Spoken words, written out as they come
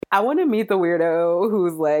I want to meet the weirdo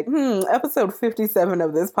who's like, episode 57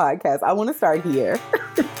 of this podcast. I want to start here.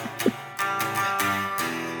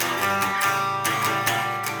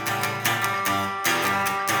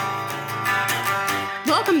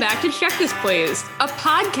 Welcome back to Check This Please, a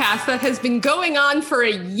podcast that has been going on for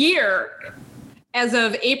a year as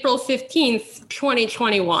of April 15th,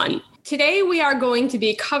 2021. Today we are going to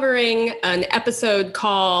be covering an episode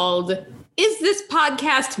called Is This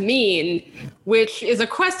Podcast Mean? Which is a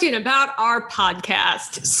question about our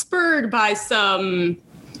podcast, spurred by some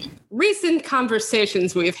recent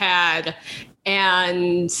conversations we've had.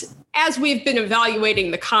 And as we've been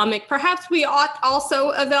evaluating the comic, perhaps we ought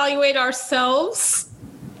also evaluate ourselves.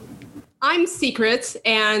 I'm Secret,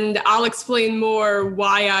 and I'll explain more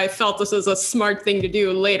why I felt this was a smart thing to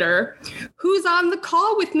do later. Who's on the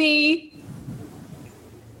call with me?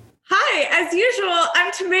 Hi, as usual,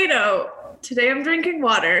 I'm Tomato. Today I'm drinking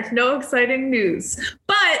water. No exciting news.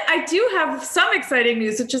 But I do have some exciting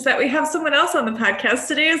news, which is that we have someone else on the podcast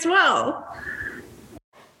today as well.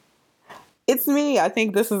 It's me. I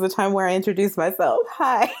think this is the time where I introduce myself.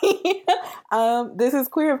 Hi. This is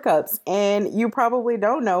Queer of Cups, and you probably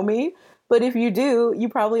don't know me, but if you do, you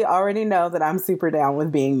probably already know that I'm super down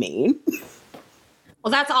with being mean. Well,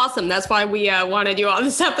 that's awesome. That's why we wanted you on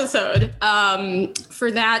this episode. For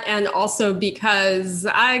that, and also because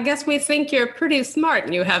I guess we think you're pretty smart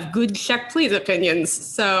and you have good Check Please opinions.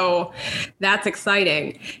 So that's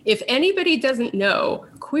exciting. If anybody doesn't know,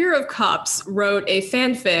 Queer of Cups wrote a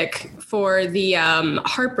fanfic for the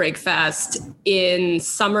Heartbreak Fest in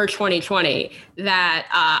summer 2020 that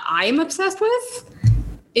I am obsessed with.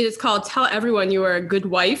 It is called Tell Everyone You Are a Good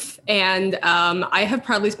Wife. And I have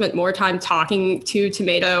probably spent more time talking to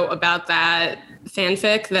Tomato about that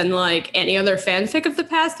fanfic than like any other fanfic of the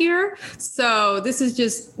past year. So this is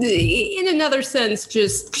just, in another sense,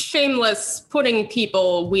 just shameless putting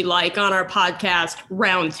people we like on our podcast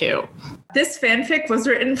round two. This fanfic was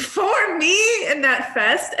written for me in that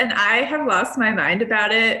fest, and I have lost my mind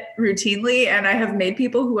about it routinely, and I have made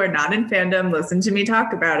people who are not in fandom listen to me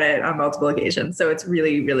talk about it on multiple occasions. So it's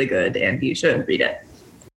really, really good, and you should read it.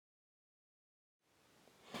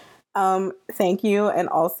 Thank you. And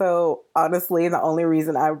also, honestly, the only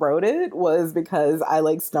reason I wrote it was because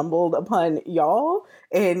I stumbled upon y'all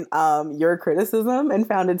and your criticism and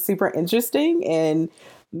found it super interesting and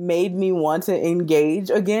made me want to engage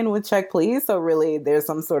again with Check Please. So really, there's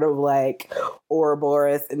some sort of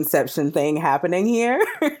Ouroboros Inception thing happening here.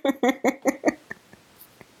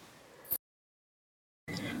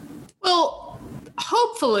 Well,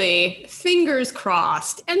 hopefully, fingers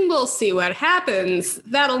crossed, and we'll see what happens.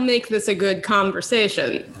 That'll make this a good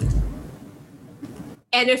conversation.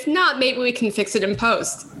 And if not, maybe we can fix it in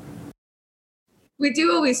post. We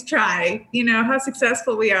do always try. You know, how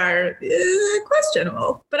successful we are is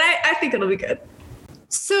questionable, but I think it'll be good.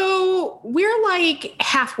 So we're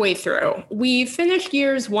halfway through. We finished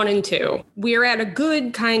years 1 and 2. We're at a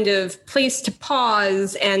good kind of place to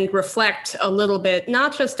pause and reflect a little bit,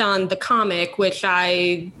 not just on the comic, which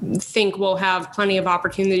I think we'll have plenty of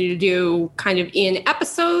opportunity to do kind of in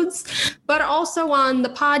episodes, but also on the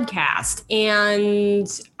podcast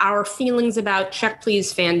and our feelings about Check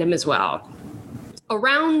Please fandom as well.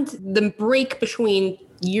 Around the break between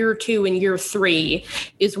year 2 and year 3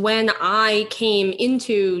 is when I came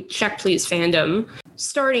into Check Please fandom.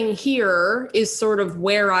 Starting here is sort of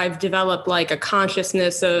where I've developed a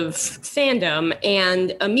consciousness of fandom.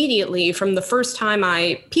 And immediately from the first time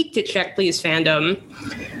I peeked at Check Please fandom,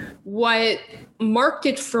 what marked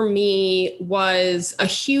it for me was a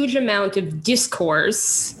huge amount of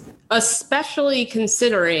discourse, especially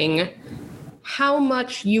considering how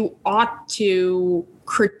much you ought to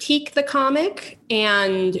critique the comic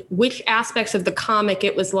and which aspects of the comic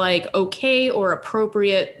it was okay or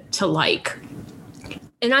appropriate to like.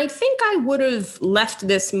 And I think I would have left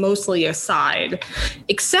this mostly aside,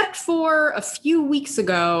 except for a few weeks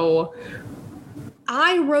ago,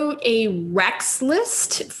 I wrote a Rex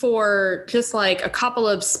list for just a couple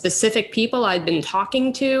of specific people I'd been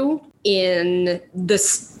talking to in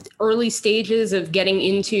the early stages of getting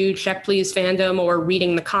into Check Please fandom or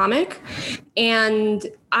reading the comic. And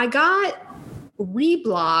I got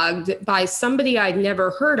reblogged by somebody I'd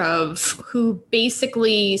never heard of who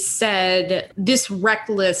basically said, this rec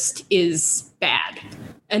list is bad.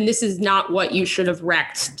 And this is not what you should have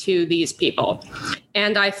wrecked to these people.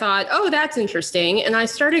 And I thought, oh, that's interesting. And I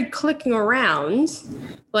started clicking around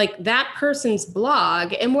that person's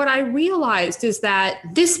blog. And what I realized is that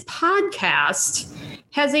this podcast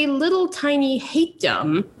has a little tiny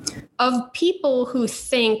hatedom of people who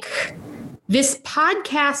think this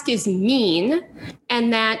podcast is mean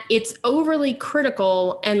and that it's overly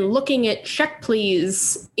critical and looking at Check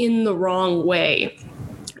Please in the wrong way.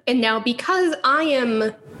 And now, because I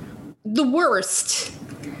am the worst,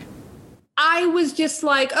 I was just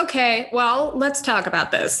like, okay, well, let's talk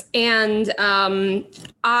about this. And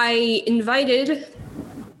I invited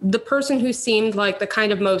the person who seemed like the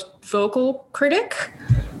kind of most vocal critic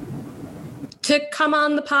to come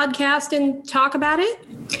on the podcast and talk about it.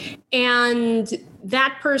 And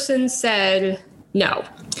that person said no.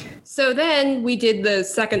 So then we did the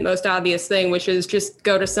second most obvious thing, which is just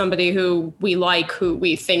go to somebody who we like, who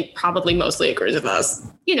we think probably mostly agrees with us.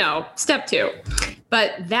 You know, step 2.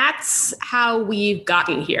 But that's how we've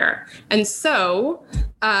gotten here. And so,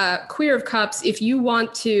 Queer of Cups, if you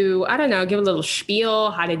want to, I don't know, give a little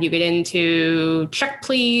spiel. How did you get into Check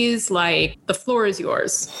Please? Like, the floor is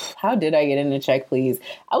yours. How did I get into Check Please?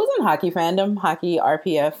 I was in hockey fandom, hockey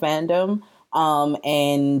RPF fandom,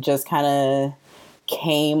 and just kind of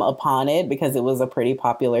came upon it because it was a pretty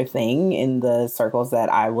popular thing in the circles that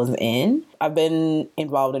I was in. I've been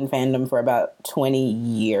involved in fandom for about 20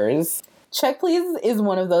 years. Check Please is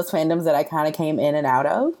one of those fandoms that I kind of came in and out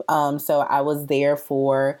of. So I was there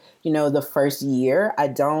for, the first year. I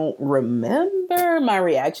don't remember my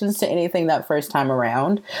reactions to anything that first time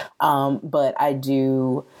around. But I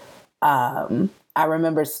do, I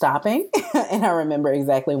remember stopping and I remember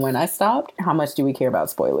exactly when I stopped. How much do we care about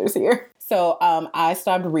spoilers here? So I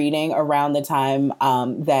stopped reading around the time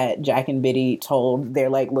that Jack and Biddy told their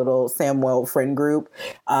little Samwell friend group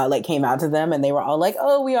came out to them, and they were all like,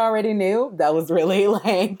 "Oh, we already knew." That was really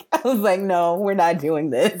I was like, "No, we're not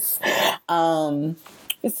doing this."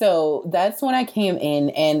 So that's when I came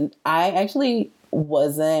in, and I actually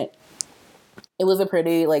wasn't. It was a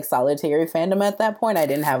pretty solitary fandom at that point. I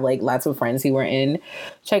didn't have lots of friends who were in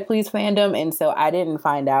Check Please fandom, and so I didn't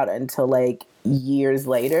find out until years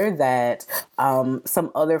later that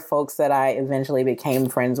some other folks that I eventually became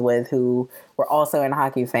friends with who were also in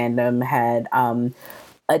hockey fandom had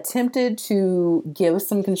attempted to give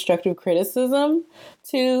some constructive criticism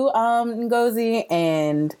to Ngozi,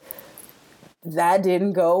 and that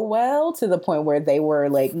didn't go well, to the point where they were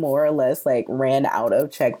more or less ran out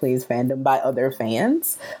of Check Please fandom by other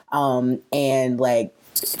fans, and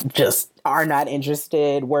just are not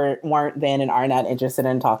interested, weren't then and are not interested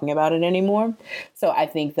in talking about it anymore. So I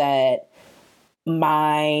think that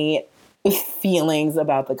my feelings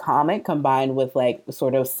about the comic combined with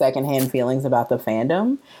sort of secondhand feelings about the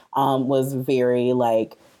fandom was very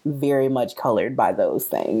very much colored by those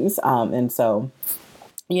things. And so,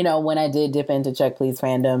 when I did dip into Check Please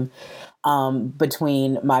fandom,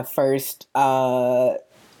 between my first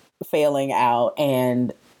failing out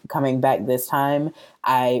and coming back this time,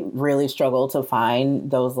 I really struggled to find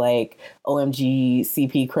those OMG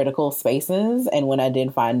CP critical spaces. And when I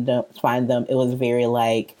did find them, it was very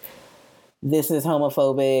this is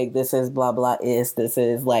homophobic, this is blah blah this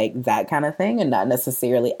is that kind of thing, and not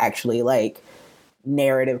necessarily actually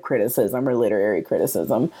narrative criticism or literary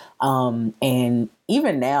criticism. And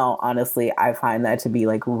even now, honestly, I find that to be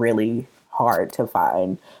really hard to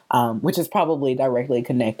find, which is probably directly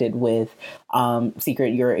connected with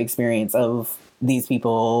Secret, your experience of these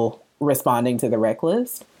people responding to the rec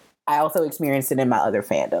list. I also experienced it in my other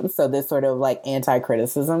fandoms. So this sort of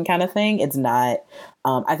anti-criticism kind of thing, it's not,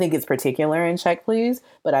 I think it's particular in Check Please,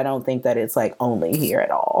 but I don't think that it's only here at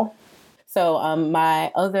all. So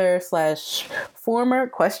my other / former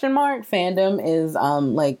fandom is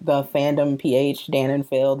the Fandom PH, Dan and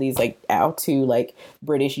Phil, these out to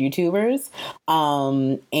British YouTubers.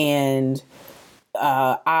 And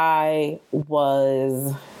I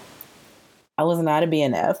was not a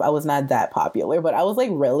BNF. I was not that popular, but I was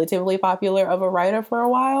relatively popular of a writer for a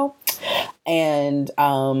while. And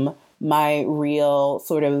my real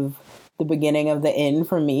sort of the beginning of the end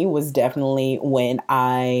for me was definitely when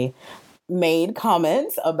I made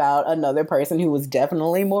comments about another person who was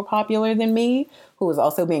definitely more popular than me, who was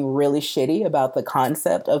also being really shitty about the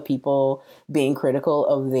concept of people being critical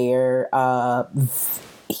of their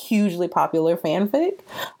hugely popular fanfic,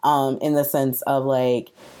 in the sense of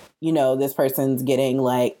this person's getting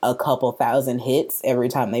a couple thousand hits every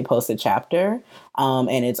time they post a chapter,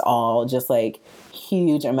 and it's all just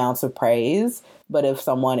huge amounts of praise. But if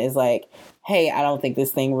someone is hey, I don't think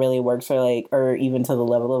this thing really works, or even to the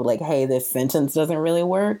level of hey, this sentence doesn't really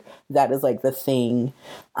work, that is the thing.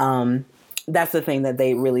 That's the thing that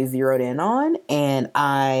they really zeroed in on. And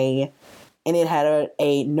it had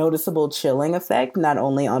a noticeable chilling effect, not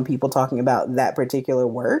only on people talking about that particular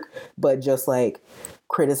work, but just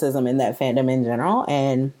criticism in that fandom in general.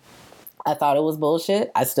 And I thought it was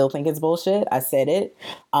bullshit. I still think it's bullshit. I said it.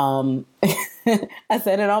 I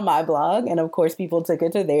said it on my blog, and of course, people took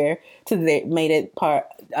it to their made it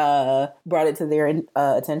brought it to their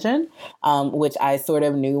attention, which I sort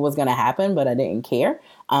of knew was going to happen, but I didn't care.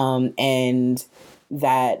 And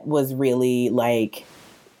that was really like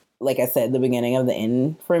I said, the beginning of the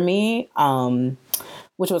end for me.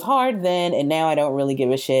 Which was hard then, and now I don't really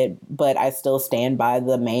give a shit, but I still stand by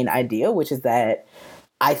the main idea, which is that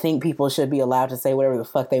I think people should be allowed to say whatever the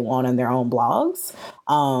fuck they want on their own blogs.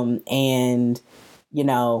 And, you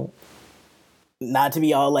know, not to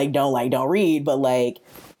be all don't read, but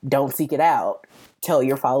don't seek it out. Tell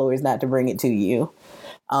your followers not to bring it to you.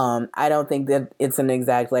 I don't think that it's an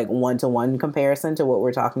exact one-to-one comparison to what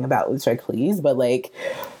we're talking about with Check Please, but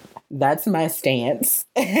that's my stance.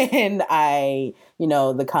 And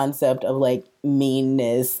the concept of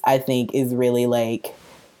meanness, I think is really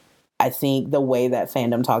I think the way that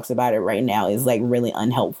fandom talks about it right now is really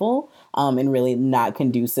unhelpful, and really not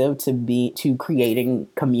conducive to creating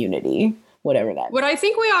community, whatever that. What I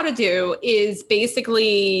think we ought to do is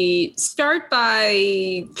basically start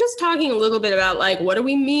by just talking a little bit about what do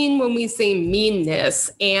we mean when we say meanness,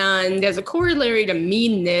 and as a corollary to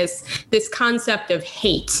meanness, this concept of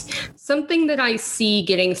hate, something that I see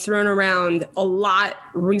getting thrown around a lot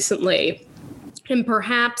recently, and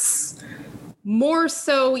perhaps more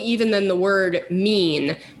so even than the word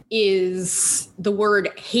mean, is the word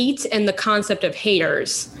hate and the concept of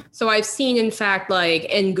haters. So I've seen, in fact,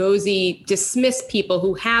 Ngozi dismiss people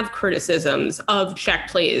who have criticisms of Check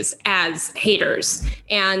Please as haters.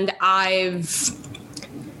 And I've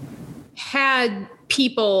had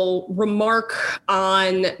people remark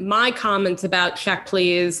on my comments about Check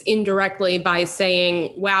Please indirectly by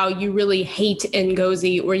saying, wow, you really hate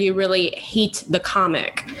Ngozi, or you really hate the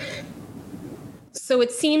comic. So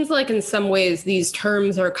it seems like in some ways these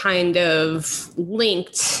terms are kind of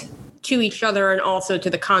linked to each other and also to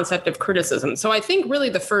the concept of criticism. So I think really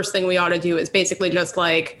the first thing we ought to do is basically just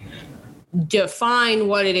define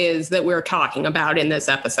what it is that we're talking about in this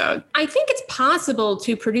episode. I think it's possible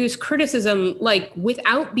to produce criticism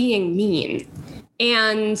without being mean.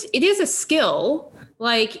 And it is a skill.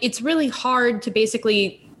 It's really hard to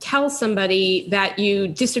basically tell somebody that you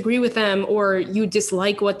disagree with them or you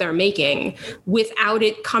dislike what they're making without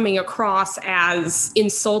it coming across as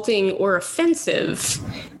insulting or offensive.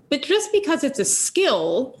 But just because it's a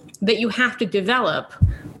skill that you have to develop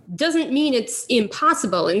doesn't mean it's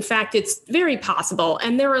impossible. In fact, it's very possible.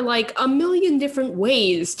 And there are a million different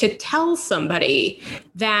ways to tell somebody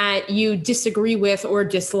that you disagree with or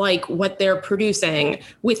dislike what they're producing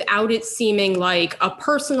without it seeming like a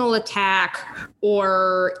personal attack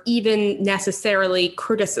or even necessarily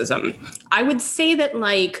criticism. I would say that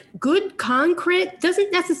good concrete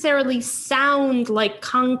doesn't necessarily sound like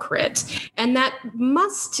concrete. And that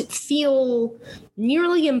must feel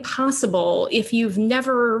nearly impossible if you've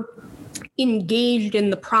never engaged in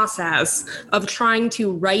the process of trying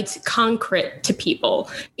to write concrete to people.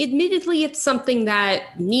 Admittedly, it's something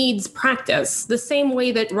that needs practice, the same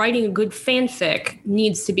way that writing a good fanfic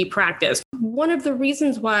needs to be practiced. One of the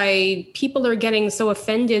reasons why people are getting so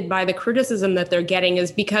offended by the criticism that they're getting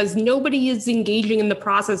is because nobody is engaging in the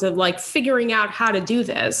process of figuring out how to do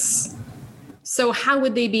this. So how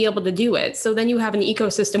would they be able to do it? So then you have an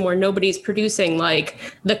ecosystem where nobody's producing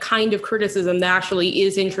the kind of criticism that actually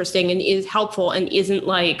is interesting and is helpful and isn't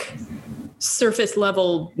surface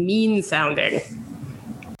level mean sounding.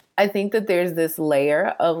 I think that there's this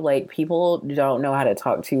layer of people don't know how to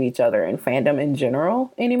talk to each other in fandom in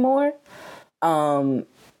general anymore. I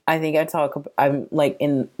think I'm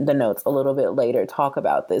in the notes a little bit later talk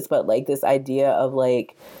about this, but this idea of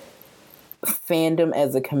fandom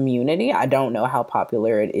as a community. I don't know how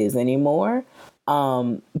popular it is anymore.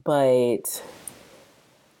 But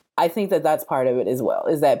I think that that's part of it as well,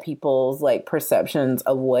 is that people's perceptions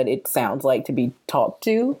of what it sounds like to be talked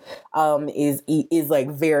to is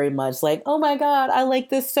very much oh my God, I like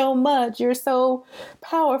this so much. You're so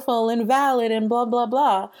powerful and valid and blah, blah,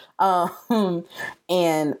 blah.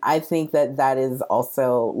 And I think that is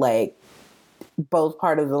also both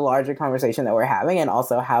part of the larger conversation that we're having, and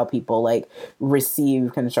also how people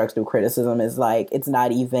receive constructive criticism is it's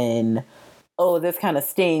not even, oh, this kind of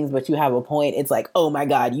stings, but you have a point. It's oh my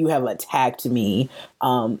God, you have attacked me,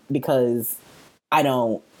 because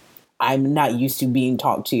I'm not used to being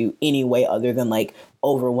talked to any way other than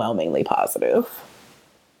overwhelmingly positive.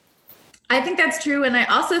 I think that's true. And I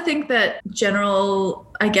also think that general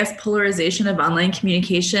I guess, polarization of online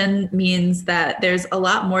communication means that there's a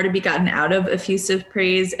lot more to be gotten out of effusive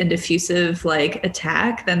praise and diffusive like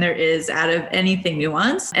attack than there is out of anything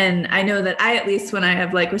nuanced. And I know that I, at least when I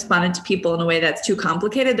have like responded to people in a way that's too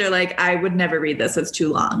complicated, they're like, I would never read this, it's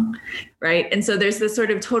too long. Right. And so there's this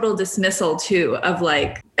sort of total dismissal too of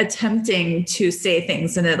like attempting to say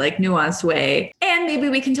things in a like nuanced way. And maybe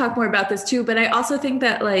we can talk more about this too, but I also think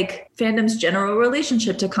that like fandom's general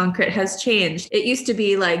relationship to concrete has changed. It used to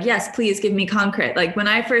be like, yes, please give me concrete. Like when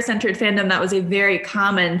I first entered fandom, that was a very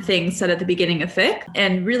common thing said at the beginning of fic,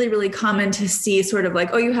 and really, really common to see sort of like,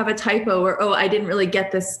 oh, you have a typo, or, oh, I didn't really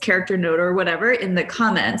get this character note or whatever in the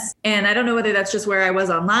comments. And I don't know whether that's just where I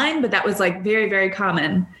was online, but that was like very, very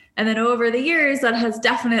common. And then over the years, that has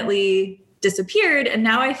definitely disappeared. And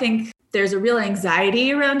now I think there's a real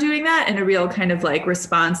anxiety around doing that and a real kind of like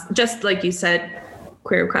response, just like you said,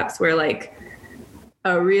 Queer of Cups, where like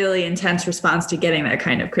a really intense response to getting that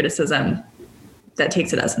kind of criticism that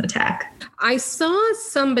takes it as an attack. I saw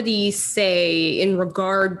somebody say in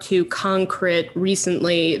regard to Concrete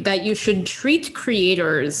recently that you should treat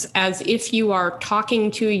creators as if you are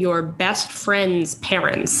talking to your best friend's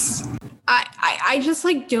parents. I just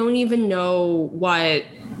like don't even know what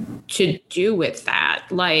to do with that.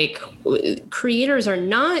 Like, creators are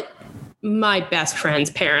not my best friend's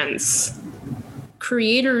parents.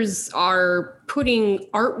 Creators are putting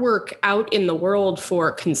artwork out in the world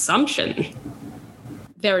for consumption.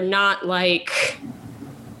 They're not like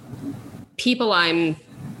people I'm,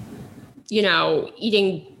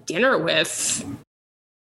 eating dinner with.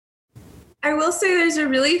 I will say there's a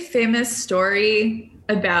really famous story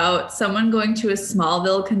about someone going to a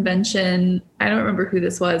Smallville convention. I don't remember who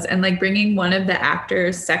this was, and like bringing one of the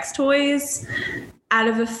actors' sex toys out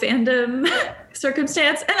of a fandom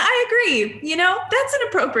circumstance. And I agree, that's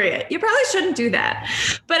inappropriate. You probably shouldn't do that.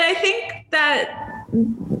 But I think that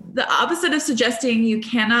the opposite of suggesting you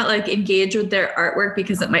cannot like engage with their artwork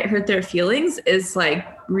because it might hurt their feelings is like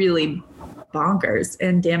really bonkers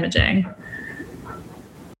and damaging.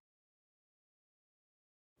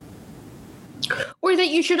 Or that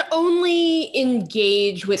you should only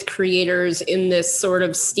engage with creators in this sort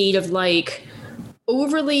of state of like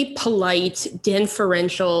overly polite,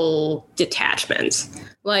 deferential detachment.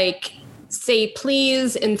 Like, say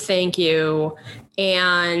please and thank you,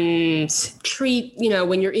 and treat,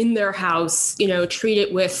 when you're in their house, treat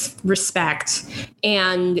it with respect,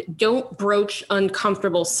 and don't broach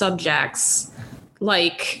uncomfortable subjects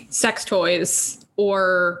like sex toys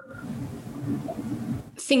or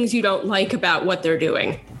things you don't like about what they're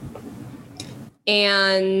doing.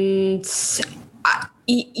 And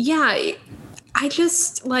I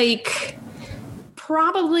just like,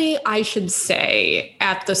 probably I should say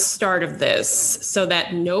at the start of this so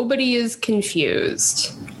that nobody is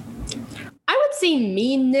confused. I would say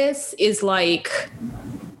meanness is like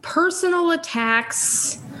personal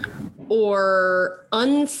attacks or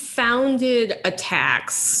unfounded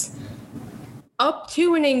attacks up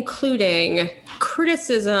to and including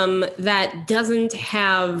criticism that doesn't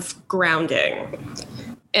have grounding.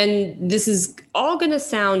 And this is all going to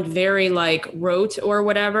sound very like rote or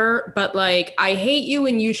whatever, but like, I hate you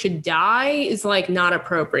and you should die is like not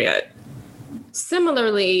appropriate.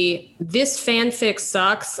 Similarly, this fanfic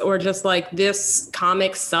sucks, or just like this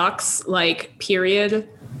comic sucks, like period.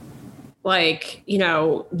 Like,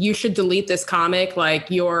 you should delete this comic. Like,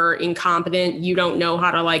 you're incompetent. You don't know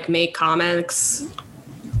how to like make comics.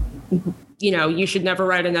 You should never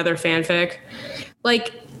write another fanfic.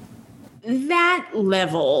 Like, that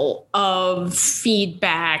level of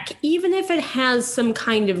feedback, even if it has some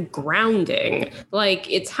kind of grounding, like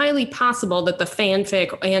it's highly possible that the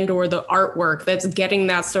fanfic and or the artwork that's getting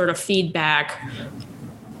that sort of feedback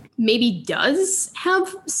maybe does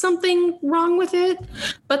have something wrong with it.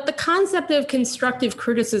 But the concept of constructive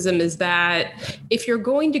criticism is that if you're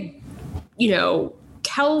going to,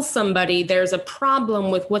 tell somebody there's a problem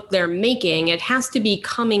with what they're making, it has to be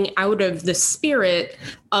coming out of the spirit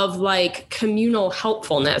of like communal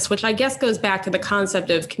helpfulness, which I guess goes back to the concept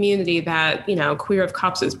of community that, Queer of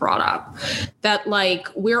Cups has brought up, that like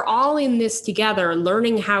we're all in this together,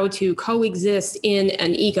 learning how to coexist in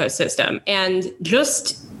an ecosystem, and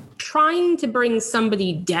just trying to bring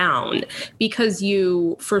somebody down because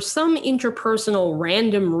you, for some interpersonal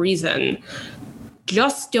random reason,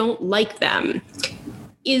 just don't like them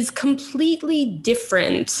is completely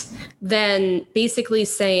different than basically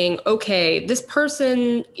saying, okay, this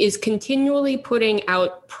person is continually putting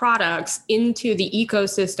out products into the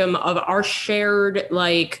ecosystem of our shared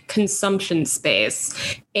like consumption space.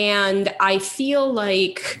 And I feel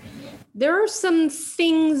like there are some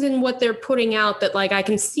things in what they're putting out that like I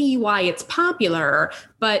can see why it's popular,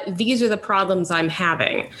 but these are the problems I'm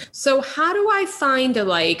having. So how do I find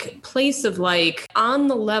a place of on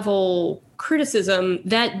the level criticism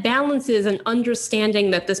that balances an understanding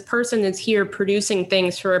that this person is here producing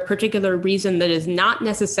things for a particular reason that is not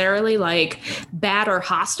necessarily bad or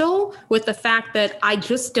hostile, with the fact that I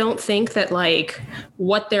just don't think that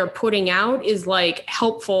what they're putting out is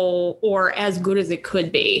helpful or as good as it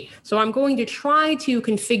could be. So I'm going to try to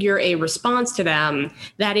configure a response to them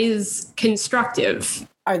that is constructive.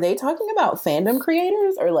 Are they talking about fandom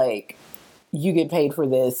creators or you get paid for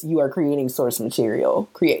this, you are creating source material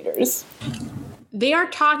creators? They are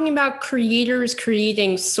talking about creators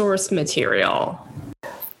creating source material.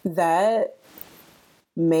 That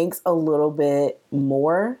makes a little bit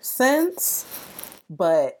more sense,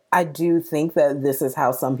 but I do think that this is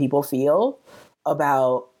how some people feel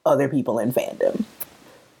about other people in fandom.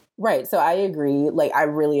 Right, so I agree. I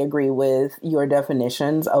really agree with your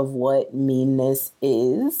definitions of what meanness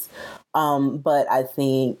is. But I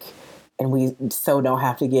think, and we so don't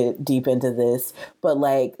have to get deep into this, but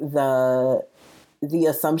the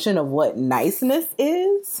assumption of what niceness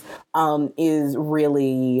is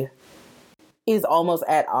almost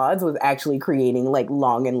at odds with actually creating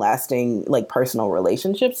long and lasting personal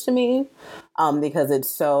relationships to me, because it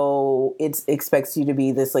expects you to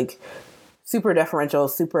be this super deferential,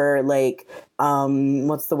 super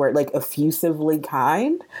what's the word, effusively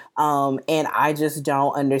kind, and I just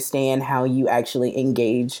don't understand how you actually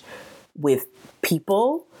engage with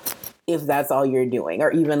people if that's all you're doing,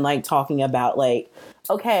 or even talking about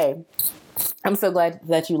okay, I'm so glad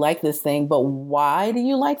that you like this thing, but why do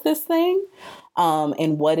you like this thing?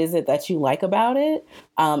 And what is it that you like about it?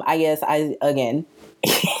 I guess I, again,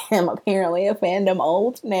 am apparently a fandom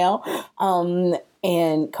old now,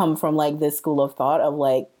 and come from this school of thought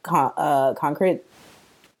of concrete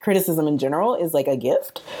criticism in general is a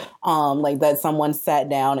gift, that someone sat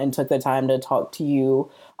down and took the time to talk to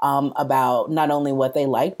you about not only what they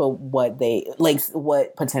like, but what they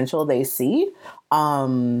what potential they see.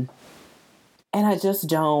 And I just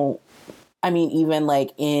don't, even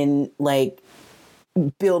in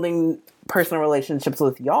building personal relationships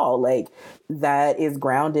with y'all, that is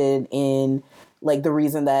grounded in the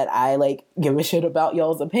reason that I give a shit about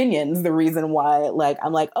y'all's opinions. The reason why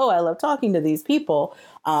I'm oh, I love talking to these people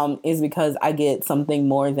is because I get something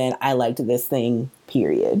more than I liked this thing,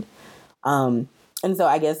 period. And so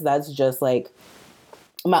I guess that's just my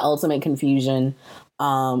ultimate confusion.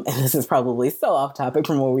 And this is probably so off topic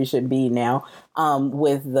from where we should be now,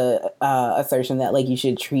 with the assertion that you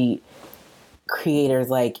should treat creators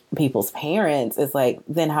like people's parents. It's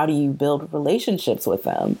then how do you build relationships with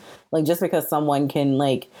them? Just because someone can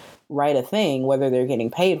write a thing, whether they're getting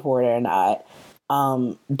paid for it or not,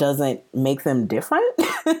 doesn't make them different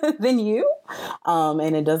than you.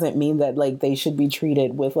 And it doesn't mean that they should be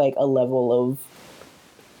treated with a level of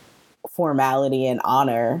formality and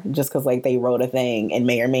honor just because they wrote a thing and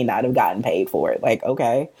may or may not have gotten paid for it.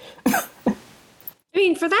 Okay.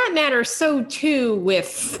 For that matter, so too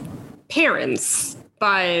with parents.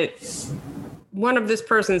 But one of this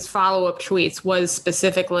person's follow-up tweets was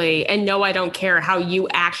specifically, and no, I don't care how you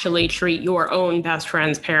actually treat your own best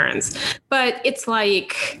friend's parents. But it's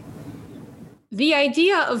the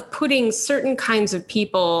idea of putting certain kinds of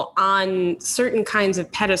people on certain kinds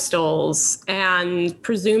of pedestals and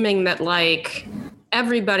presuming that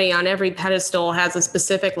everybody on every pedestal has a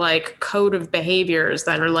specific code of behaviors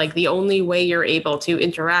that are the only way you're able to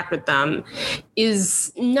interact with them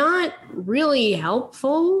is not really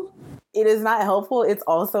helpful. It is not helpful. It's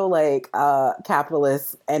also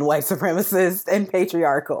capitalist and white supremacist and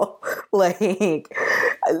patriarchal.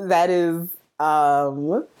 That is,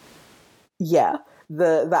 yeah.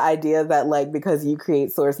 The idea that because you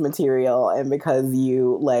create source material and because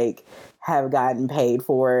you have gotten paid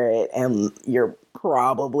for it and you're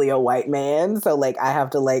probably a white man, so I have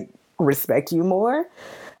to respect you more.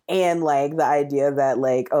 And the idea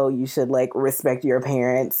that oh, you should respect your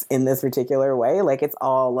parents in this particular way, it's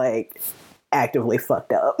all actively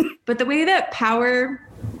fucked up. But the way that power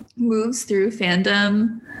moves through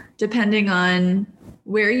fandom, depending on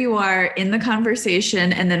where you are in the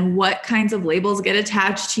conversation and then what kinds of labels get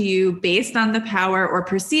attached to you based on the power or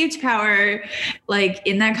perceived power,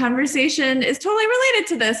 in that conversation is totally related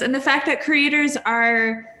to this. And the fact that creators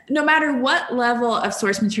are, no matter what level of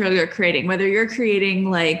source material you're creating, whether you're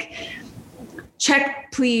creating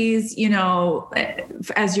check please,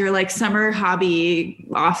 as your summer hobby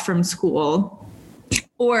off from school,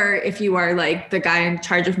 or if you are the guy in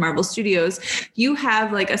charge of Marvel Studios, you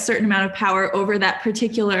have a certain amount of power over that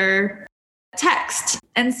particular text.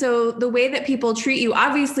 And so the way that people treat you,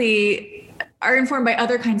 obviously, are informed by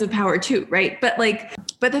other kinds of power too, right? But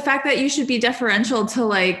the fact that you should be deferential to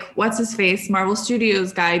like, what's his face, Marvel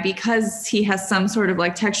Studios guy, because he has some sort of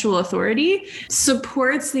like textual authority,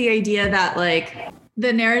 supports the idea that like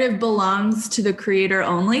the narrative belongs to the creator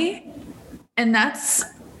only. And that's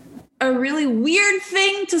a really weird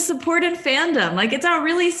thing to support in fandom. Like, it's a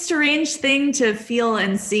really strange thing to feel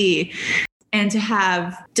and see and to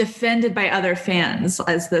have defended by other fans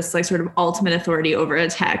as this like sort of ultimate authority over a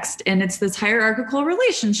text. And it's this hierarchical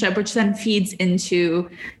relationship, which then feeds into,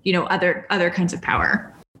 you know, other kinds of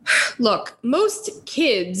power. Look, most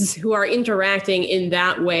kids who are interacting in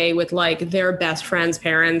that way with like their best friend's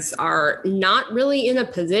parents are not really in a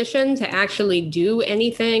position to actually do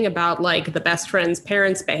anything about like the best friend's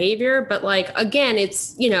parents' behavior. But like, again,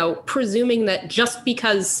 it's, you know, presuming that just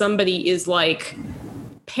because somebody is like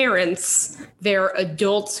parents, they're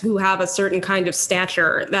adults who have a certain kind of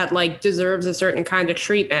stature that like deserves a certain kind of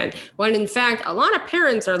treatment, when in fact a lot of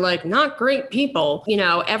parents are like not great people. You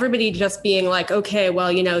know, everybody just being like, okay, well,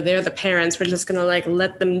 you know, they're the parents, we're just gonna like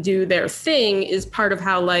let them do their thing, is part of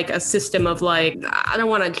how like a system of like, I don't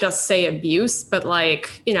want to just say abuse, but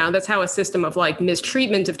like, you know, that's how a system of like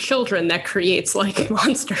mistreatment of children that creates like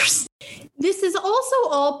monsters. This is also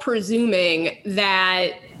all presuming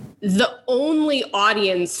that the only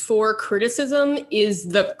audience for criticism is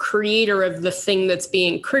the creator of the thing that's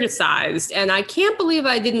being criticized. And I can't believe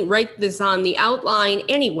I didn't write this on the outline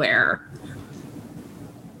anywhere.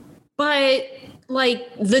 But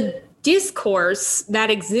like the discourse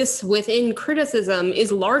that exists within criticism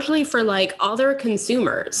is largely for like other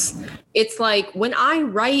consumers. It's like when I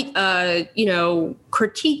write a, you know,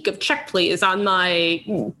 critique of Check Please on my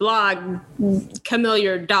blog,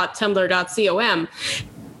 camilliard.tumblr.com,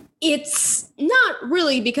 it's not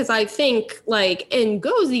really because I think like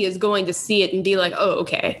Ngozi is going to see it and be like, oh,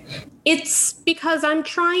 okay. It's because I'm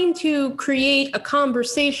trying to create a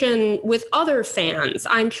conversation with other fans.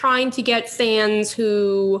 I'm trying to get fans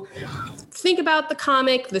who think about the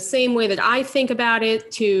comic the same way that I think about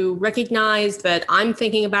it to recognize that I'm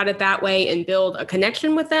thinking about it that way and build a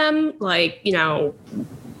connection with them. Like, you know,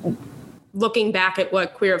 looking back at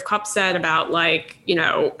what Queer of Cup said about like, you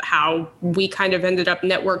know, how we kind of ended up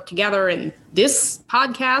networked together in this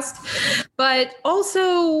podcast. But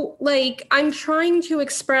also like I'm trying to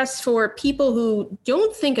express for people who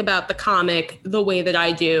don't think about the comic the way that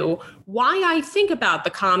I do, why I think about the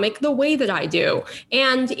comic the way that I do.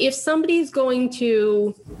 And if somebody's going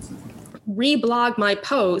to reblog my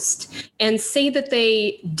post and say that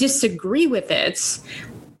they disagree with it,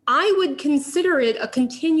 I would consider it a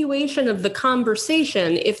continuation of the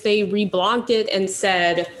conversation if they reblogged it and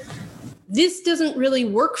said, this doesn't really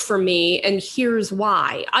work for me, and here's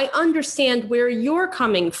why. I understand where you're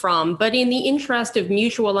coming from, but in the interest of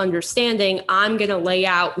mutual understanding, I'm going to lay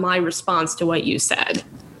out my response to what you said.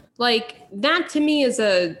 Like, that to me is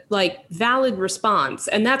a like valid response.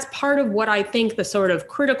 And that's part of what I think the sort of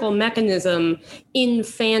critical mechanism in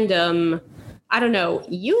fandom, I don't know,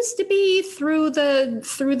 used to be through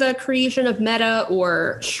the creation of meta,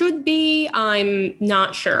 or should be, I'm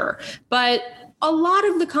not sure. But a lot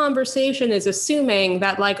of the conversation is assuming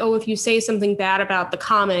that like, oh, if you say something bad about the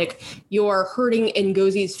comic, you're hurting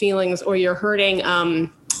Ngozi's feelings, or you're hurting, I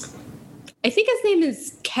think his name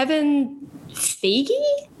is Kevin Feige?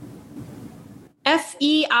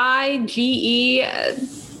 Feige,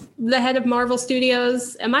 the head of Marvel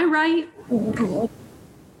Studios. Am I right?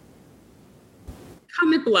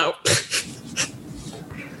 Comment below.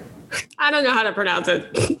 I don't know how to pronounce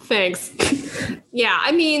it. Thanks. Yeah,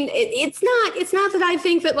 I mean, it's not that I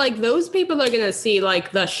think that like those people are going to see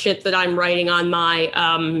like the shit that I'm writing on my,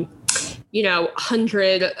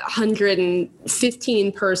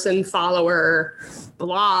 115 person follower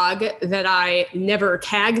blog that I never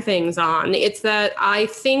tag things on. It's that I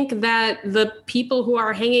think that the people who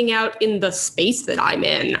are hanging out in the space that I'm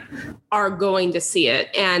in are going to see it.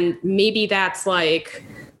 And maybe that's like,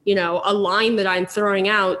 you know, a line that I'm throwing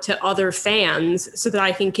out to other fans so that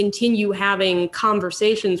I can continue having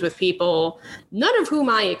conversations with people, none of whom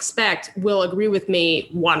I expect will agree with me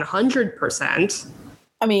 100%.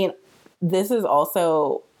 I mean, this is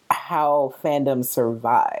also how fandoms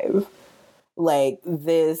survive. Like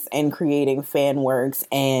this and creating fan works,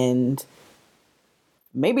 and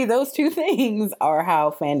maybe those two things are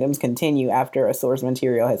how fandoms continue after a source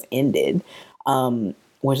material has ended,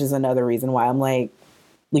 which is another reason why I'm like,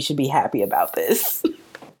 we should be happy about this.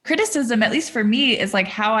 Criticism, at least for me, is like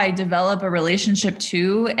how I develop a relationship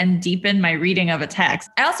to and deepen my reading of a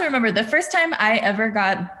text. I also remember the first time I ever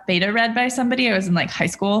got beta read by somebody, I was in like high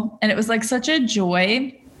school, and it was like such a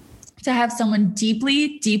joy to have someone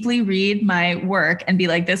deeply, deeply read my work and be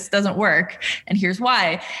like, this doesn't work, and here's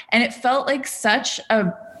why. And it felt like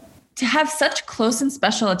to have such close and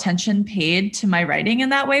special attention paid to my writing in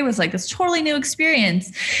that way was like this totally new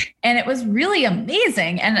experience. And it was really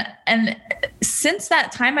amazing. And since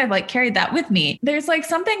that time, I've like carried that with me. There's like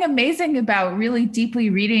something amazing about really deeply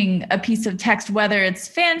reading a piece of text, whether it's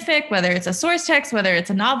fanfic, whether it's a source text, whether it's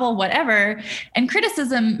a novel, whatever. And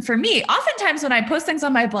criticism for me, oftentimes when I post things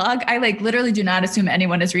on my blog, I like literally do not assume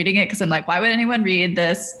anyone is reading it, because I'm like, why would anyone read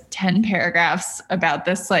this 10 paragraphs about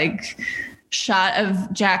this like shot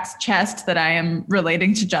of Jack's chest that I am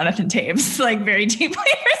relating to Jonathan Taves, like very deeply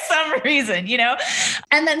for some reason, you know?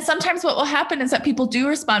 And then sometimes what will happen is that people do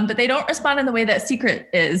respond, but they don't respond in the way that Secret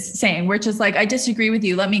is saying, which is like, I disagree with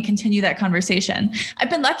you. Let me continue that conversation. I've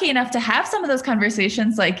been lucky enough to have some of those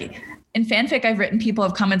conversations. Like in fanfic, I've written, people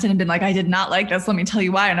have commented and been like, I did not like this. Let me tell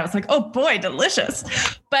you why. And I was like, oh boy, delicious.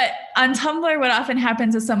 But on Tumblr, what often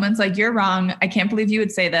happens is someone's like, you're wrong. I can't believe you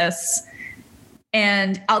would say this.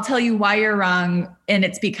 And I'll tell you why you're wrong. And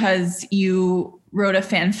it's because you wrote a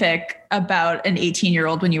fanfic about an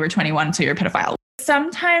 18-year-old when you were 21, so you're a pedophile.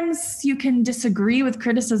 Sometimes you can disagree with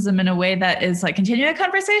criticism in a way that is like continuing a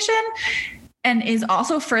conversation and is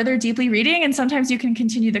also further deeply reading. And sometimes you can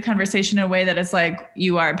continue the conversation in a way that is like,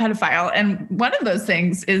 you are a pedophile. And one of those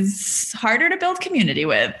things is harder to build community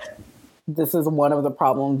with. This is one of the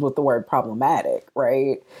problems with the word problematic,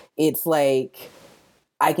 right? It's like,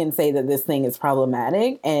 I can say that this thing is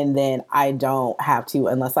problematic, and then I don't have to,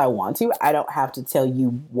 unless I want to, I don't have to tell you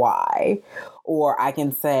why. Or I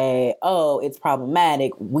can say, oh, it's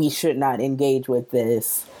problematic, we should not engage with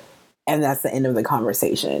this. And that's the end of the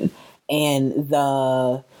conversation. And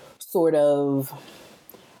the sort of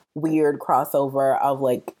weird crossover of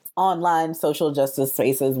like online social justice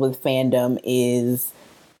spaces with fandom is,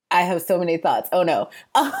 I have so many thoughts. Oh no.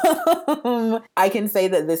 I can say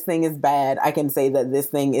that this thing is bad. I can say that this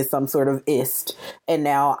thing is some sort of ist. And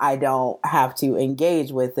now I don't have to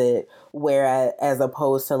engage with it. Whereas as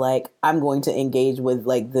opposed to like, I'm going to engage with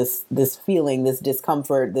like this feeling, this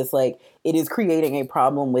discomfort, this like, it is creating a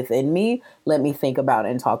problem within me. Let me think about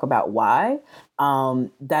and talk about why.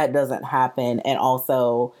 That doesn't happen. And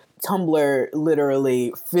also Tumblr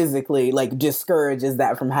literally physically like discourages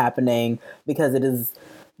that from happening, because it is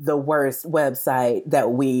the worst website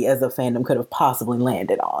that we as a fandom could have possibly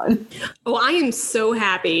landed on. Oh, I am so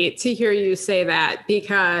happy to hear you say that,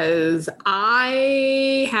 because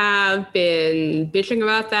I have been bitching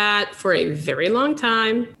about that for a very long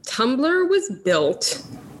time. Tumblr was built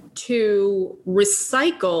to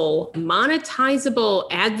recycle monetizable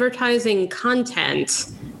advertising content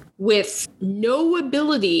with no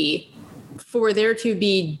ability for there to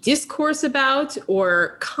be discourse about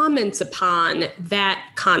or comments upon that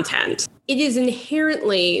content. It is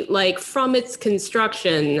inherently, like from its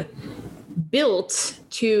construction, built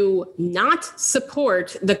to not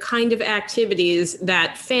support the kind of activities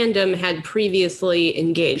that fandom had previously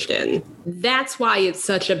engaged in. That's why it's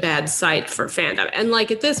such a bad site for fandom. And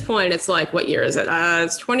like at this point, it's like, what year is it?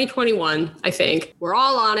 It's 2021, I think. We're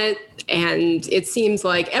all on it. And it seems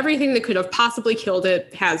like everything that could have possibly killed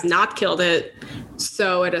it has not killed it.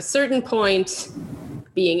 So at a certain point,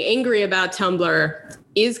 being angry about Tumblr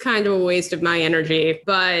is kind of a waste of my energy,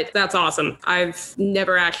 but that's awesome. I've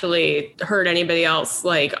never actually heard anybody else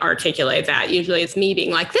like articulate that. Usually it's me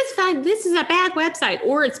being like, this is a bad website,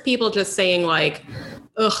 or it's people just saying like,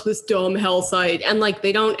 ugh, this dumb hell site. And like,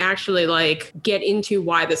 they don't actually like get into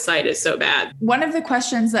why the site is so bad. One of the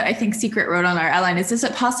questions that I think Secret wrote on our outline is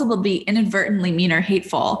it possible to be inadvertently mean or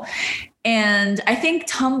hateful? And I think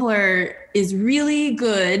Tumblr is really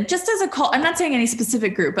good, just as I'm not saying any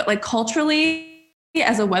specific group, but like culturally,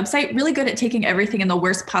 as a website, really good at taking everything in the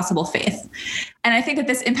worst possible faith. And I think that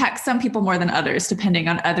this impacts some people more than others, depending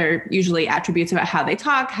on other usually attributes about how they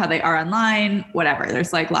talk, how they are online, whatever.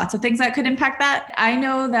 There's like lots of things that could impact that. I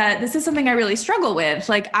know that this is something I really struggle with.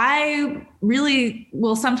 Like I really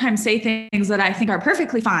will sometimes say things that I think are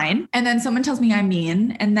perfectly fine. And then someone tells me I'm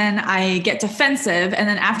mean, and then I get defensive. And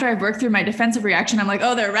then after I've worked through my defensive reaction, I'm like,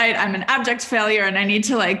 oh, they're right. I'm an abject failure. And I need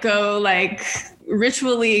to like go like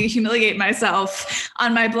ritually humiliate myself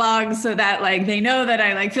on my blog so that like they know that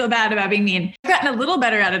I like feel bad about being mean. I've gotten a little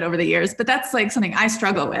better at it over the years, but that's like something I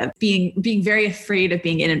struggle with, being very afraid of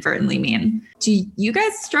being inadvertently mean. Do you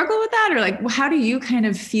guys struggle with that? Or like, how do you kind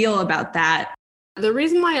of feel about that? The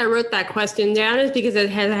reason why I wrote that question down is because it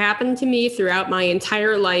has happened to me throughout my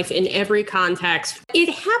entire life in every context. It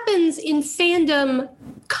happens in fandom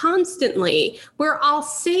constantly, where I'll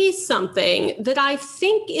say something that I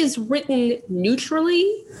think is written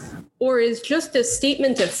neutrally or is just a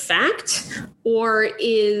statement of fact, or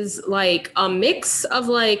is like a mix of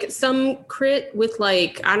like some crit with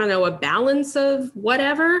like, I don't know, a balance of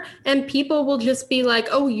whatever. And people will just be like,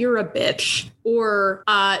 oh, you're a bitch. Or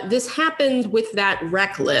this happened with that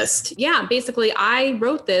rec list. Yeah, basically, I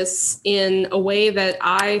wrote this in a way that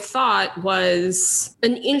I thought was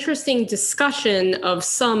an interesting discussion of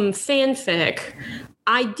some fanfic.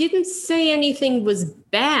 I didn't say anything was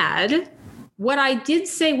bad. What I did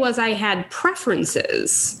say was I had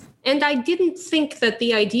preferences. And I didn't think that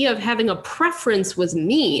the idea of having a preference was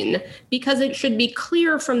mean, because it should be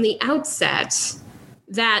clear from the outset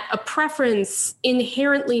that a preference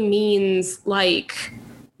inherently means like,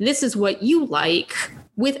 this is what you like,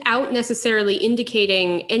 without necessarily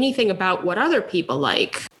indicating anything about what other people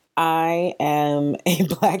like. I am a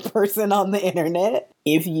Black person on the internet.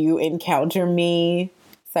 If you encounter me,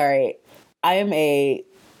 I am a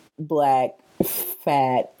Black,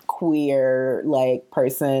 fat, queer, like,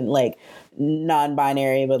 person, like,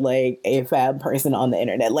 non-binary, but like a fab person on the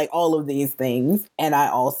internet, like all of these things. And I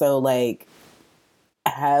also like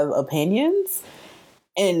have opinions,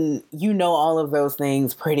 and you know all of those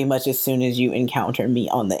things pretty much as soon as you encounter me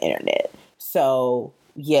on the internet. So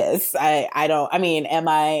yes, I don't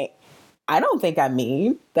think I'm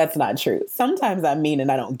mean. That's not true. Sometimes I'm mean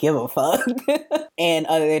and I don't give a fuck. And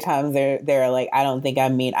other times they're like, I don't think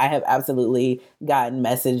I'm mean. I have absolutely gotten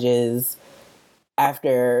messages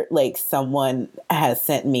after like someone has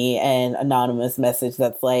sent me an anonymous message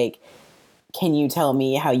that's like, can you tell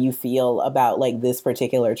me how you feel about like this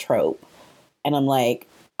particular trope? And I'm like,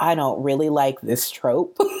 I don't really like this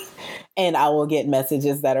trope. And I will get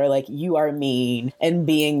messages that are like, you are mean, and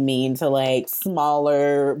being mean to like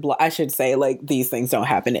smaller, I should say like these things don't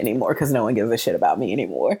happen anymore because no one gives a shit about me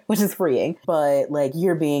anymore, which is freeing. But like,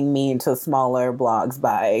 you're being mean to smaller blogs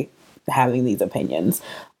by having these opinions.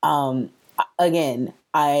 Again,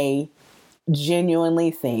 I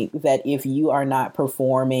genuinely think that if you are not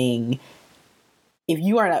performing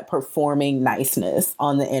niceness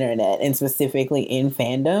on the internet, and specifically in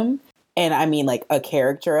fandom, and I mean like a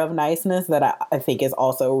character of niceness that I think is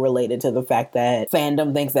also related to the fact that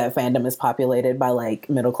fandom thinks that fandom is populated by like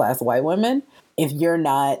middle-class white women. If you're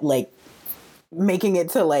not like making it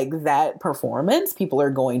to like that performance, people are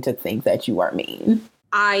going to think that you are mean.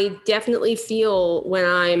 I definitely feel when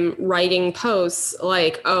I'm writing posts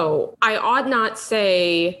like, oh, I ought not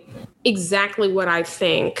say exactly what I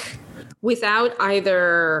think without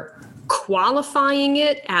either qualifying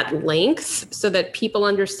it at length so that people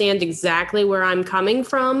understand exactly where I'm coming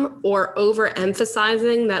from, or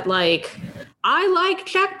overemphasizing that like, I like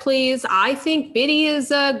Check Please, I think Biddy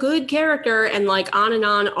is a good character, and like on and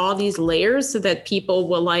on, all these layers, so that people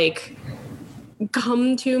will like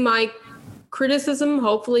come to my criticism,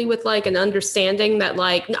 hopefully with like an understanding that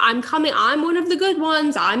like, I'm one of the good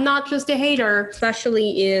ones, I'm not just a hater.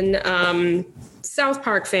 Especially in South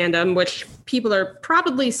Park fandom, which people are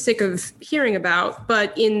probably sick of hearing about.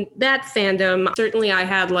 But in that fandom, certainly I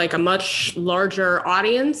had like a much larger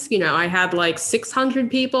audience. You know, I had like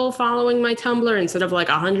 600 people following my Tumblr instead of like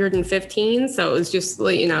 115. So it was just,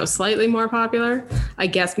 you know, slightly more popular. I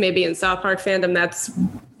guess maybe in South Park fandom, that's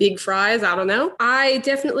big fries. I don't know. I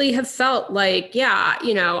definitely have felt like, yeah,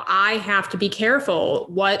 you know, I have to be careful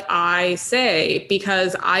what I say,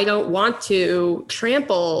 because I don't want to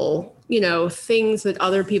trample, you know, things that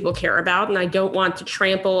other people care about. And I don't want to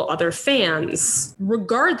trample other fans.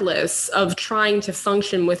 Regardless of trying to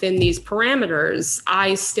function within these parameters,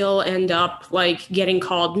 I still end up like getting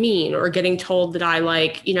called mean, or getting told that I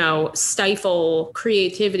like, you know, stifle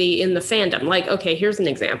creativity in the fandom. Like, okay, here's an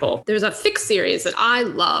example. There's a fic series that I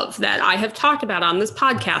love that I have talked about on this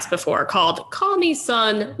podcast before called Call Me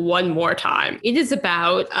Son One More Time. It is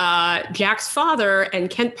about Jack's father and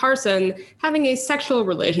Kent Parson having a sexual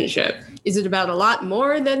relationship. Is it about a lot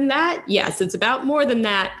more than that? Yes, it's about more than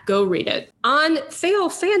that. Go read it. On Fail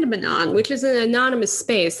Fandomanon, which is an anonymous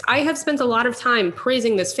space, I have spent a lot of time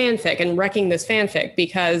praising this fanfic and wrecking this fanfic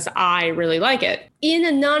because I really like it. In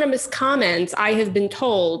anonymous comments, I have been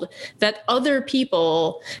told that other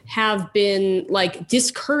people have been like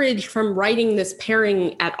discouraged from writing this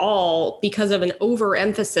pairing at all because of an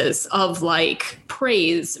overemphasis of like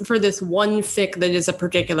praise for this one fic that is a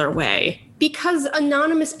particular way. Because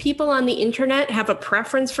anonymous people on the internet have a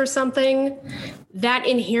preference for something, that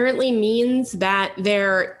inherently means that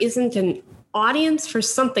there isn't an audience for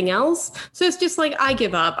something else. So it's just like, I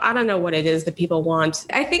give up. I don't know what it is that people want.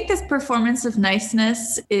 I think this performance of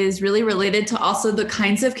niceness is really related to also the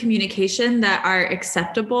kinds of communication that are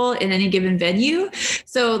acceptable in any given venue.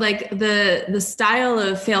 So like the style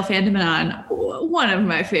of Fail Fandomanon, one of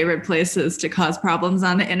my favorite places to cause problems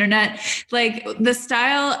on the internet, like the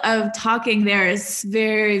style of talking there is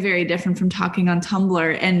very, very different from talking on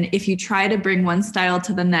Tumblr. And if you try to bring one style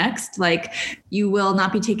to the next, like you will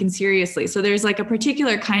not be taken seriously. So there's like a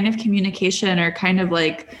particular kind of communication or kind of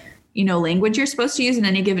like, you know, language you're supposed to use in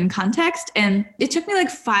any given context. And it took me like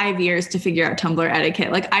 5 years to figure out Tumblr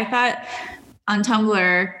etiquette. Like I thought on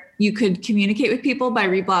Tumblr, you could communicate with people by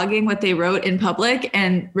reblogging what they wrote in public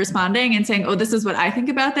and responding and saying, oh, this is what I think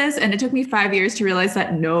about this. And it took me 5 years to realize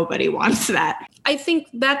that nobody wants that. I think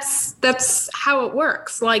that's how it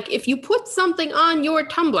works. Like if you put something on your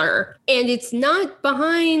Tumblr and it's not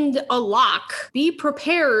behind a lock, be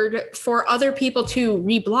prepared for other people to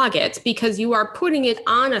reblog it because you are putting it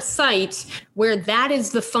on a site where that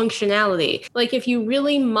is the functionality. Like if you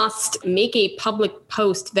really must make a public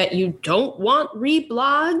post that you don't want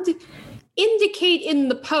reblogged, indicate in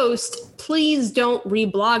the post, please don't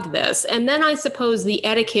reblog this. And then I suppose the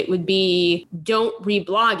etiquette would be don't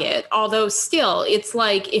reblog it. Although still, it's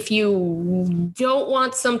like if you don't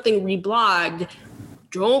want something reblogged,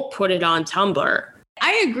 don't put it on Tumblr.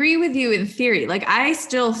 I agree with you in theory. Like, I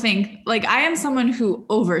still think, like, I am someone who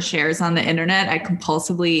overshares on the internet. I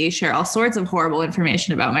compulsively share all sorts of horrible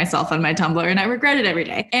information about myself on my Tumblr, and I regret it every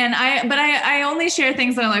day. And I only share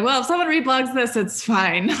things that I'm like, well, if someone reblogs this, it's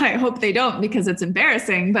fine. I hope they don't because it's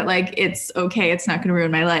embarrassing, but like, it's okay. It's not going to ruin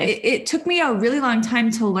my life. It took me a really long time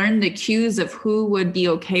to learn the cues of who would be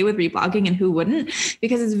okay with reblogging and who wouldn't,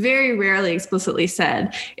 because it's very rarely explicitly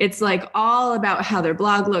said. It's like all about how their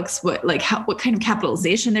blog looks, what kind of capitalization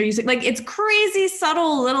they're using. Like, it's crazy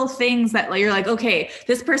subtle little things that you're like, okay,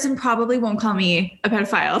 this person probably won't call me a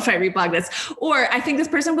pedophile if I reblog this, or I think this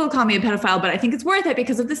person will call me a pedophile, but I think it's worth it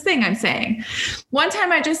because of this thing I'm saying. One time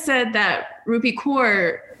I just said that Rupi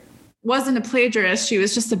Kaur wasn't a plagiarist, she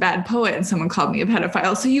was just a bad poet, and someone called me a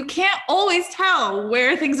pedophile. So you can't always tell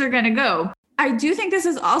where things are going to go. I do think this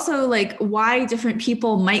is also like why different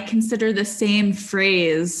people might consider the same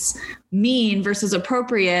phrase mean versus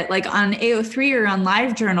appropriate. Like on AO3 or on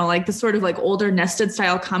LiveJournal, like the sort of like older nested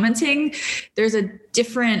style commenting, there's a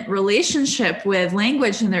different relationship with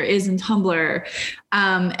language than there is in Tumblr.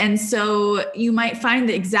 And so you might find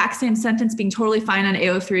the exact same sentence being totally fine on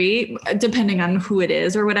AO3, depending on who it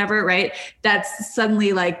is or whatever, right? That's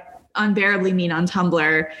suddenly like unbearably mean on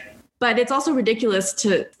Tumblr. But it's also ridiculous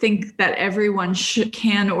to think that everyone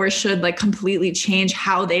can or should like completely change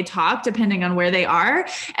how they talk depending on where they are.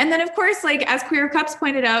 And then, of course, like as Queer Cups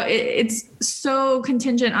pointed out, it's so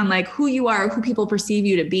contingent on like who you are, who people perceive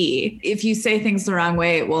you to be. If you say things the wrong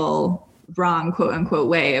way, wrong quote unquote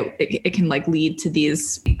way, it can like lead to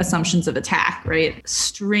these assumptions of attack, right?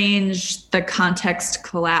 Strange the context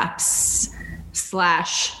collapse /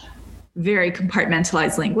 very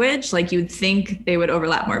compartmentalized language. Like you'd think they would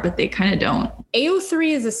overlap more, but they kind of don't. AO3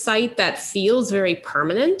 is a site that feels very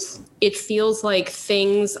permanent. It feels like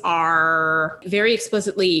things are very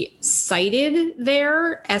explicitly cited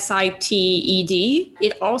there, cited.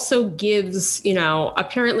 It also gives,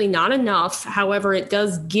 apparently not enough. However, it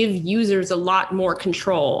does give users a lot more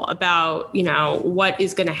control about, what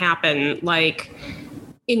is going to happen, like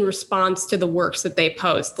in response to the works that they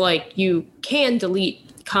post. Like you can delete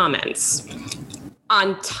comments.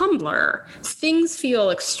 On Tumblr, things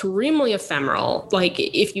feel extremely ephemeral. Like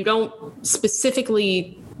if you don't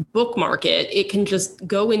specifically bookmark it, it can just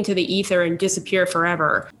go into the ether and disappear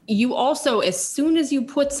forever. You also, as soon as you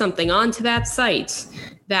put something onto that site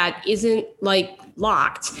that isn't like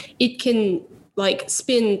locked, it can like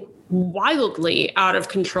spin wildly out of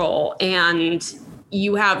control, and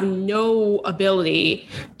you have no ability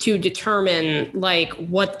to determine like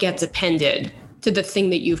what gets appended to the thing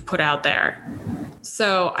that you've put out there.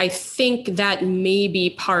 So I think that may be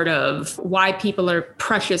part of why people are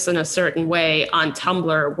precious in a certain way on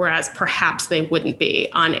Tumblr, whereas perhaps they wouldn't be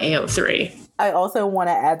on AO3. I also want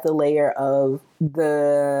to add the layer of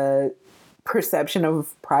the perception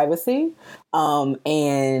of privacy,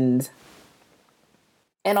 and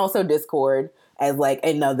also Discord as like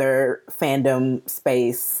another fandom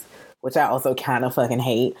space, which I also kind of fucking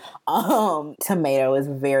hate. Tomato is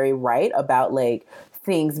very right about like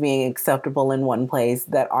things being acceptable in one place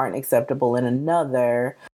that aren't acceptable in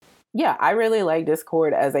another. Yeah, I really like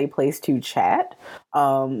Discord as a place to chat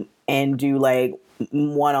and do like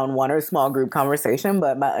one-on-one or small group conversation,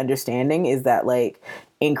 but my understanding is that like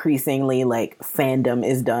increasingly like fandom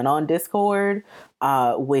is done on Discord,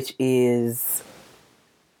 which is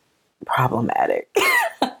problematic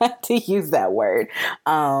to use that word.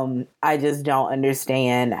 I just don't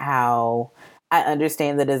understand how. I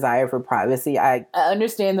understand the desire for privacy. I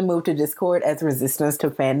understand the move to Discord as resistance to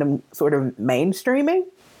fandom sort of mainstreaming.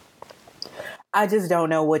 I just don't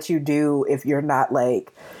know what you do if you're not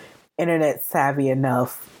like internet savvy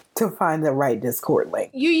enough to find the right Discord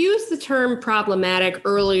link. You used the term problematic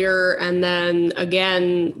earlier and then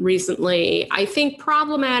again recently. I think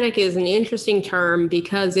problematic is an interesting term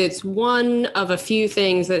because it's one of a few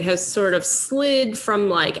things that has sort of slid from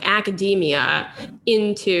like academia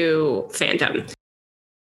into fandom.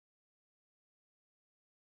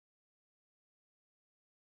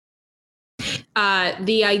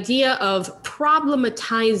 The idea of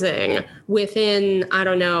problematizing within, I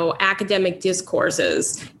don't know, academic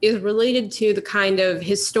discourses is related to the kind of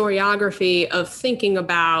historiography of thinking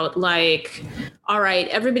about like, all right,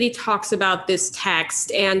 everybody talks about this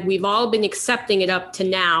text and we've all been accepting it up to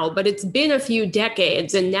now, but it's been a few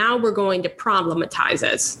decades and now we're going to problematize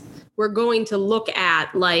it. We're going to look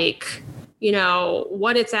at like, you know,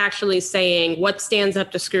 what it's actually saying, what stands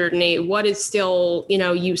up to scrutiny, what is still, you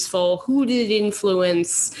know, useful, who did it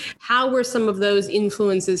influence, how were some of those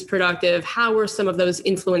influences productive, how were some of those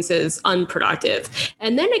influences unproductive.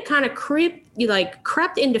 And then it kind of crept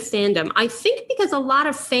into fandom. I think because a lot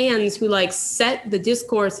of fans who like set the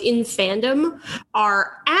discourse in fandom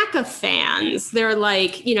are ACA fans. They're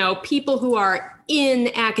like, you know, people who are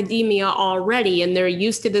in academia already and they're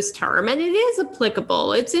used to this term and it is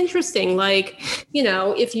applicable. It's interesting. Like, you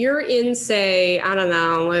know, if you're in, say, I don't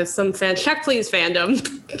know, some Check Please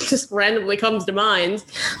fandom, just randomly comes to mind.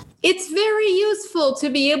 It's very useful to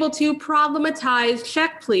be able to problematize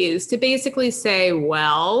Check Please, to basically say,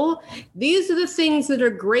 well, these are the things that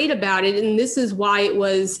are great about it, and this is why it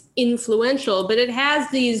was influential, but it has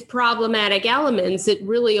these problematic elements. It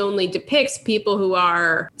really only depicts people who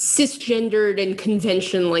are cisgendered and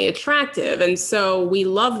conventionally attractive. And so we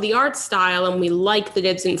love the art style and we like that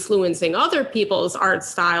it's influencing other people's art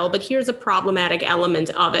style, but here's a problematic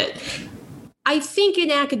element of it. I think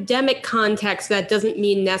in academic context, that doesn't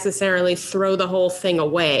mean necessarily throw the whole thing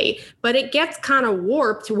away, but it gets kind of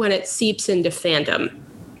warped when it seeps into fandom.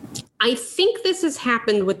 I think this has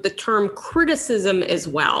happened with the term criticism as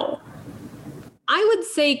well. I would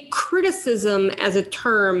say criticism as a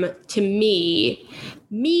term to me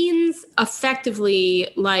means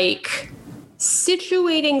effectively like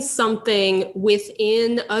situating something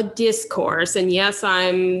within a discourse. And yes,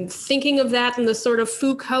 I'm thinking of that in the sort of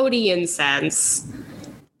Foucauldian sense.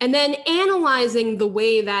 And then analyzing the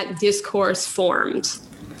way that discourse formed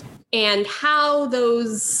and how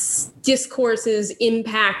those discourses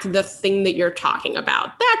impact the thing that you're talking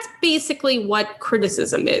about. That's basically what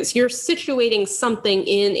criticism is. You're situating something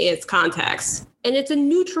in its context. And it's a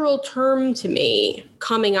neutral term to me,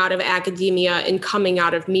 coming out of academia and coming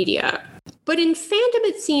out of media. But in fandom,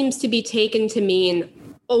 it seems to be taken to mean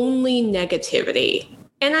only negativity.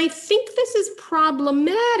 And I think this is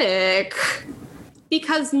problematic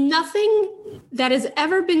because nothing that has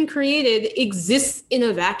ever been created exists in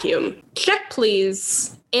a vacuum. Check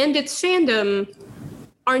Please and its fandom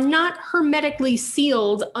are not hermetically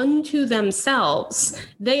sealed unto themselves.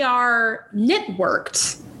 They are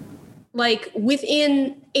networked, like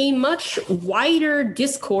within a much wider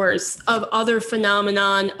discourse of other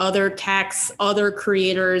phenomenon, other texts, other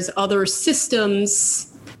creators, other systems,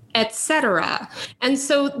 etc. And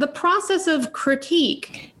so the process of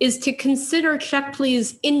critique is to consider Check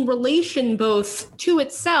Please in relation both to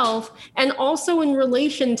itself and also in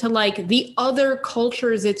relation to like the other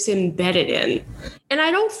cultures it's embedded in. And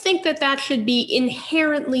I don't think that that should be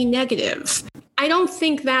inherently negative. I don't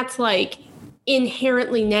think that's like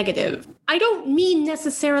inherently negative. I don't mean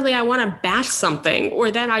necessarily I want to bash something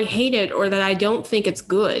or that I hate it or that I don't think it's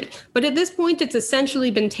good. But at this point, it's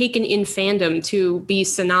essentially been taken in fandom to be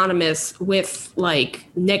synonymous with like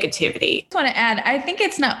negativity. I just want to add, I think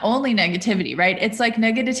it's not only negativity, right? It's like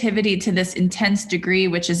negativity to this intense degree,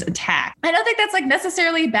 which is attack. I don't think that's like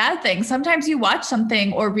necessarily a bad thing. Sometimes you watch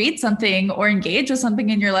something or read something or engage with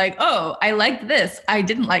something and you're like, oh, I liked this. I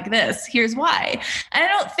didn't like this. Here's why. And I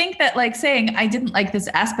don't think that like saying I didn't like this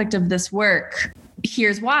aspect of this work,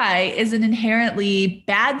 here's why, is an inherently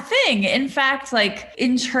bad thing. In fact, like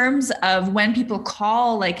in terms of when people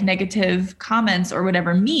call like negative comments or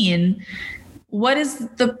whatever mean, what is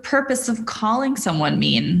the purpose of calling someone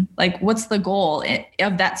mean? Like, what's the goal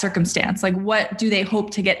of that circumstance? Like, what do they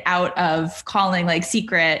hope to get out of calling, like,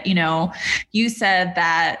 Secret? You know, you said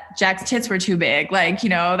that Jack's tits were too big. Like, you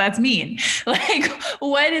know, that's mean. Like,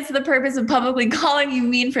 what is the purpose of publicly calling you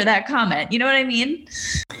mean for that comment? You know what I mean?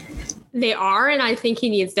 They are, and I think he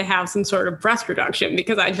needs to have some sort of breast reduction,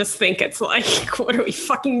 because I just think it's like, what are we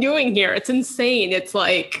fucking doing here? It's insane. It's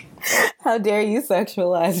like... How dare you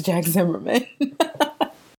sexualize Jack Zimmerman?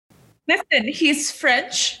 Listen, he's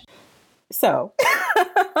French. So,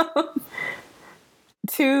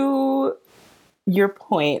 to your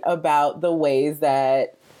point about the ways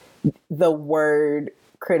that the word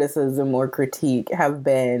criticism or critique have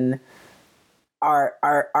been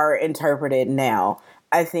are interpreted now,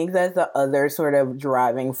 I think that the other sort of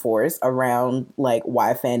driving force around like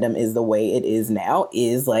why fandom is the way it is now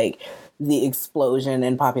is like the explosion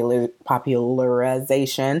and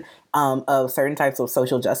popularization of certain types of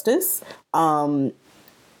social justice on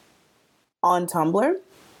Tumblr,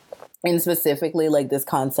 and specifically like this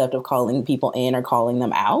concept of calling people in or calling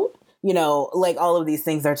them out. You know, like all of these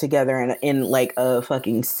things are together in like a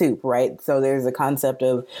fucking soup, right? So there's a concept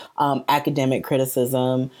of academic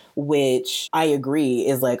criticism, which I agree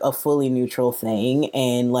is like a fully neutral thing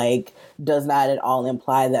and like does not at all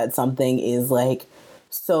imply that something is like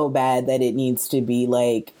so bad that it needs to be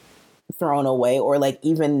like thrown away or like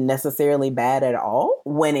even necessarily bad at all,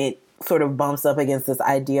 when it sort of bumps up against this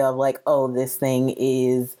idea of like, oh, this thing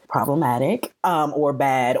is problematic or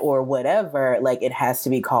bad or whatever, like it has to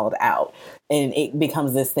be called out. And it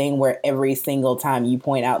becomes this thing where every single time you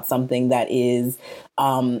point out something that is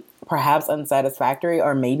perhaps unsatisfactory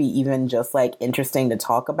or maybe even just like interesting to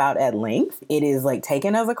talk about at length, it is like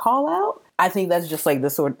taken as a call out. I think that's just like the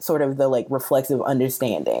sort of the like reflexive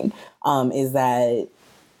understanding is that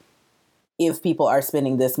if people are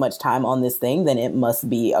spending this much time on this thing, then it must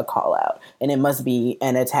be a call out and it must be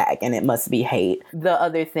an attack and it must be hate. The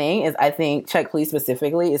other thing is I think Check Please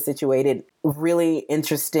specifically is situated really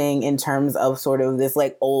interesting in terms of sort of this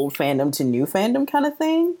like old fandom to new fandom kind of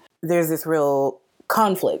thing. There's this real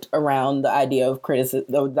conflict around the idea of criticism,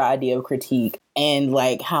 the idea of critique, and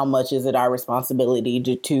like how much is it our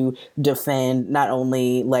responsibility to defend not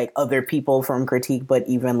only like other people from critique, but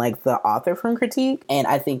even like the author from critique. And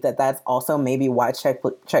I think that that's also maybe why Check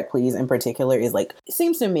Please in particular is like, it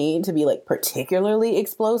seems to me to be like particularly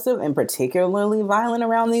explosive and particularly violent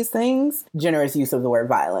around these things. Generous use of the word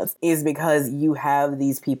violence is because you have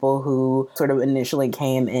these people who sort of initially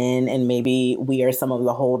came in, and maybe we are some of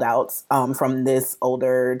the holdouts from this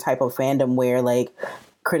older type of fandom where like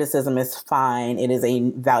criticism is fine. It is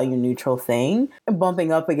a value neutral thing.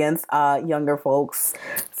 Bumping up against younger folks,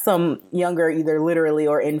 some younger either literally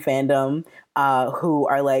or in fandom, who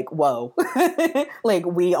are like, whoa, like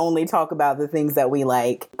we only talk about the things that we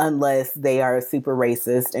like unless they are super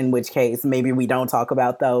racist, in which case maybe we don't talk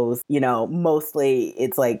about those. You know, mostly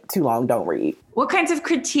it's like too long, don't read. What kinds of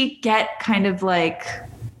critique get kind of like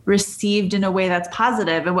received in a way that's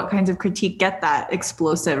positive, and what kinds of critique get that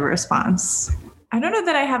explosive response? I don't know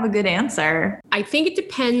that I have a good answer. I think it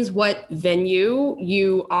depends what venue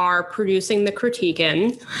you are producing the critique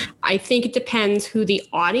in. I think it depends who the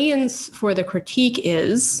audience for the critique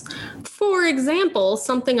is. For example,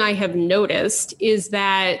 something I have noticed is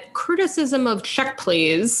that criticism of Check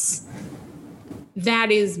Please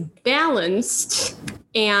that is balanced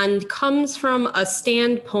and comes from a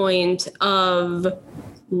standpoint of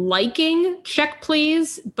liking Check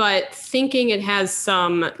Please, but thinking it has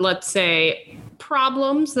some, let's say,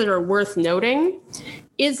 problems that are worth noting,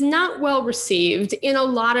 is not well received in a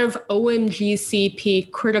lot of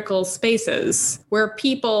OMGCP critical spaces where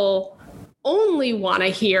people only want to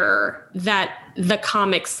hear that the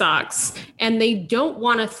comic sucks and they don't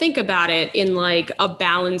want to think about it in like a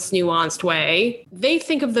balanced, nuanced way. They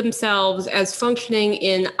think of themselves as functioning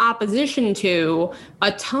in opposition to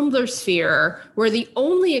a Tumblr sphere where the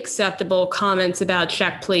only acceptable comments about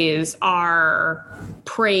Check Please are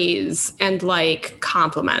praise and like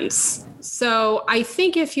compliments. So I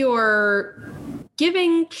think if you're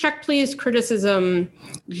giving Check Please criticism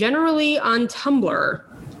generally on Tumblr,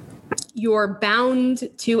 you're bound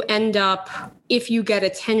to end up, if you get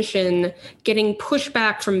attention, getting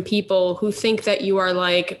pushback from people who think that you are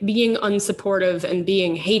like being unsupportive and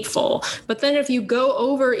being hateful. But then if you go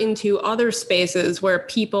over into other spaces where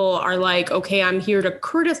people are like, okay, I'm here to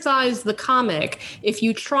criticize the comic, if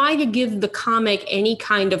you try to give the comic any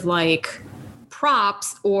kind of like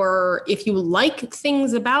props, or if you like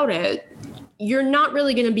things about it, you're not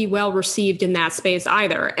really going to be well received in that space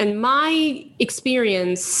either. And my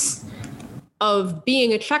experience of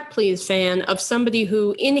being a Check Please fan, of somebody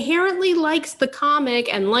who inherently likes the comic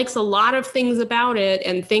and likes a lot of things about it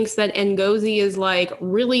and thinks that Ngozi is like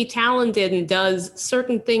really talented and does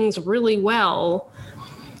certain things really well,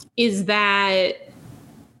 is that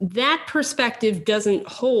perspective doesn't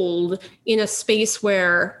hold in a space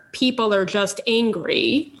where people are just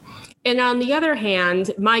angry. And on the other hand,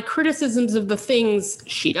 my criticisms of the things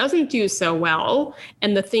she doesn't do so well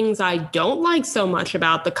and the things I don't like so much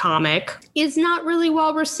about the comic is not really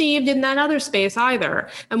well received in that other space either.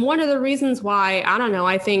 And one of the reasons why, I don't know,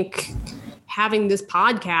 I think having this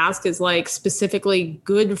podcast is like specifically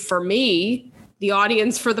good for me, the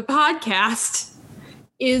audience for the podcast,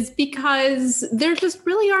 is because there just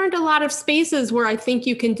really aren't a lot of spaces where I think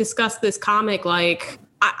you can discuss this comic like,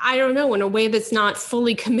 I don't know, in a way that's not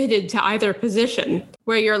fully committed to either position,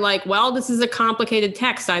 where you're like, well, this is a complicated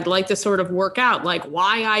text. I'd like to sort of work out like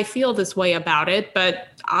why I feel this way about it, but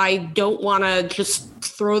I don't want to just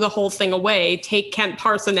throw the whole thing away, take Kent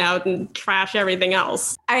Parson out and trash everything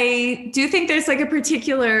else. I do think there's like a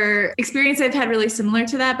particular experience I've had really similar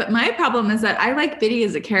to that. But my problem is that I like Biddy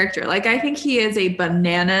as a character. Like, I think he is a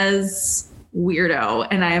bananas weirdo,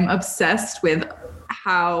 and I am obsessed with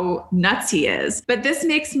how nuts he is. But this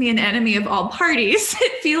makes me an enemy of all parties.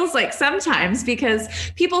 It feels like sometimes, because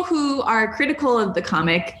people who are critical of the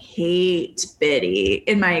comic hate Biddy,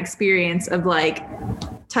 in my experience of like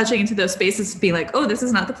touching into those spaces, being like, oh, this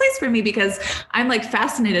is not the place for me, because I'm like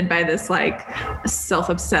fascinated by this like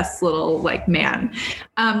self-obsessed little like man.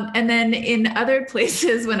 And then in other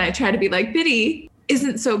places, when I try to be like, Biddy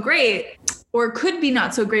isn't so great, or could be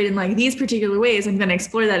not so great in like these particular ways, I'm going to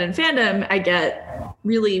explore that in fandom, I get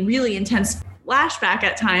really, really intense flashback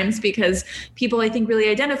at times, because people I think really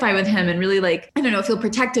identify with him and really like, I don't know, feel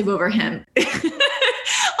protective over him.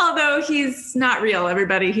 Although he's not real,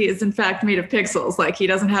 everybody. He is in fact made of pixels. Like, he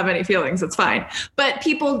doesn't have any feelings. It's fine. But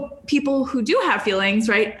people who do have feelings,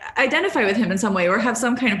 right, identify with him in some way or have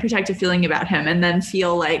some kind of protective feeling about him, and then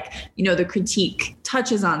feel like, you know, the critique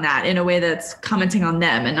touches on that in a way that's commenting on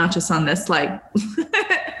them and not just on this like,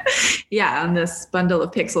 on this bundle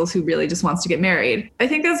of pixels who really just wants to get married. I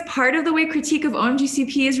think that's part of the way critique of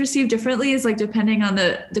OMGCP is received differently, is like depending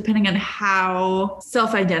on how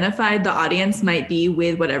self-identified the audience might be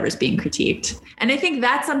with whatever's being critiqued. And I think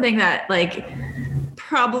that's something that like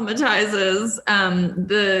problematizes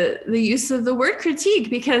the use of the word critique,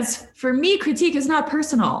 because for me, critique is not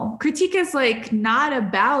personal. Critique is like not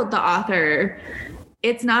about the author.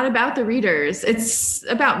 It's not about the readers. It's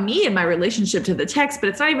about me and my relationship to the text, but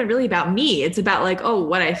it's not even really about me. It's about like, oh,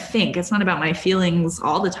 what I think. It's not about my feelings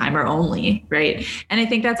all the time or only, right? And I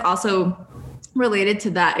think that's also related to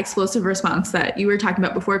that explosive response that you were talking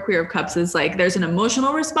about before, Queer of Cups, is like there's an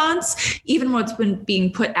emotional response. Even what's been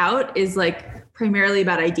being put out is like primarily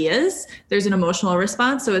about ideas. There's an emotional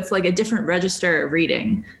response. So it's like a different register of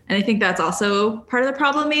reading. And I think that's also part of the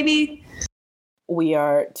problem, maybe. We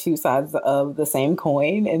are two sides of the same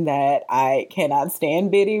coin, in that I cannot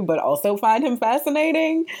stand Biddy, but also find him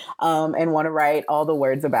fascinating, and want to write all the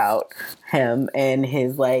words about him and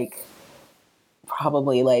his like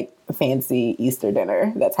probably like fancy Easter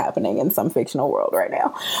dinner that's happening in some fictional world right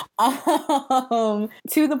now.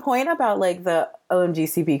 To the point about like the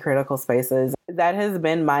OMGCP critical spaces, that has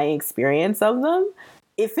been my experience of them.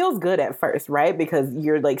 It feels good at first, right? Because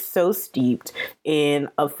you're like so steeped in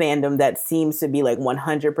a fandom that seems to be like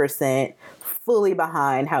 100% fully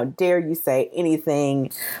behind. How dare you say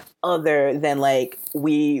anything other than like,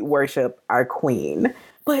 we worship our queen.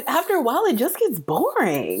 But after a while, it just gets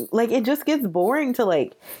boring. Like, it just gets boring to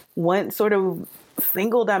like want sort of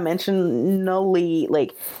single dimensionally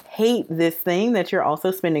like hate this thing that you're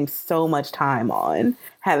also spending so much time on,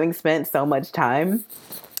 having spent so much time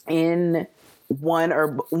in one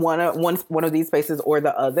of these spaces or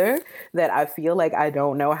the other, that I feel like I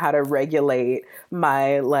don't know how to regulate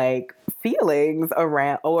my like feelings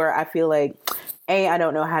around, or I feel like A, I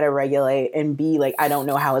don't know how to regulate, and B, like I don't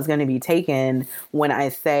know how it's going to be taken when I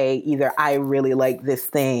say either I really like this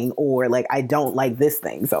thing or like I don't like this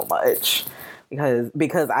thing so much,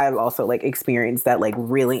 because I've also like experienced that like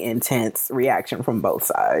really intense reaction from both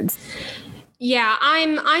sides. Yeah,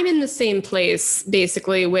 I'm in the same place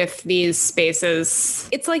basically with these spaces.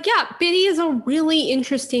 It's like, yeah, Biddy is a really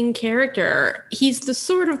interesting character. He's the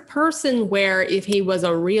sort of person where if he was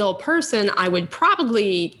a real person, I would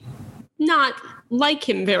probably not like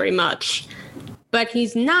him very much. But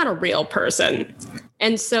he's not a real person.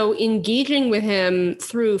 And so engaging with him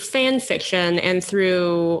through fan fiction and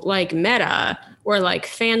through like meta or like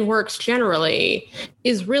fan works generally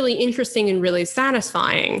is really interesting and really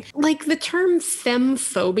satisfying. Like the term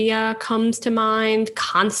femphobia comes to mind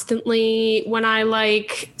constantly when I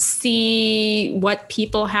like see what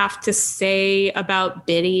people have to say about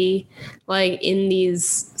Biddy, like in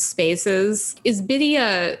these spaces. Is Biddy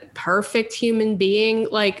a perfect human being?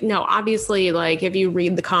 Like, no, obviously, like if you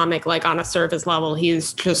read the comic, like on a surface level,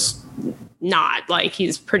 he's just not. Like,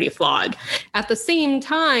 he's pretty flawed. At the same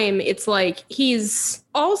time, it's like he's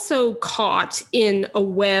also caught in a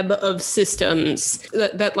web of systems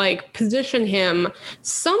that like position him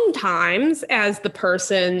sometimes as the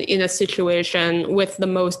person in a situation with the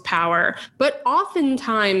most power, but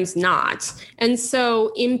oftentimes not. And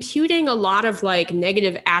so imputing a lot of like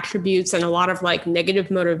negative attributes and a lot of like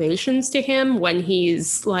negative motivations to him when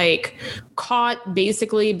he's like caught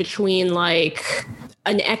basically between like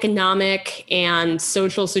an economic and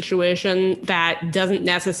social situation that doesn't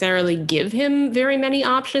necessarily give him very many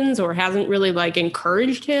options or hasn't really like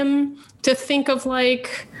encouraged him to think of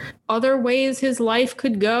like other ways his life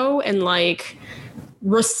could go, and like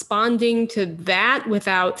responding to that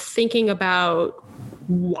without thinking about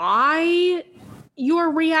why your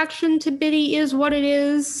reaction to Biddy is what it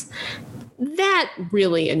is, that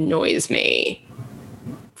really annoys me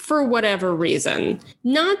for whatever reason.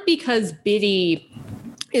 Not because Biddy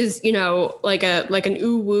is, you know, like an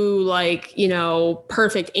uwu, like, you know,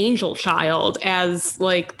 perfect angel child, as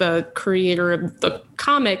like the creator of the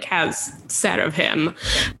comic has said of him,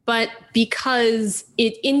 but because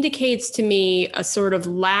it indicates to me a sort of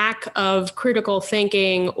lack of critical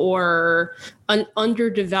thinking or an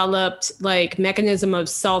underdeveloped like mechanism of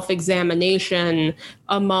self-examination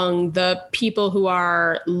among the people who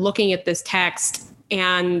are looking at this text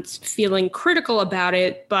and feeling critical about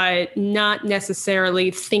it, but not necessarily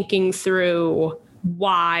thinking through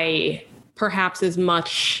why perhaps as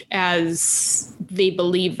much as they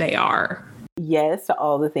believe they are. Yes to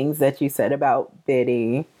all the things that you said about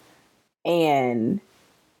Biddy, and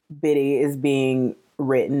Biddy is being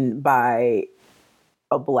written by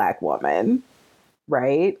a Black woman,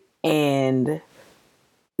 right? And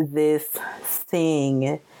this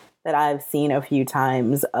thing that I've seen a few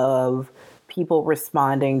times of people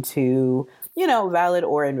responding to, you know, valid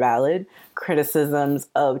or invalid criticisms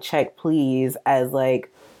of Check Please as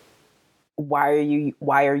like, why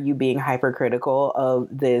are you being hypercritical of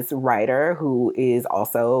this writer who is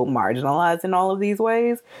also marginalized in all of these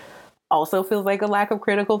ways, also feels like a lack of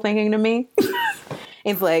critical thinking to me.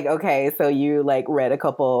 It's like, okay, so you like read a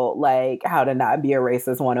couple like How to Not Be a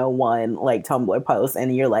Racist 101 like Tumblr posts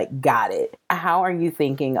and you're like, got it. How are you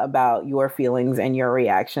thinking about your feelings and your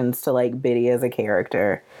reactions to like Biddy as a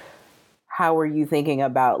character? How are you thinking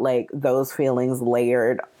about like those feelings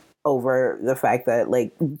layered over the fact that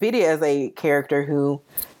like Biddy as a character who,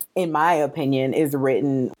 in my opinion, is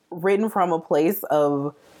written from a place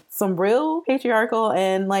of some real patriarchal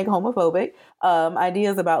and like homophobic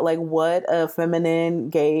ideas about like what a feminine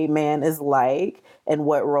gay man is like and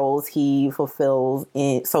what roles he fulfills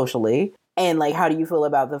in socially. And like, how do you feel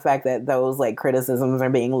about the fact that those like criticisms are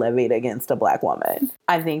being levied against a Black woman?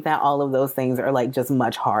 I think that all of those things are like just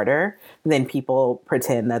much harder than people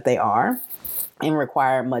pretend that they are, and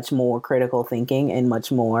require much more critical thinking and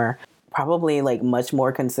much more, probably like much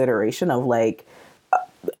more consideration of like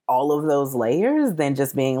all of those layers than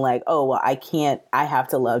just being like, oh, well, I have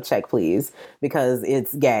to love Check Please because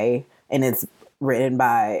it's gay and it's written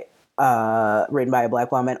by a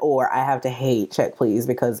Black woman, or I have to hate Check Please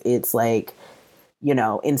because it's like, you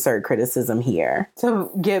know, insert criticism here. To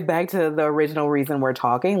get back to the original reason we're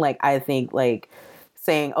talking, like, I think like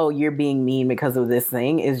saying, oh, you're being mean because of this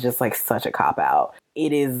thing is just like such a cop out.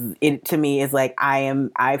 It to me is like,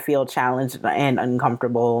 I feel challenged and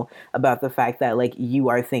uncomfortable about the fact that like you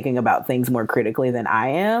are thinking about things more critically than I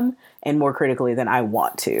am and more critically than I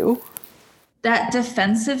want to. That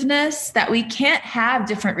defensiveness that we can't have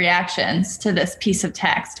different reactions to this piece of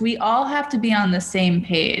text. We all have to be on the same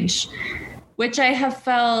page, which I have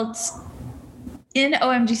felt in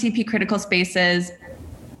OMGCP critical spaces.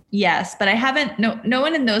 Yes, but I haven't, no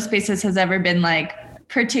one in those spaces has ever been like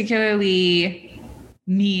particularly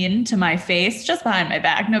mean to my face, just behind my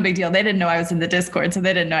back. No big deal. They didn't know I was in the Discord, so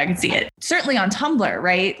they didn't know I could see it. Certainly on Tumblr,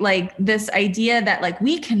 right? Like this idea that like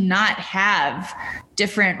we cannot have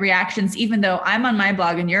different reactions, even though I'm on my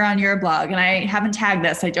blog and you're on your blog and I haven't tagged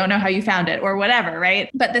this, I don't know how you found it or whatever, right?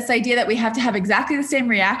 But this idea that we have to have exactly the same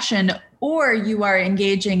reaction or you are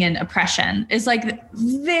engaging in oppression is like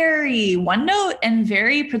very one note and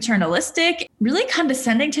very paternalistic, really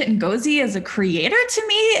condescending to Ngozi as a creator to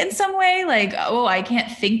me in some way. Like, oh, I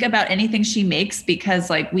can't think about anything she makes because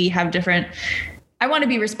like we have different I want to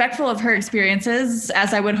be respectful of her experiences,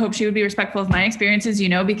 as I would hope she would be respectful of my experiences,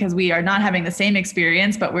 because we are not having the same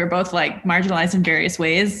experience, but we're both like marginalized in various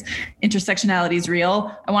ways. Intersectionality is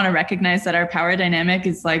real. I want to recognize that our power dynamic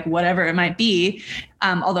is like whatever it might be.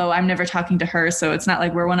 Although I'm never talking to her, so it's not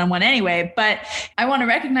like we're one-on-one anyway, but I want to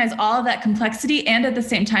recognize all of that complexity, and at the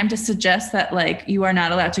same time to suggest that like you are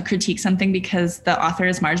not allowed to critique something because the author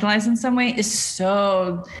is marginalized in some way is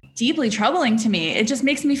so deeply troubling to me. It just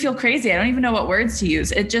makes me feel crazy. I don't even know what words to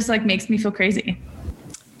use. It just like makes me feel crazy.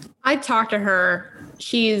 I talked to her.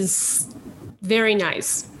 She's very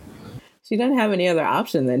nice. She doesn't have any other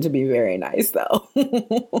option than to be very nice,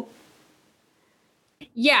 though.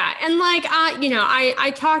 Yeah. And like,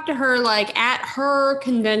 I talked to her like at her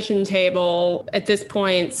convention table at this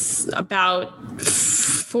point about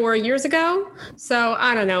 4 years ago. So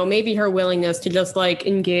I don't know, maybe her willingness to just like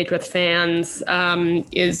engage with fans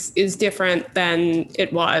is different than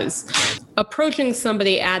it was. Approaching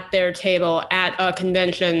somebody at their table at a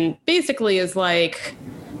convention basically is like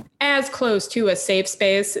as close to a safe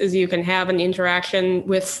space as you can have an interaction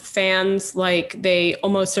with fans. Like they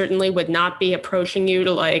almost certainly would not be approaching you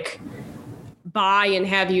to like buy and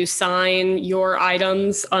have you sign your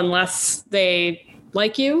items unless they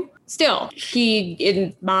like you. Still, she,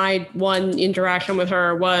 in my one interaction with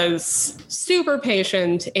her, was super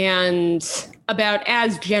patient and about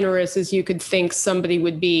as generous as you could think somebody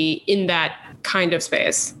would be in that kind of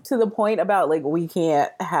space. To the point about like we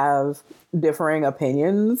can't have differing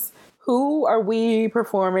opinions. Who are we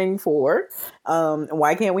performing for?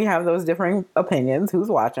 Why can't we have those differing opinions? Who's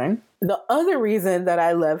watching? The other reason that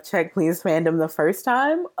I left Check Please fandom the first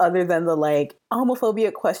time, other than the like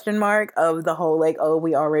homophobia question mark of the whole like, oh,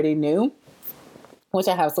 we already knew, which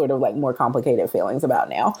I have sort of like more complicated feelings about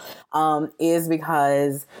now, is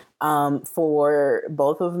because for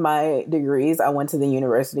both of my degrees, I went to the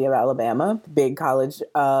University of Alabama, big college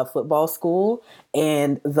football school,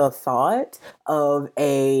 and the thought of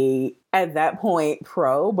at that point,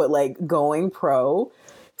 pro, but like going pro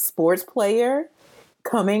sports player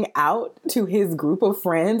coming out to his group of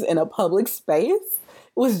friends in a public space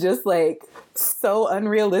was just like so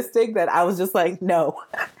unrealistic that I was just like, no,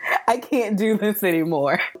 I can't do this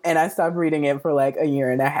anymore. And I stopped reading it for like a year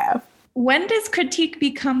and a half. When does critique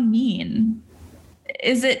become mean?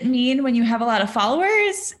 Is it mean when you have a lot of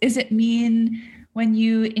followers? Is it mean when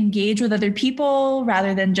you engage with other people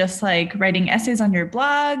rather than just like writing essays on your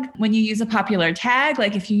blog? When you use a popular tag,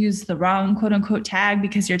 like if you use the wrong quote unquote tag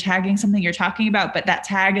because you're tagging something you're talking about, but that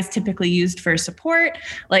tag is typically used for support,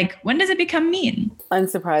 like when does it become mean?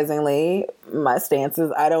 Unsurprisingly, my stance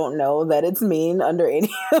is I don't know that it's mean under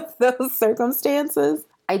any of those circumstances.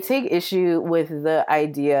 I take issue with the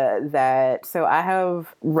idea that, so I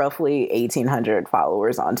have roughly 1,800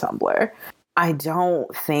 followers on Tumblr. I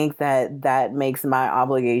don't think that makes my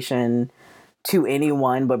obligation to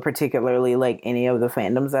anyone, but particularly like any of the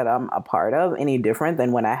fandoms that I'm a part of, any different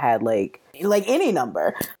than when I had like any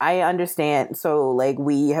number. I understand. So like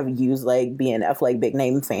we have used like BNF, like big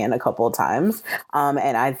name fan, a couple of times.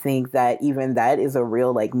 And I think that even that is a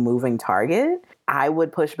real like moving target. I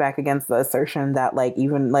would push back against the assertion that like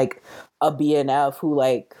even like a BNF who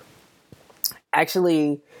like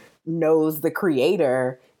actually knows the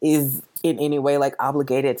creator is in any way like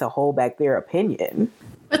obligated to hold back their opinion.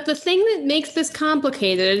 But the thing that makes this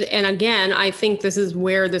complicated, and again, I think this is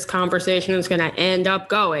where this conversation is going to end up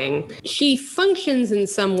going, she functions in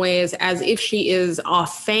some ways as if she is a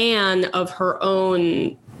fan of her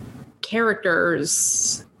own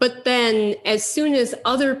characters. But then as soon as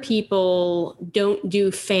other people don't do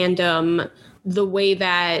fandom the way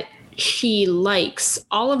that she likes,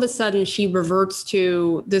 all of a sudden she reverts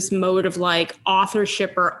to this mode of like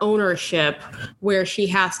authorship or ownership where she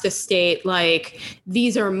has to state like,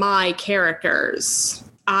 these are my characters.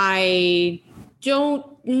 I don't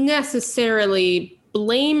necessarily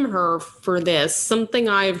blame her for this. Something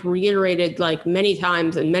I've reiterated like many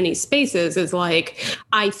times in many spaces is like,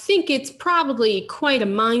 I think it's probably quite a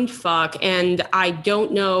mind fuck, and I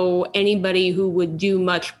don't know anybody who would do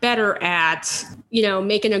much better at,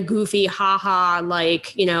 making a goofy haha,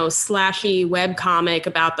 like, slashy webcomic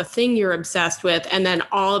about the thing you're obsessed with, and then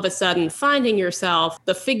all of a sudden finding yourself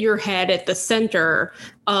the figurehead at the center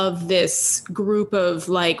of this group of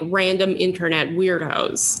like random internet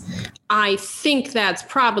weirdos. I think that's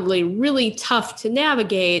probably really tough to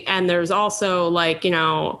navigate. And there's also like,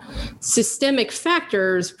 systemic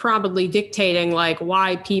factors probably dictating like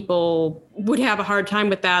why people would have a hard time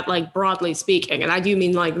with that, like broadly speaking. And I do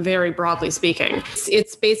mean like very broadly speaking.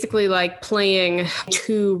 It's basically like playing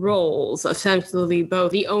two roles, essentially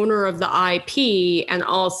both the owner of the IP and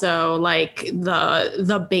also like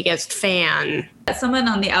the biggest fan Someone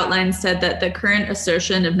on the outline said that the current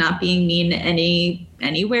assertion of not being mean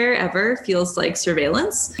anywhere ever feels like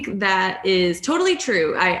surveillance. That is totally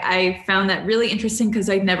true. I found that really interesting because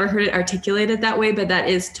I've never heard it articulated that way, but that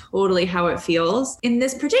is totally how it feels. In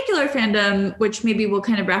this particular fandom, which maybe we'll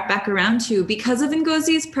kind of wrap back around to, because of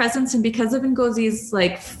Ngozie's presence and because of Ngozie's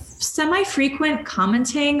like semi-frequent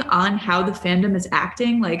commenting on how the fandom is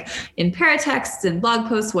acting, like in paratexts and blog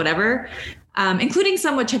posts, whatever, including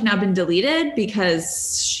some which have now been deleted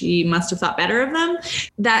because she must have thought better of them.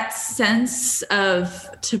 That sense of,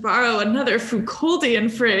 to borrow another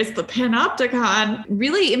Foucauldian phrase, the panopticon,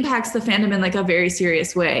 really impacts the fandom in like a very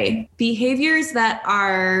serious way. Behaviors that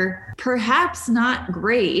are perhaps not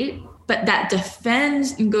great, but that defend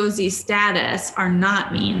Ngozie's status are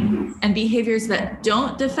not mean. And behaviors that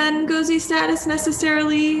don't defend Ngozie's status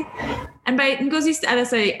necessarily, and by Ngozie's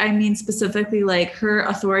status, I mean specifically like her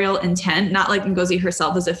authorial intent, not like Ngozi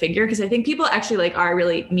herself as a figure, because I think people actually like are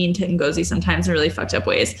really mean to Ngozi sometimes in really fucked up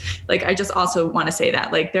ways. Like, I just also want to say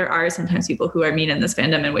that like there are sometimes people who are mean in this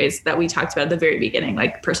fandom in ways that we talked about at the very beginning,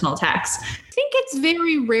 like personal attacks. I think it's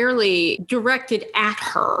very rarely directed at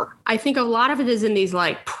her. I think a lot of it is in these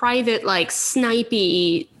like private, like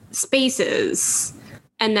snipey spaces.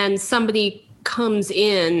 And then somebody comes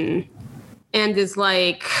in and is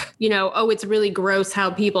like, you know, oh, it's really gross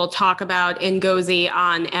how people talk about Ngozi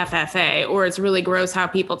on FFA, or it's really gross how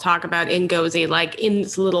people talk about Ngozi like in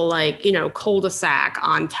this little like, you know, cul-de-sac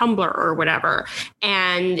on Tumblr or whatever.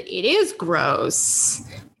 And it is gross.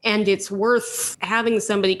 And it's worth having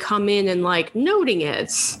somebody come in and like noting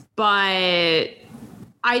it. But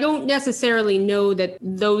I don't necessarily know that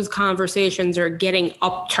those conversations are getting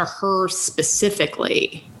up to her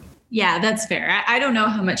specifically. Yeah, that's fair. I don't know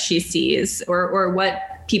how much she sees or what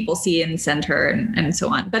people see and send her and so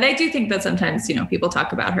on. But I do think that sometimes, you know, people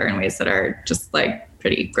talk about her in ways that are just like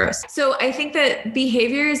pretty gross. So I think that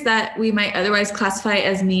behaviors that we might otherwise classify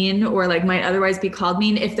as mean or like might otherwise be called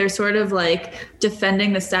mean, if they're sort of like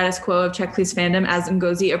defending the status quo of Check Please fandom as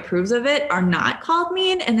Ngozi approves of it, are not called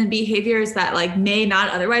mean. And then behaviors that like may not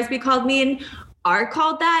otherwise be called mean are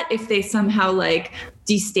called that if they somehow like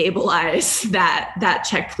destabilize that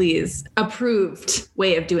Check Please approved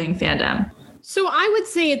way of doing fandom. So I would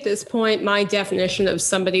say at this point, my definition of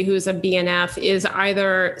somebody who's a BNF is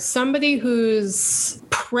either somebody whose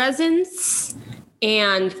presence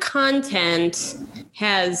and content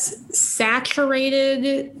has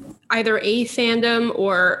saturated either a fandom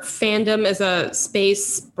or fandom as a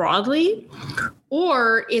space broadly,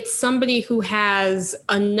 or it's somebody who has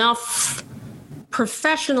enough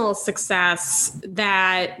professional success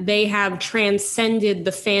that they have transcended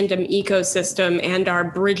the fandom ecosystem and are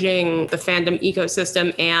bridging the fandom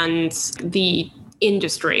ecosystem and the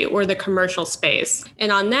industry or the commercial space.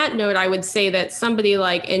 And on that note, I would say that somebody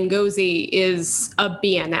like Ngozi is a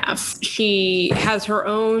BNF. She has her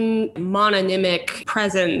own mononymic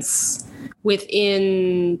presence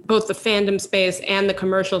within both the fandom space and the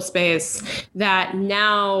commercial space that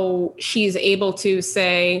now she's able to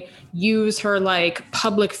say, use her like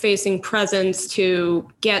public facing presence to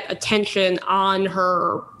get attention on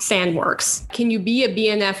her fan works. Can you be a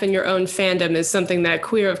BNF in your own fandom is something that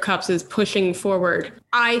Queer of Cups is pushing forward.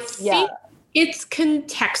 I think it's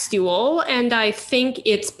contextual, and I think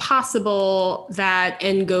it's possible that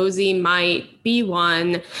Ngozi might be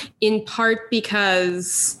one, in part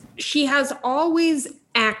because she has always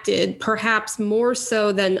acted, perhaps more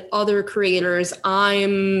so than other creators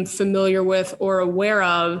I'm familiar with or aware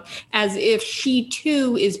of, as if she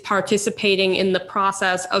too is participating in the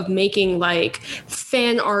process of making like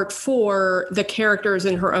fan art for the characters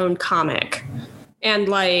in her own comic. And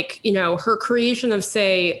like, you know, her creation of,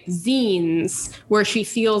 say, zines, where she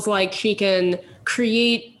feels like she can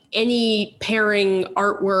create any pairing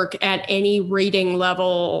artwork at any rating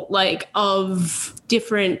level, like of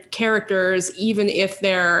different characters, even if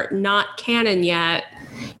they're not canon yet,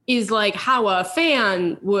 is like how a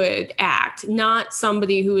fan would act, not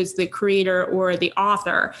somebody who is the creator or the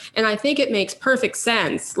author. And I think it makes perfect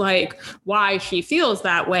sense, like why she feels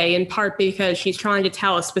that way, in part because she's trying to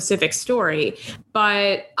tell a specific story.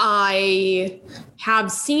 But I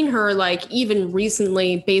have seen her like even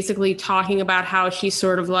recently basically talking about how she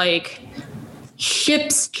sort of like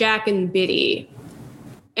ships Jack and Biddy,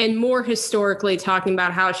 and more historically talking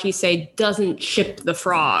about how she, say, doesn't ship the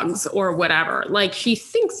frogs or whatever. Like she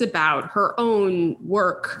thinks about her own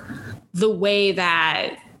work the way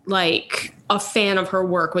that like a fan of her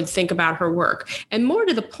work would think about her work. And more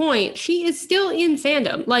to the point, she is still in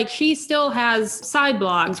fandom. Like, she still has side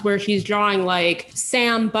blogs where she's drawing like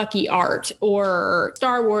Sam Bucky art or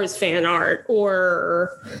Star Wars fan art,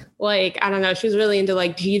 or like, I don't know, she was really into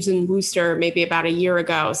like Jeeves and Wooster maybe about a year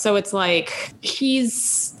ago. So it's like,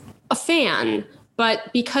 she's a fan,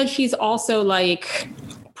 but because she's also like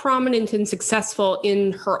prominent and successful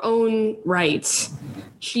in her own right,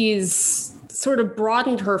 she's sort of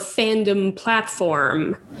broadened her fandom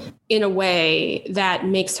platform in a way that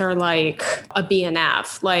makes her like a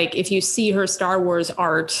BNF. Like, if you see her Star Wars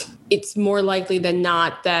art, it's more likely than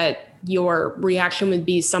not that your reaction would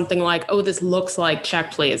be something like, oh, this looks like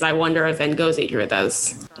Check Please. I wonder if Ngozi drew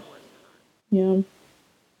this. Yeah.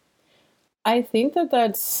 I think that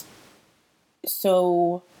that's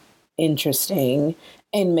so interesting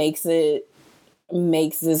and makes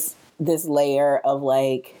this layer of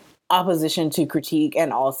like opposition to critique,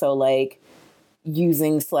 and also like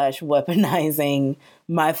using / weaponizing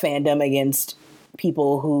my fandom against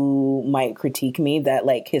people who might critique me, that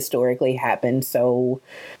like historically happened so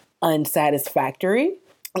unsatisfactory.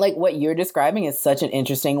 Like, what you're describing is such an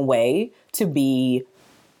interesting way to be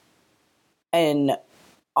an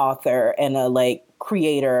author and a like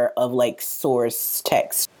creator of like source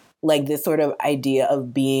text. Like, this sort of idea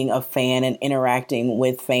of being a fan and interacting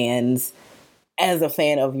with fans as a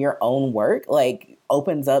fan of your own work, like,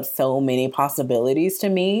 opens up so many possibilities to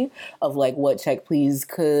me of like what Check Please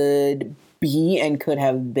could be and could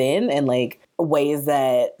have been, and like ways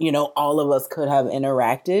that, you know, all of us could have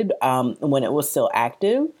interacted when it was still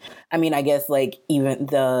active. I mean, I guess like even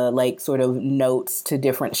the like sort of notes to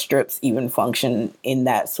different strips even function in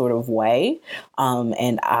that sort of way.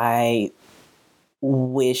 And I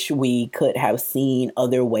wish we could have seen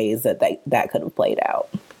other ways that could have played out.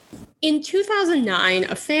 In 2009,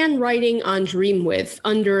 a fan writing on Dreamwidth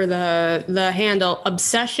under the handle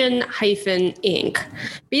Obsession-Inc.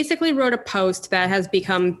 basically wrote a post that has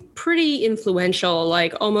become pretty influential,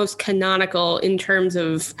 like almost canonical in terms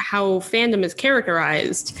of how fandom is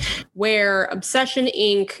characterized, where Obsession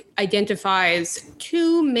Inc. identifies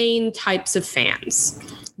two main types of fans.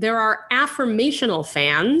 There are affirmational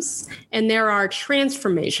fans and there are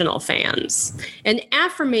transformational fans. And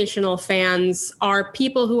affirmational fans are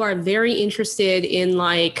people who are very interested in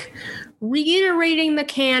like reiterating the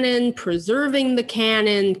canon, preserving the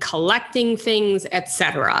canon, collecting things,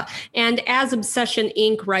 etc. And as Obsession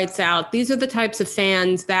Inc. writes out, these are the types of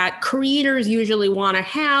fans that creators usually want to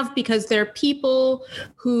have because they're people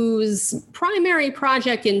whose primary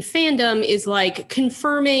project in fandom is like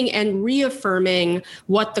confirming and reaffirming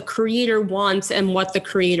what the creator wants and what the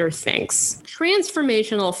creator thinks.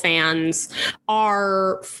 Transformational fans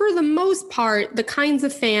are, for the most part, the kinds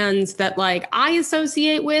of fans that like I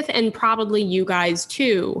associate with, and probably you guys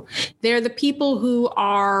too. They're the people who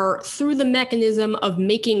are, through the mechanism of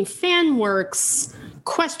making fan works,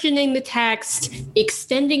 questioning the text,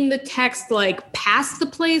 extending the text like past the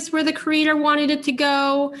place where the creator wanted it to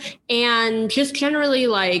go, and just generally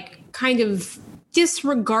like kind of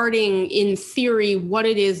disregarding in theory what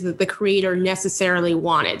it is that the creator necessarily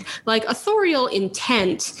wanted. Like, authorial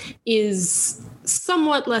intent is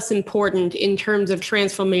somewhat less important in terms of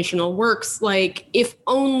transformational works, like if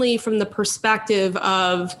only from the perspective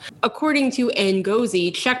of, according to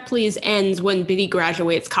Ngozi, Check Please ends when Biddy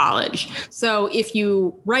graduates college. So if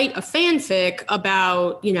you write a fanfic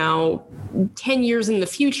about, 10 years in the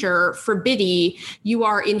future for Biddy, you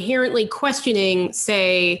are inherently questioning,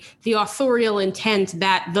 say, the authorial intent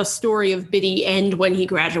that the story of Biddy end when he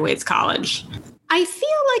graduates college. I feel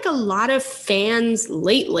like a lot of fans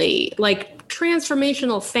lately, like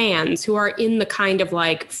transformational fans who are in the kind of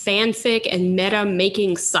like fanfic and meta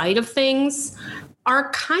making side of things, are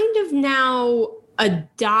kind of now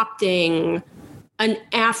adopting an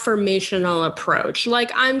affirmational approach.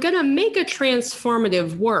 Like, I'm going to make a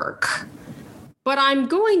transformative work, but I'm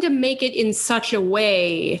going to make it in such a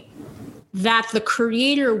way that the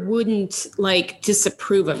creator wouldn't like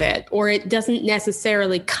disapprove of it, or it doesn't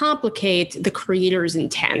necessarily complicate the creator's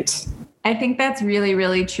intent. I think that's really,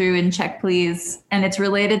 really true in Check Please. And it's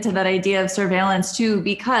related to that idea of surveillance too,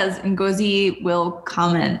 because Ngozi will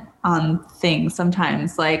comment on things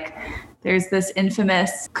sometimes. Like, there's this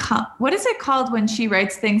infamous, what is it called when she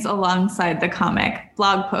writes things alongside the comic?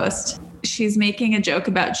 Blog post. She's making a joke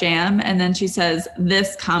about Jam, and then she says, in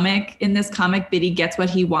this comic, Biddy gets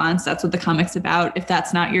what he wants. That's what the comic's about. If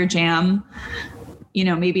that's not your jam,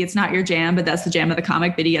 maybe it's not your jam, but that's the jam of the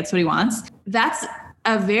comic. Biddy gets what he wants. That's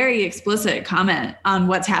a very explicit comment on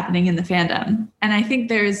what's happening in the fandom. And I think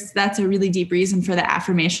that's a really deep reason for the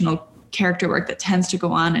affirmational character work that tends to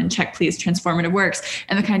go on in Check Please transformative works,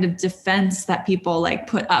 and the kind of defense that people like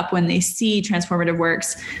put up when they see transformative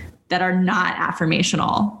works that are not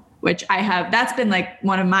affirmational, which that's been like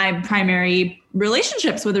one of my primary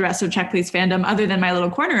relationships with the rest of Check Please fandom, other than my little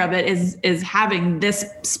corner of it, is having this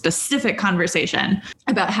specific conversation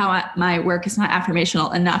about how my work is not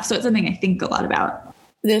affirmational enough. So it's something I think a lot about.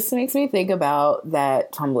 This makes me think about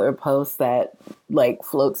that Tumblr post that like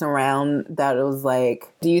floats around that it was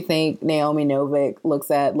like, do you think Naomi Novik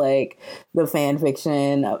looks at like the fan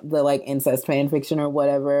fiction, the like incest fan fiction or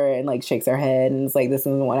whatever, and like shakes her head and it's like, this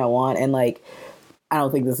isn't what I want, and like, I don't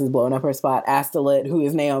think this is blowing up her spot. Astalit, who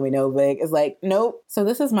is Naomi Novik, is like, nope. So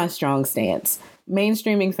this is my strong stance.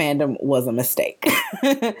 Mainstreaming fandom was a mistake.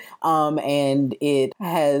 And it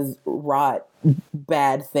has wrought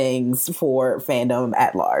bad things for fandom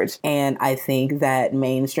at large. And I think that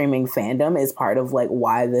mainstreaming fandom is part of like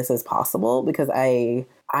why this is possible, because I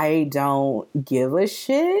don't give a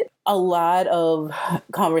shit. A lot of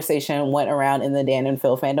conversation went around in the Dan and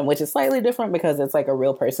Phil fandom, which is slightly different because it's like a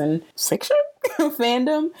real person fiction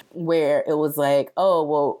fandom, where it was like, oh,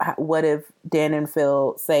 well, what if Dan and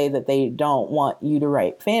Phil say that they don't want you to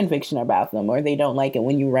write fan fiction about them, or they don't like it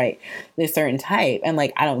when you write this certain type? And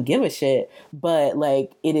like, I don't give a shit, but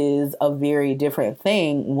like, it is a very different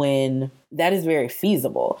thing when that is very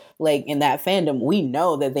feasible. Like in that fandom, we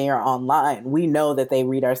know that they are online. We know that they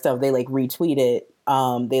read our stuff. They like retweet it.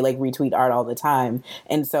 They like retweet art all the time.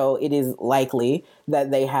 And so it is likely that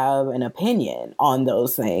they have an opinion on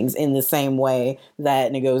those things, in the same way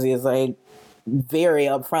that Ngozi is like very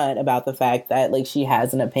upfront about the fact that like she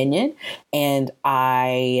has an opinion. And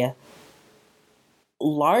I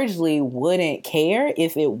largely wouldn't care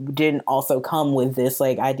if it didn't also come with this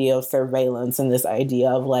like idea of surveillance and this idea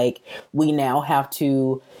of like, we now have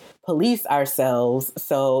to police ourselves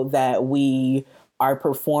so that we are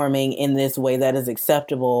performing in this way that is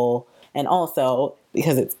acceptable. And also,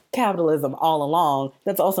 because it's capitalism all along,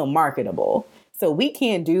 that's also marketable. So we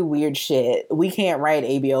can't do weird shit. We can't write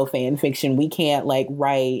ABO fan fiction. We can't like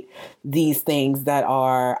write these things that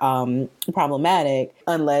are problematic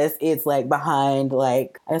unless it's like behind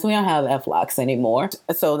like, I guess we don't have FLOCs anymore,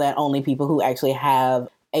 so that only people who actually have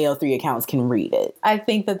AO3 accounts can read it. I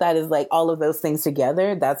think that is like all of those things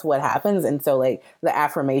together. That's what happens. And so like the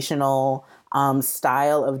affirmational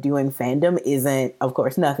style of doing fandom isn't, of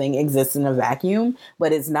course, nothing exists in a vacuum,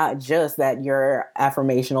 but it's not just that you're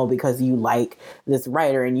affirmational because you like this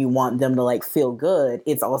writer and you want them to like feel good.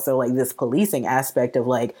 It's also like this policing aspect of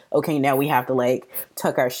like, okay, now we have to like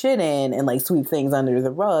tuck our shit in and like sweep things under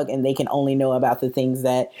the rug, and they can only know about the things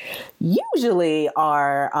that usually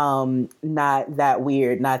are not that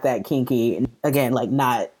weird, not that kinky, again, like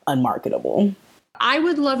not unmarketable. I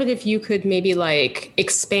would love it if you could maybe like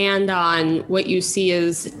expand on what you see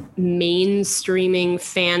as mainstreaming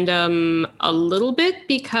fandom a little bit,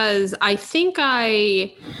 because I think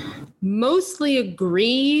I mostly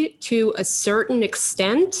agree to a certain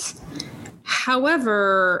extent.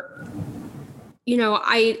 However, you know,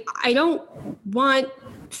 I don't want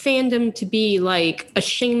fandom to be like a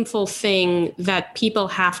shameful thing that people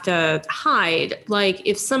have to hide. Like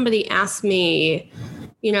if somebody asks me,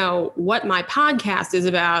 you know, what my podcast is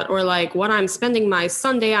about, or like what I'm spending my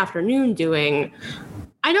Sunday afternoon doing,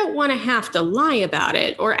 I don't want to have to lie about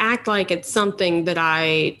it or act like it's something that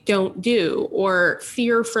I don't do, or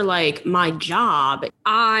fear for like my job.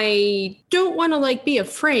 I don't want to like be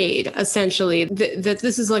afraid, essentially, that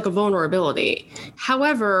this is like a vulnerability.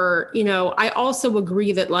 However, you know, I also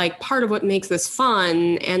agree that like part of what makes this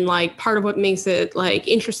fun and like part of what makes it like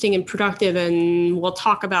interesting and productive, and we'll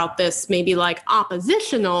talk about this maybe like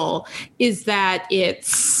oppositional, is that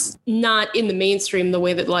it's not in the mainstream the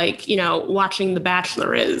way that like, you know, watching The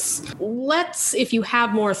Bachelor is. If you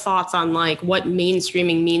have more thoughts on like what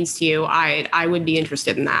mainstreaming means to you, I would be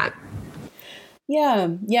interested in that.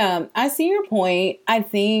 Yeah, I see your point. I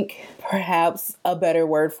think perhaps a better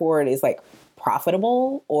word for it is like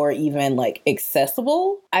profitable or even like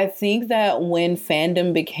accessible. I think that when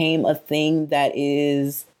fandom became a thing that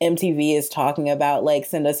is MTV is talking about, like,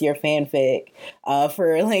 send us your fanfic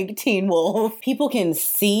for like Teen Wolf, people can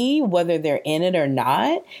see whether they're in it or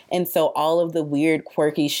not. And so all of the weird,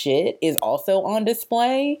 quirky shit is also on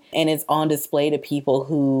display, and it's on display to people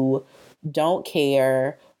who don't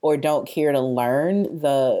care or don't care to learn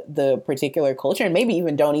the particular culture, and maybe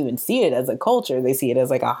even don't even see it as a culture. They see it as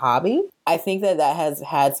like a hobby. I think that has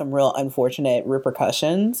had some real unfortunate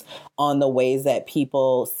repercussions on the ways that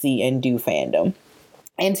people see and do fandom.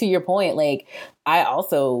 And to your point, like, I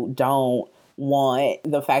also don't want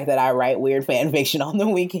the fact that I write weird fan fiction on the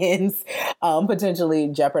weekends potentially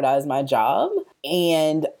jeopardize my job.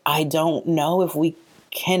 And I don't know if we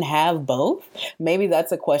can have both. Maybe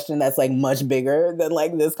that's a question that's like much bigger than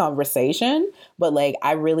like this conversation. But like,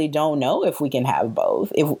 I really don't know if we can have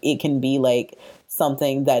both. If it can be like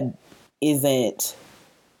something that isn't,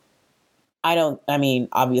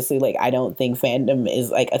 obviously, like, I don't think fandom is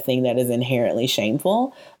like a thing that is inherently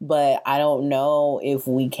shameful, but I don't know if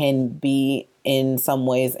we can be in some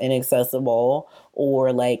ways inaccessible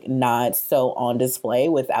or like not so on display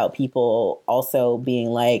without people also being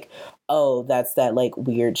like, oh, that's that like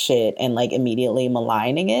weird shit, and like immediately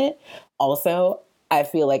maligning it. Also, I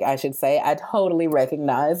feel like I should say I totally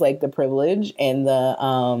recognize like the privilege and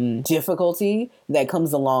the difficulty that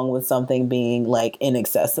comes along with something being like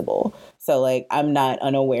inaccessible. So like, I'm not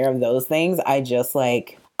unaware of those things. I just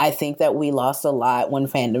like, I think that we lost a lot when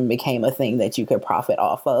fandom became a thing that you could profit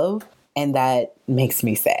off of. And that makes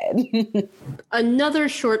me sad. Another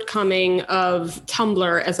shortcoming of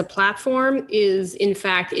Tumblr as a platform is, in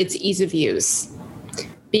fact, its ease of use.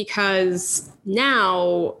 Because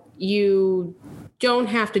now you don't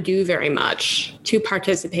have to do very much to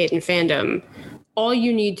participate in fandom. All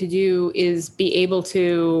you need to do is be able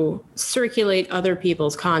to circulate other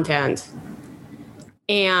people's content.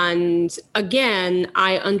 And again,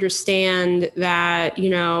 I understand that, you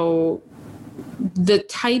know, the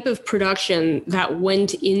type of production that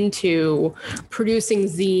went into producing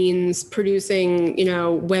zines, producing, you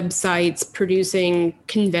know, websites, producing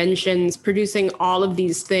conventions, producing all of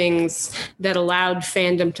these things that allowed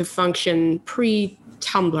fandom to function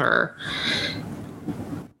pre-Tumblr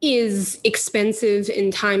is expensive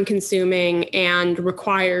and time consuming and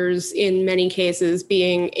requires, in many cases,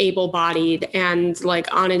 being able-bodied and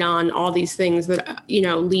like on and on, all these things that, you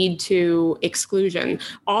know, lead to exclusion.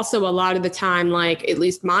 Also, a lot of the time, like at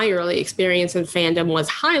least my early experience in fandom was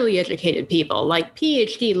highly educated people, like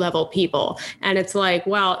PhD level people. And it's like,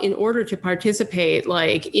 well, in order to participate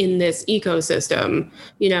like in this ecosystem,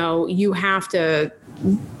 you know, you have to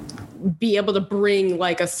be able to bring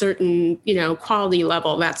like a certain, you know, quality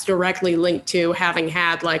level that's directly linked to having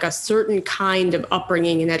had like a certain kind of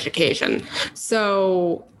upbringing and education.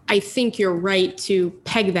 So I think you're right to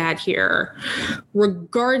peg that here.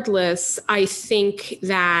 Regardless, I think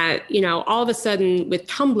that, you know, all of a sudden with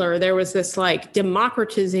Tumblr, there was this like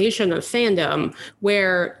democratization of fandom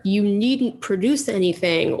where you needn't produce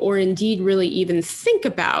anything or indeed really even think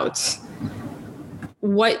about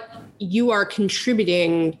what you are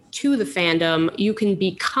contributing to the fandom. You can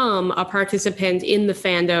become a participant in the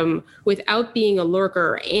fandom without being a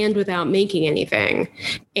lurker and without making anything.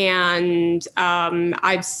 And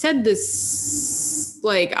I've said this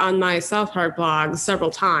like on my South Park blog several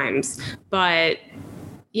times, but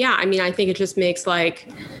yeah, I mean, I think it just makes like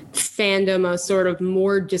fandom a sort of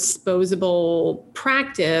more disposable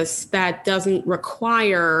practice that doesn't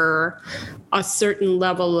require a certain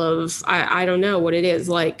level of, I don't know what it is,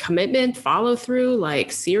 like commitment, follow through,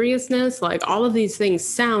 like seriousness, like all of these things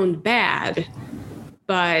sound bad,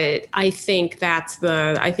 but I think that's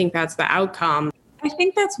the outcome. I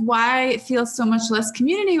think that's why it feels so much less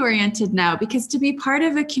community oriented now, because to be part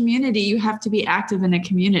of a community, you have to be active in a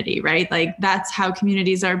community, right? Like that's how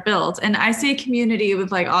communities are built. And I say community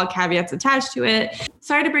with like all caveats attached to it.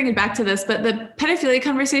 Sorry to bring it back to this, but the pedophilia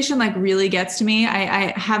conversation like really gets to me.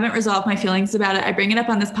 I haven't resolved my feelings about it. I bring it up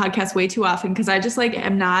on this podcast way too often because I just like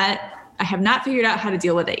I have not figured out how to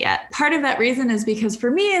deal with it yet. Part of that reason is because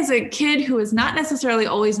for me as a kid who is not necessarily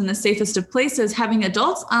always in the safest of places, having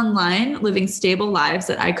adults online living stable lives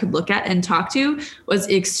that I could look at and talk to was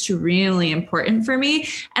extremely important for me.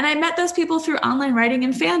 And I met those people through online writing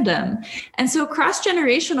and fandom. And so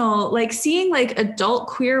cross-generational, like seeing like adult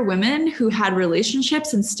queer women who had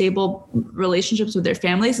relationships and stable relationships with their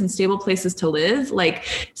families and stable places to live,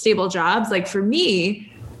 like stable jobs, like for me,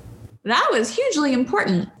 that was hugely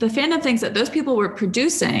important. The fandom things that those people were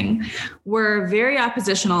producing were very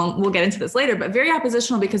oppositional. We'll get into this later, but very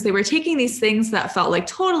oppositional because they were taking these things that felt like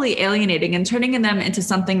totally alienating and turning them into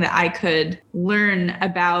something that I could learn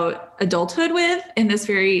about adulthood with in this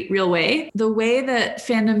very real way. The way that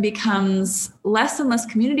fandom becomes less and less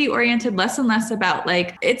community oriented, less and less about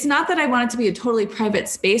like, it's not that I want it to be a totally private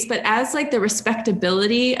space, but as like the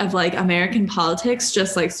respectability of like American politics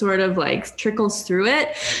just like sort of like trickles through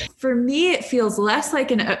it. For me, it feels less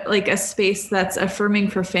like a space that's affirming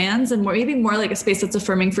for fans and maybe more like a space that's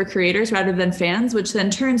affirming for creators rather than fans, which then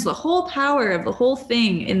turns the whole power of the whole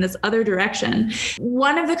thing in this other direction.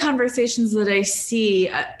 One of the conversations that I see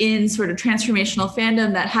in sort of transformational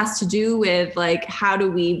fandom that has to do with like, how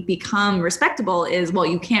do we become respectable is, well,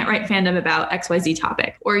 you can't write fandom about XYZ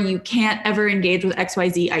topic, or you can't ever engage with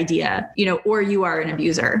XYZ idea, you know, or you are an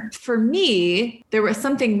abuser. For me, there was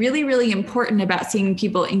something really, really important about seeing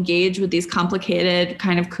people engage with these complicated,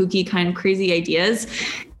 kind of kooky, kind of crazy ideas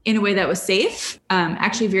in a way that was safe.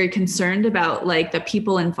 Actually very concerned about like the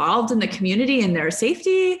people involved in the community and their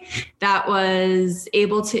safety, that was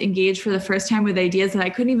able to engage for the first time with ideas that I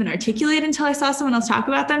couldn't even articulate until I saw someone else talk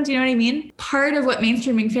about them. Do you know what I mean? Part of what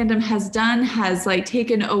mainstreaming fandom has done has like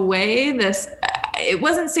taken away this, it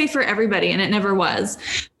wasn't safe for everybody and it never was,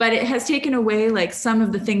 but it has taken away like some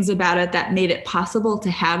of the things about it that made it possible to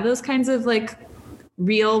have those kinds of like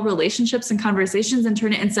real relationships and conversations, and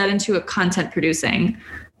turn it instead into a content producing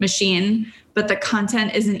machine. But the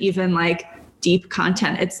content isn't even like deep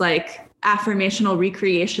content. It's like affirmational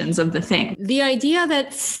recreations of the thing. The idea that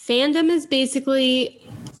fandom is basically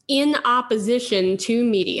in opposition to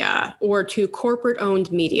media or to corporate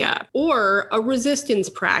owned media or a resistance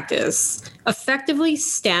practice effectively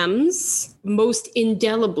stems most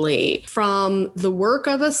indelibly from the work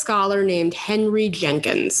of a scholar named Henry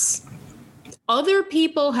Jenkins. Other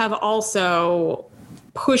people have also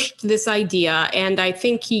pushed this idea, and I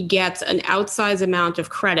think he gets an outsized amount of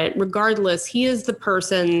credit. Regardless, he is the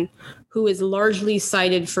person who is largely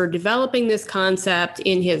cited for developing this concept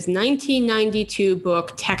in his 1992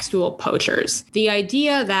 book, Textual Poachers. The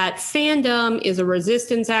idea that fandom is a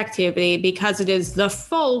resistance activity because it is the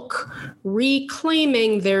folk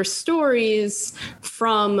reclaiming their stories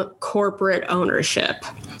from corporate ownership.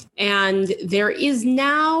 And there is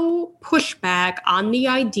now pushback on the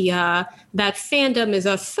idea that fandom is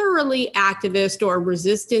a thoroughly activist or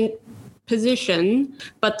resistant position,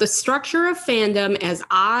 but the structure of fandom, as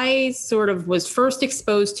I sort of was first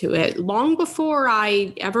exposed to it, long before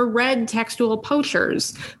I ever read Textual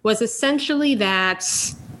Poachers, was essentially that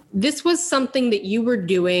this was something that you were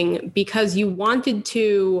doing because you wanted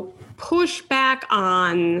to push back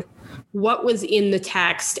on what was in the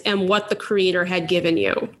text and what the creator had given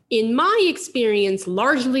you. In my experience,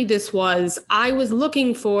 largely this was, I was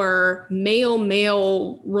looking for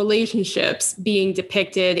male-male relationships being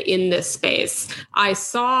depicted in this space. I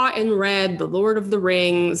saw and read The Lord of the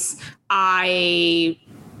Rings. I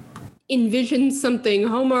envisioned something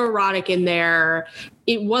homoerotic in there.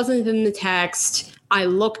 It wasn't in the text. I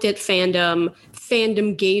looked at fandom.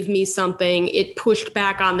 Fandom gave me something. It pushed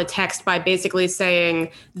back on the text by basically saying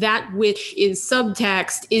that which is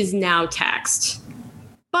subtext is now text.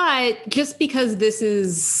 But just because this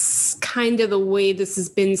is kind of the way this has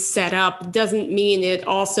been set up doesn't mean it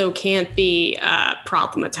also can't be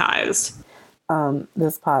problematized.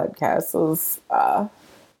 This podcast was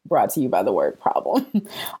brought to you by the word problem.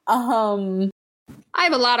 I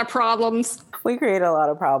have a lot of problems. We create a lot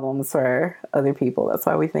of problems for other people. That's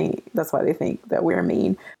why they think that we're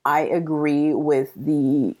mean. I agree with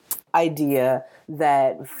the idea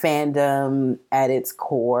that fandom at its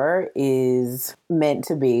core is meant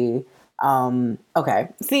to be okay.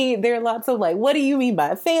 See, there are lots of like, what do you mean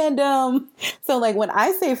by fandom? So like when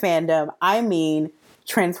I say fandom, I mean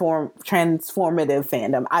transformative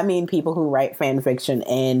fandom. I mean people who write fan fiction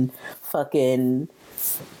and fucking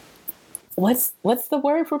What's the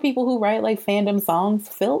word for people who write like fandom songs?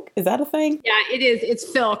 Filk? Is that a thing? Yeah, it is. It's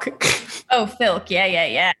filk. Oh, filk. Yeah.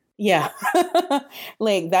 Yeah.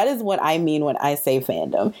 Like that is what I mean when I say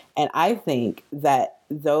fandom. And I think that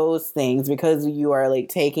those things, because you are like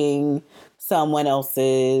taking someone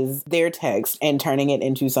else's, their text and turning it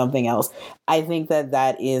into something else, I think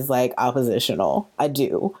that is like oppositional. I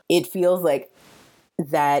do. It feels like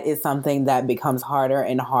that is something that becomes harder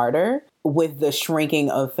and harder with the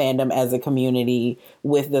shrinking of fandom as a community,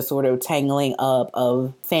 with the sort of tangling up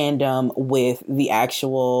of fandom with the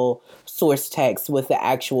actual source text, with the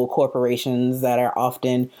actual corporations that are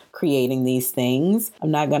often creating these things.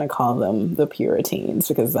 I'm not going to call them the Puritans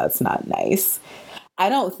because that's not nice. I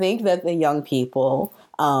don't think that the young people,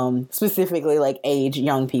 specifically like age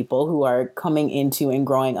young people who are coming into and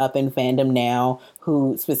growing up in fandom now,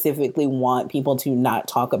 who specifically want people to not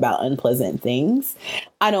talk about unpleasant things,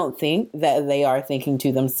 I don't think that they are thinking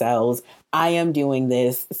to themselves, I am doing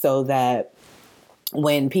this so that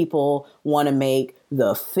when people want to make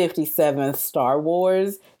the 57th Star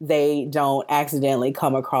Wars, they don't accidentally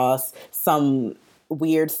come across some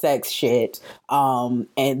weird sex shit and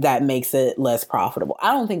that makes it less profitable.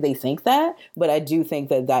 I don't think they think that, but I do think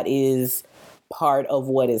that is part of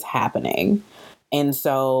what is happening. And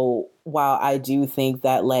so while I do think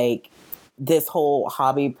that like this whole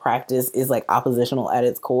hobby practice is like oppositional at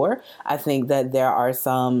its core, I think that there are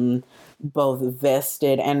some both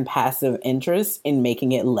vested and passive interest in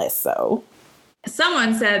making it less so.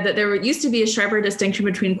 Someone said that there used to be a sharper distinction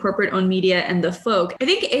between corporate-owned media and the folk. I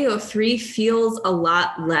think AO3 feels a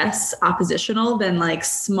lot less oppositional than like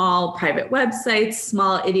small private websites,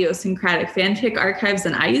 small idiosyncratic fanfic archives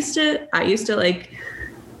than I used to like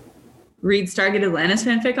read Stargate Atlantis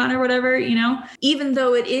fanfic on or whatever, you know? Even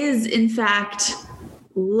though it is, in fact,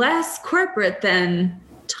 less corporate than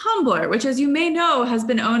Tumblr, which, as you may know, has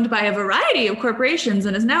been owned by a variety of corporations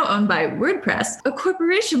and is now owned by WordPress, a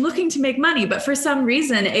corporation looking to make money. But for some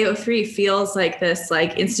reason, AO3 feels like this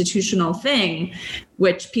like institutional thing,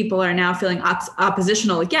 which people are now feeling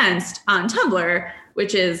oppositional against on Tumblr,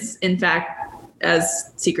 which is, in fact,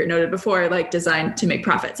 as Secret noted before, like designed to make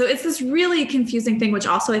profit. So it's this really confusing thing, which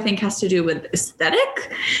also I think has to do with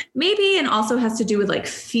aesthetic, maybe, and also has to do with like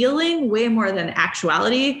feeling way more than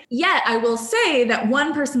actuality. Yet I will say that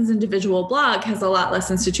one person's individual blog has a lot less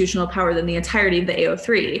institutional power than the entirety of the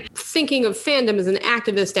AO3. Thinking of fandom as an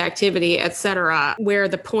activist activity, etc., where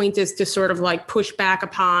the point is to sort of like push back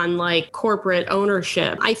upon like corporate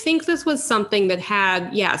ownership. I think this was something that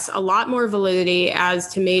had, yes, a lot more validity,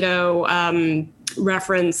 as Tomato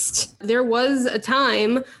referenced. There was a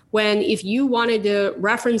time when if you wanted to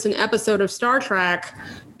reference an episode of Star Trek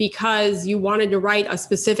because you wanted to write a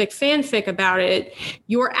specific fanfic about it,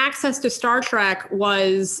 your access to Star Trek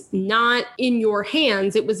was not in your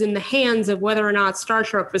hands. It was in the hands of whether or not Star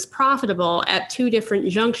Trek was profitable at two different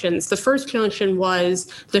junctions. The first junction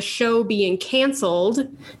was the show being canceled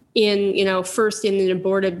in, you know, first in an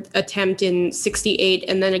aborted attempt in 68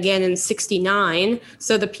 and then again in 69.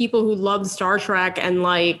 So the people who loved Star Trek and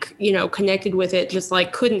like, you know, connected with it just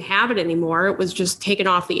like couldn't have it anymore. It was just taken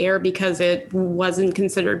off the air because it wasn't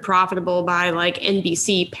considered profitable by like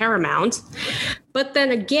NBC Paramount. But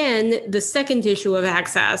then again, the second issue of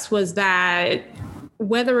access was that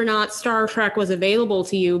whether or not Star Trek was available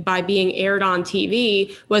to you by being aired on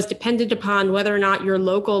TV was dependent upon whether or not your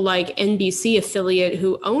local like NBC affiliate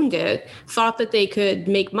who owned it thought that they could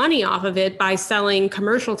make money off of it by selling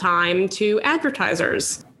commercial time to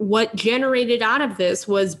advertisers. What generated out of this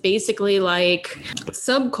was basically like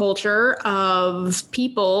subculture of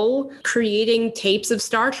people creating tapes of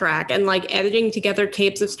Star Trek and like editing together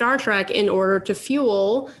tapes of Star Trek in order to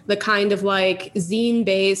fuel the kind of like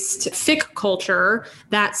zine-based fic culture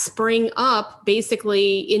that sprang up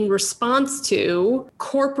basically in response to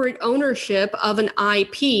corporate ownership of an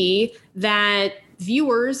IP that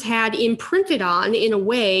viewers had imprinted on in a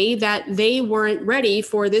way that they weren't ready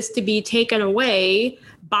for this to be taken away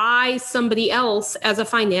by somebody else as a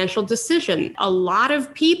financial decision. A lot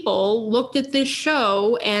of people looked at this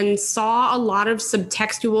show and saw a lot of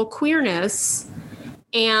subtextual queerness,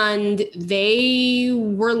 and they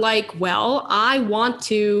were like, well, I want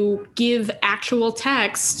to give actual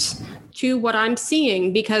text to what I'm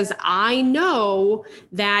seeing because I know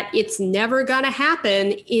that it's never going to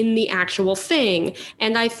happen in the actual thing.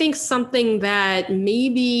 And I think something that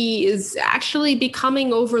maybe is actually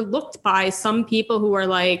becoming overlooked by some people who are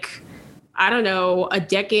like, I don't know, a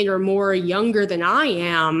decade or more younger than I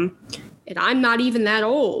am, and I'm not even that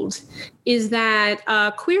old, is that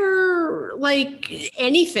queer, like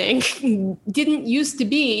anything, didn't used to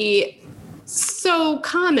be so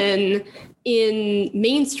common in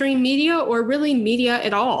mainstream media or really media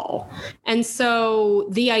at all. And so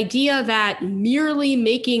the idea that merely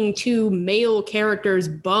making two male characters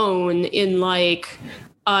bone in like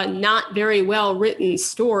a not very well written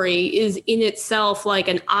story is in itself like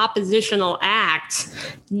an oppositional act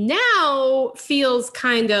now feels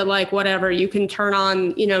kind of like whatever. You can turn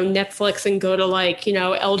on, you know, Netflix and go to like, you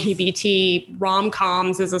know, LGBT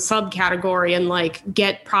rom-coms as a subcategory and like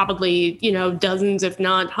get probably, you know, dozens if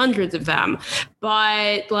not hundreds of them.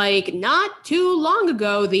 But like not too long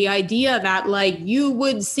ago, the idea that like you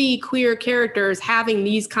would see queer characters having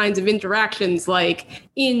these kinds of interactions like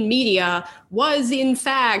in media was in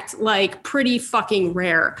fact like pretty fucking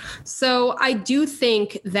rare. So I do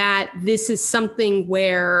think that this is something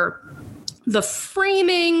where the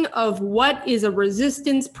framing of what is a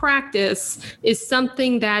resistance practice is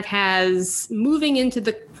something that has, moving into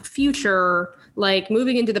the future, like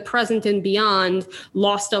moving into the present and beyond,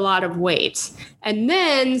 lost a lot of weight. And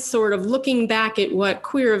then sort of looking back at what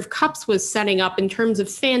Queer of Cups was setting up in terms of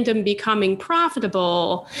fandom becoming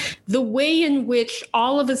profitable, the way in which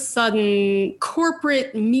all of a sudden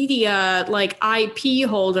corporate media like IP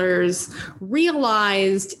holders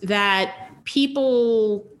realized that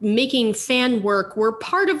people making fan work were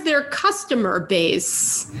part of their customer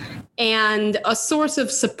base and a source of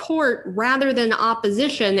support rather than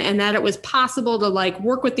opposition, and that it was possible to like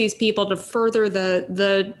work with these people to further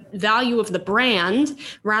the value of the brand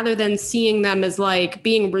rather than seeing them as like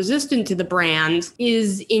being resistant to the brand,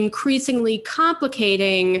 is increasingly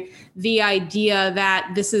complicating the idea that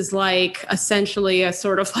this is like essentially a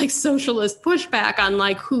sort of like socialist pushback on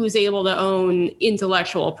like who's able to own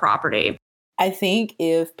intellectual property. I think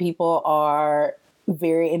if people are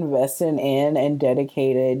very invested in and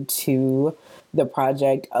dedicated to the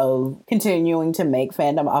project of continuing to make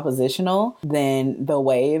fandom oppositional, then the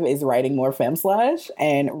wave is writing more femslash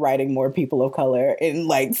and writing more people of color in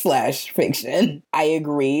like slash fiction. I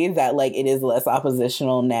agree that like it is less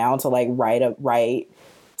oppositional now to like write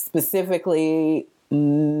specifically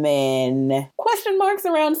men, question marks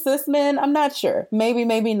around cis men. I'm not sure.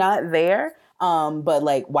 Maybe not there. But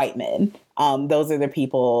like white men. Those are the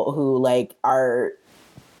people who like are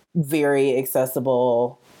very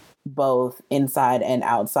accessible both inside and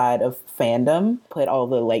outside of fandom. Put all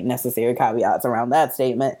the like necessary caveats around that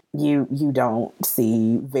statement. You don't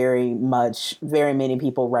see very many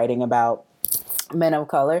people writing about men of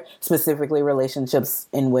color, specifically relationships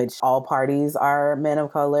in which all parties are men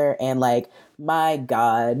of color. And like, my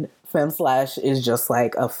God, femslash is just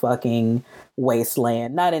like a fucking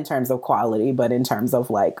wasteland, not in terms of quality, but in terms of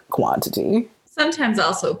like quantity. Sometimes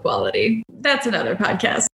also quality. That's another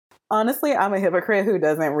podcast. Honestly, I'm a hypocrite who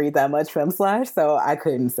doesn't read that much femslash, so I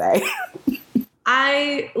couldn't say.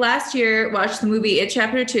 I last year watched the movie It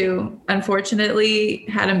Chapter 2. Unfortunately,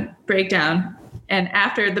 had a breakdown. And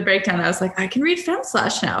after the breakdown, I was like, I can read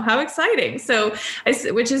femslash now. How exciting. So,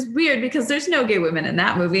 which is weird because there's no gay women in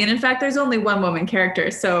that movie. And in fact, there's only one woman character.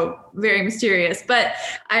 So very mysterious. But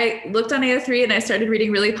I looked on AO3 and I started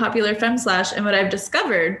reading really popular femslash. And what I've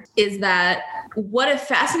discovered is that what a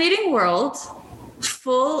fascinating world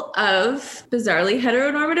full of bizarrely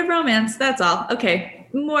heteronormative romance. That's all. Okay.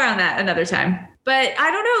 More on that another time. But I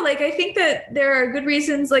don't know, like, I think that there are good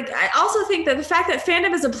reasons. Like, I also think that the fact that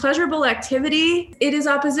fandom is a pleasurable activity, it is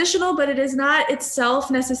oppositional, but it is not itself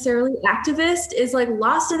necessarily activist, is like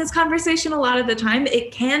lost in this conversation a lot of the time.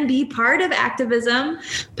 It can be part of activism,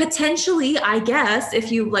 potentially, I guess,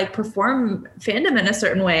 if you like perform fandom in a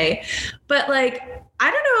certain way. But like, I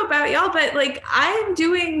don't know about y'all, but like I'm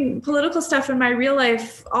doing political stuff in my real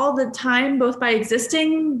life all the time, both by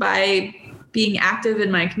existing, by being active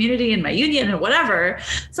in my community and my union and whatever.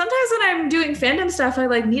 Sometimes when I'm doing fandom stuff, I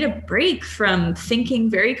like need a break from thinking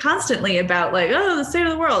very constantly about like, oh, the state of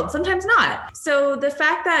the world. Sometimes not. So the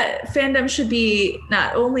fact that fandom should be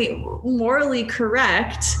not only morally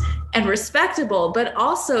correct and respectable, but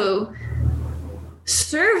also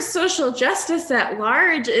serve social justice at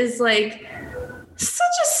large is like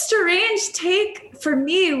such a strange take for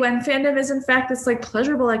me when fandom is in fact this like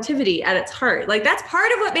pleasurable activity at its heart. Like that's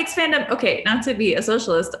part of what makes fandom, okay, not to be a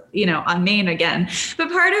socialist, you know, on Maine again,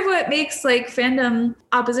 but part of what makes like fandom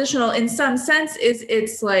oppositional in some sense is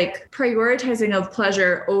it's like prioritizing of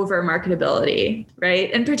pleasure over marketability,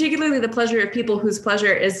 right? And particularly the pleasure of people whose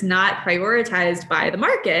pleasure is not prioritized by the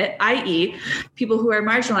market, i.e. people who are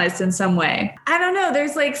marginalized in some way. I don't know,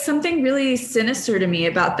 there's like something really sinister to me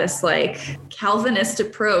about this like Calvinist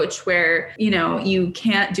approach where, you know, you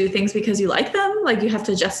can't do things because you like them, like you have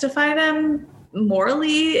to justify them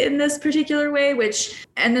morally in this particular way, which,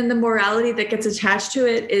 and then the morality that gets attached to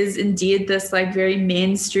it is indeed this like very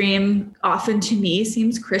mainstream, often to me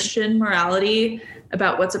seems Christian morality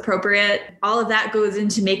about what's appropriate. All of that goes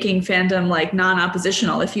into making fandom like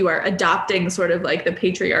non-oppositional. If you are adopting sort of like the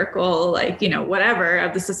patriarchal, like, you know, whatever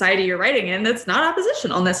of the society you're writing in, that's not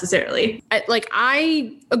oppositional necessarily.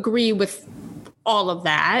 I agree with all of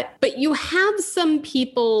that, but you have some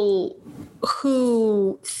people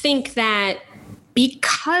who think that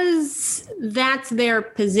because that's their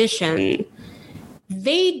position,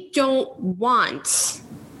 they don't want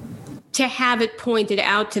to have it pointed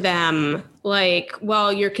out to them like,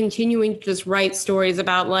 well, you're continuing to just write stories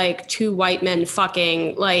about like two white men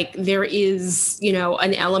fucking, like there is, you know,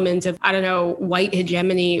 an element of, I don't know, white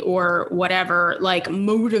hegemony or whatever, like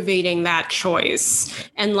motivating that choice.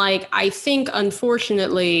 And like, I think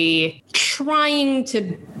unfortunately trying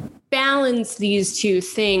to balance these two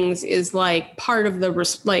things is like part of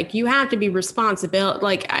the like you have to be responsible.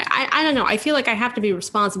 Like I don't know, I feel like I have to be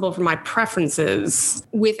responsible for my preferences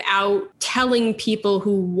without telling people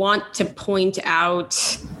who want to point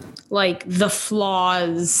out like the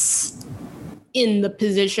flaws in the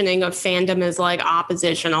positioning of fandom as like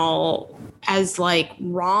oppositional as like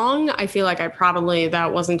wrong. I feel like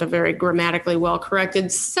that wasn't a very grammatically well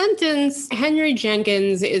corrected sentence. Henry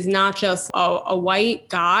Jenkins is not just a white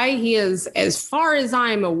guy. He is, as far as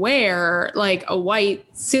I'm aware, like a white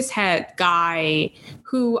cishet guy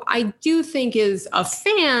who I do think is a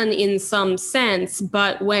fan in some sense,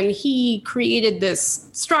 but when he created this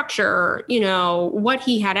structure, you know, what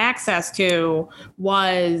he had access to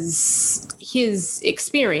was his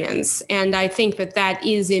experience. And I think that that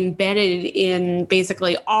is embedded in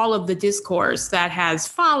basically all of the discourse that has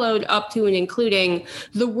followed up to and including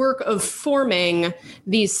the work of forming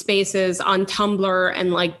these spaces on Tumblr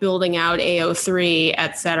and like building out AO3,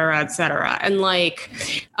 et cetera, et cetera. And like,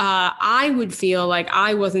 I would feel like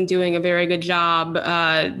I wasn't doing a very good job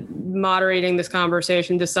moderating this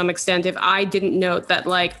conversation to some extent if I didn't note that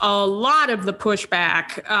like a lot of the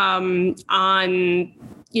pushback on,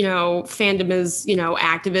 you know, fandom is, you know,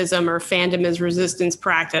 activism or fandom is resistance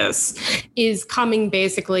practice is coming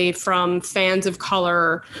basically from fans of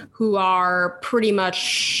color who are pretty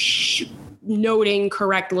much noting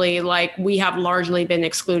correctly, like we have largely been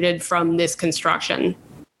excluded from this construction.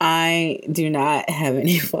 I do not have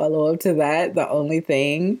any follow-up to that. The only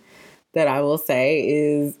thing that I will say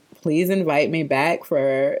is please invite me back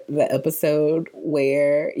for the episode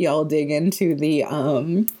where y'all dig into the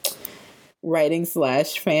writing /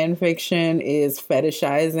 fan fiction is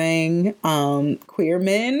fetishizing queer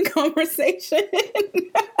men conversation.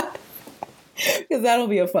 Because that'll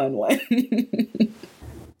be a fun one.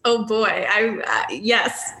 Oh boy.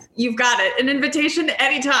 Yes, you've got it. An invitation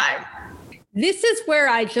anytime. This is where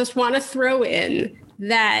I just want to throw in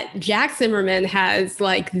that Jack Zimmerman has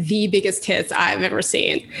like the biggest tits I've ever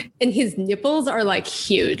seen. And his nipples are like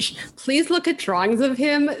huge. Please look at drawings of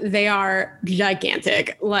him. They are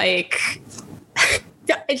gigantic. Like,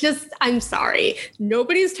 I'm sorry.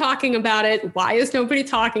 Nobody's talking about it. Why is nobody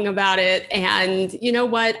talking about it? And you know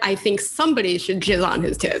what? I think somebody should jizz on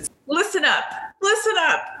his tits. Listen up. Listen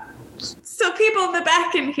up. So people in the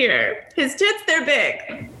back can hear. His tits, they're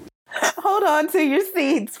big. Hold on to your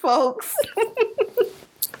seats, folks.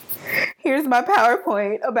 Here's my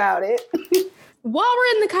PowerPoint about it. While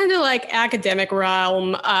we're in the kind of like academic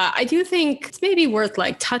realm, I do think it's maybe worth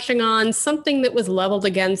like touching on something that was leveled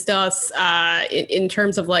against us in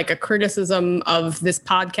terms of like a criticism of this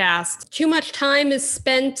podcast. Too much time is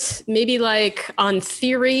spent maybe like on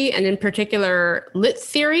theory and in particular lit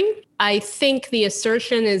theory. I think the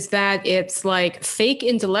assertion is that it's like fake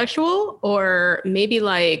intellectual or maybe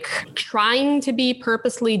like trying to be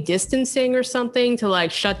purposely distancing or something to like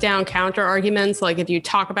shut down counter arguments. Like if you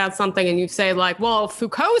talk about something and you say like, well,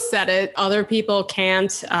 Foucault said it, other people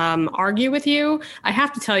can't argue with you. I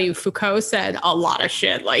have to tell you, Foucault said a lot of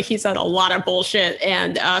shit. Like he said a lot of bullshit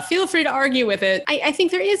and feel free to argue with it. I think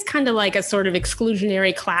there is kind of like a sort of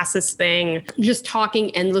exclusionary classist thing, just talking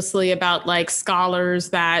endlessly about like scholars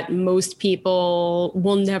that most people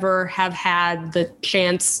will never have had the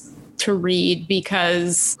chance to read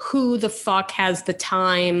because who the fuck has the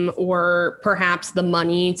time or perhaps the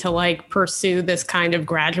money to like pursue this kind of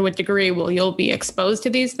graduate degree? Well, you'll be exposed to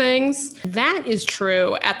these things. That is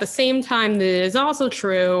true. At the same time, that it is also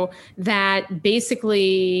true that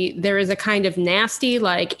basically there is a kind of nasty,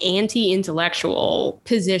 like anti-intellectual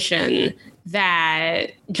position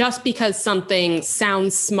that just because something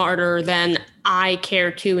sounds smarter than I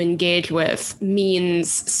care to engage with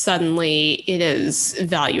means suddenly it is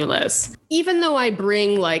valueless. Even though I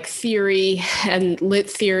bring like theory and lit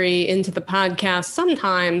theory into the podcast,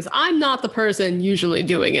 sometimes I'm not the person usually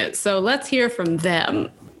doing it. So let's hear from them.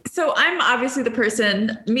 So I'm obviously the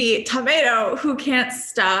person, me, Tomato, who can't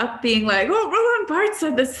stop being like, oh, Roland Barthes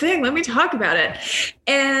said this thing. Let me talk about it.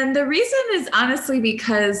 And the reason is honestly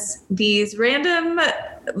because these random,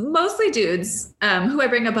 mostly dudes who I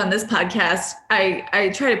bring up on this podcast,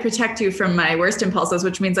 I try to protect you from my worst impulses,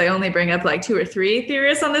 which means I only bring up like 2 or 3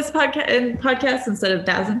 theorists on this podcast instead of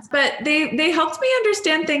dozens. But they helped me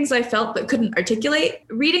understand things I felt but couldn't articulate.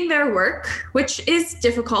 Reading their work, which is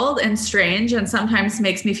difficult and strange and sometimes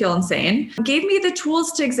makes me feel insane, gave me the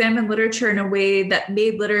tools to examine literature in a way that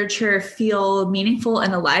made literature feel meaningful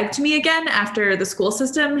and alive to me again after the school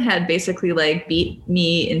system had basically like beat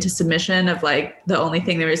me into submission of like the only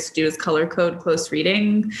thing there is to do is color code close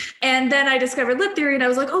reading. And then I discovered lit theory and I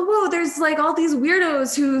was like, oh, whoa, there's like all these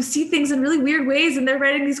weirdos who see things in really weird ways and they're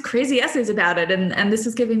writing these crazy essays about it. And this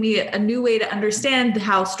is giving me a new way to understand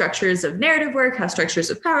how structures of narrative work, how structures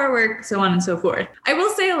of power work, so on and so forth. I will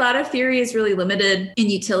say a lot of theory is really limited in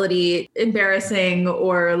utility, embarrassing,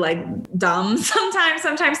 or like dumb.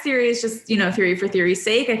 Sometimes theory is just, theory for theory's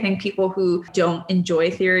sake. I think people who don't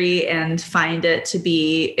enjoy theory and find it to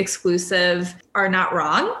be exclusive are not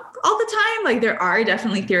wrong. all the time. Like there are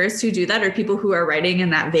definitely theorists who do that, or people who are writing in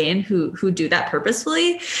that vein who do that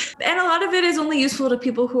purposefully. And a lot of it is only useful to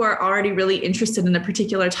people who are already really interested in a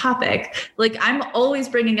particular topic. Like I'm always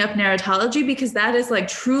bringing up narratology because that is like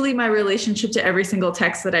truly my relationship to every single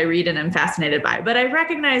text that I read and am fascinated by. But I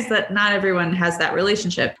recognize that not everyone has that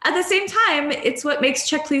relationship. At the same time, it's what makes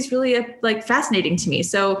Check Please really like fascinating to me.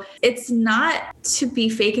 So it's not to be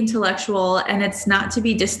fake intellectual and it's not to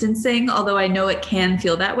be distancing, although I know it can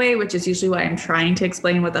feel that way, which is usually why I'm trying to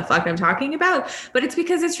explain what the fuck I'm talking about. But it's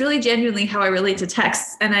because it's really genuinely how I relate to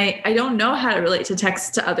texts. And I don't know how to relate to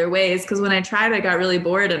texts to other ways, because when I tried, I got really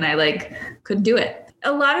bored and I like couldn't do it.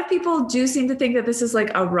 A lot of people do seem to think that this is like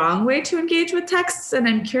a wrong way to engage with texts. And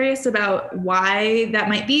I'm curious about why that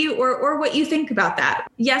might be, or what you think about that.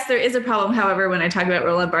 Yes, there is a problem, however, when I talk about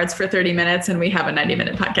Roland Barthes for 30 minutes and we have a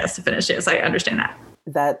 90-minute podcast to finish it. So I understand that.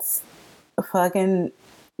 That's fucking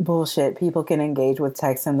bullshit. People can engage with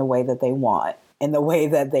text in the way that they want, in the way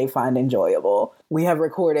that they find enjoyable. We have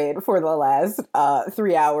recorded for the last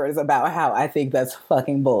 3 hours about how I think that's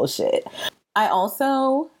fucking bullshit. I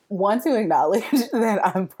also want to acknowledge that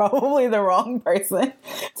I'm probably the wrong person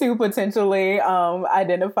to potentially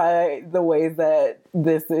identify the ways that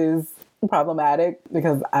this is problematic,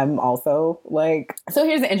 because I'm also like, so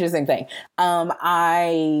here's the interesting thing.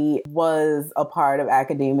 I was a part of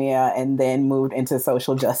academia and then moved into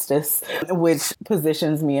social justice, which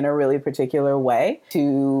positions me in a really particular way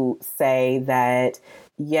to say that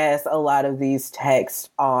yes, a lot of these texts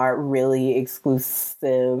are really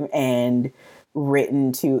exclusive and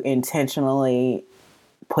written to intentionally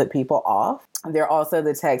put people off. They're also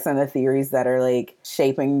the texts and the theories that are like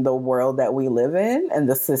shaping the world that we live in and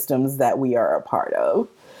the systems that we are a part of.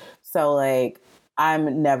 So like,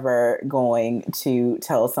 I'm never going to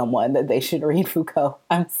tell someone that they should read Foucault.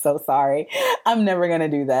 I'm so sorry. I'm never going to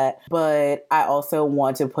do that. But I also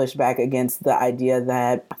want to push back against the idea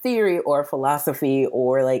that theory or philosophy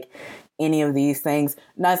or like any of these things,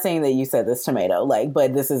 not saying that you said this, Tomato, like,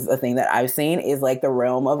 but this is a thing that I've seen, is like the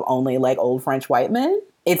realm of only like old French white men.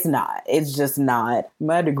 It's not. It's just not.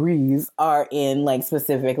 My degrees are in like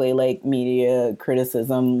specifically like media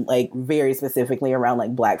criticism, like very specifically around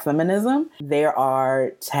like Black feminism. There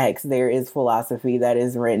are texts, there is philosophy that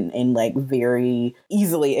is written in like very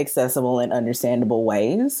easily accessible and understandable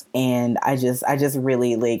ways. And I just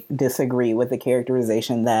really like disagree with the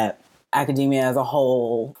characterization that academia as a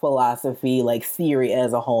whole, philosophy, like theory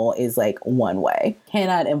as a whole is like one way.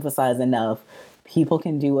 Cannot emphasize enough. People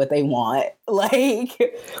can do what they want.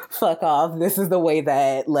 Like, fuck off. This is the way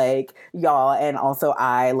that like y'all and also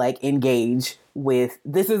I like engage with.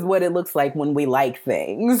 This is what it looks like when we like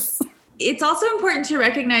things. It's also important to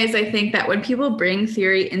recognize, I think, that when people bring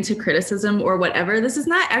theory into criticism or whatever, this is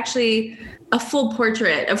not actually a full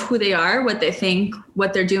portrait of who they are, what they think,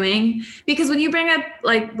 what they're doing. Because when you bring up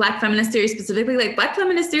like Black feminist theory specifically, like Black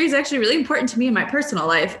feminist theory is actually really important to me in my personal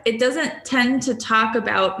life. It doesn't tend to talk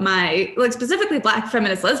about my, like specifically Black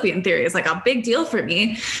feminist lesbian theory is like a big deal for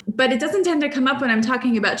me, but it doesn't tend to come up when I'm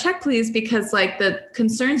talking about Check Please, because like the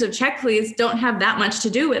concerns of Check Please don't have that much to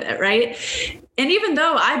do with it, right? And even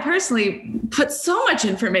though I personally put so much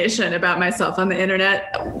information about myself on the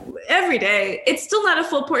internet every day, it's still not a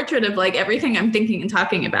full portrait of like everything I'm thinking and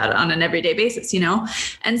talking about on an everyday basis, you know?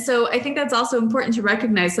 And so I think that's also important to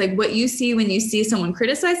recognize, like what you see when you see someone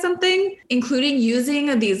criticize something, including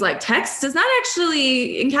using these like texts, does not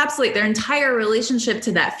actually encapsulate their entire relationship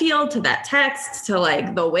to that field, to that text, to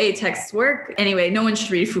like the way texts work. Anyway, no one should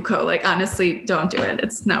read Foucault. Like, honestly, don't do it.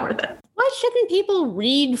 It's not worth it. Why shouldn't people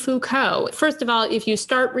read Foucault? First of all, if you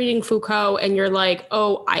start reading Foucault and you're like,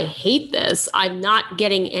 oh, I hate this, I'm not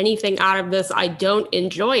getting anything out of this, I don't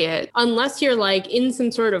enjoy it, unless you're like in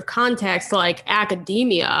some sort of context like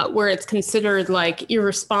academia where it's considered like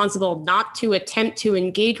irresponsible not to attempt to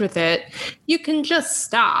engage with it, you can just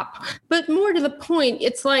stop. But more to the point,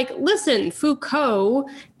 it's like, listen, Foucault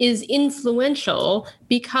is influential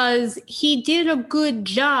because he did a good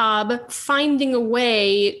job finding a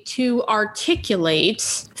way to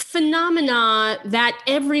articulate phenomena that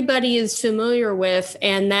everybody is familiar with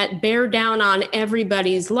and that bear down on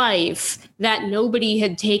everybody's life that nobody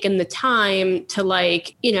had taken the time to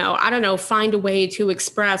like, you know, I don't know, find a way to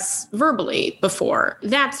express verbally before.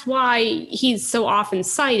 That's why he's so often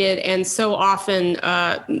cited and so often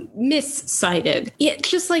miscited. It's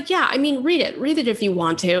just like, yeah, I mean, read it if you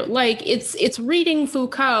want to. Like it's reading Foucault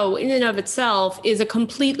Foucault in and of itself is a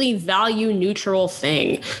completely value neutral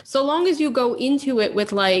thing. So long as you go into it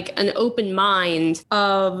with like an open mind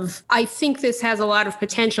of, I think this has a lot of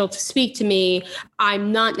potential to speak to me,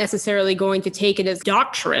 I'm not necessarily going to take it as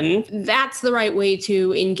doctrine. That's the right way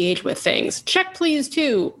to engage with things. Check please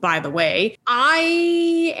too, by the way.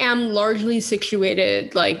 I am largely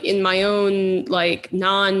situated like in my own like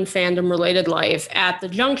non-fandom related life at the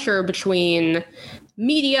juncture between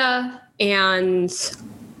media and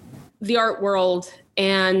the art world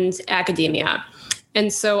and academia.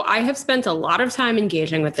 And so I have spent a lot of time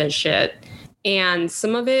engaging with this shit. And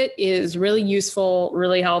some of it is really useful,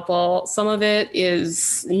 really helpful. Some of it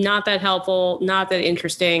is not that helpful, not that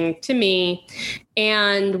interesting to me.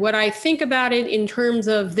 And what I think about it in terms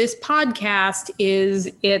of this podcast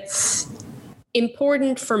is it's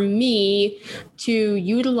important for me to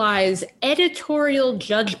utilize editorial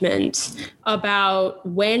judgment about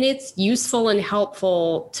when it's useful and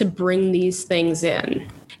helpful to bring these things in.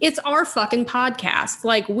 It's our fucking podcast.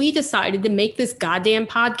 Like, we decided to make this goddamn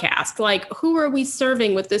podcast. Like, who are we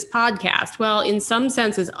serving with this podcast? Well, in some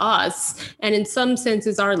senses, us, and in some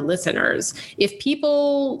senses, our listeners. If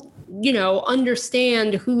people, you know,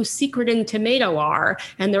 understand who Secret and Tomato are,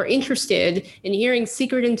 and they're interested in hearing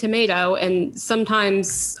Secret and Tomato, and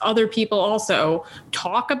sometimes other people also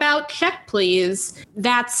talk about Check Please,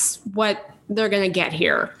 that's what they're going to get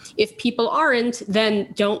here. If people aren't,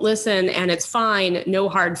 then don't listen and it's fine. No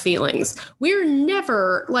hard feelings. We're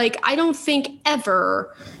never, like, I don't think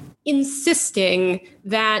ever insisting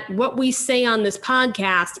that what we say on this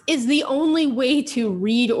podcast is the only way to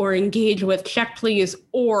read or engage with Check Please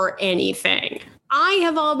or anything. I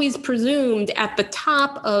have always presumed at the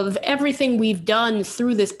top of everything we've done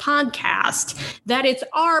through this podcast that it's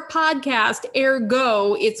our podcast,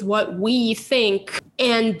 ergo it's what we think,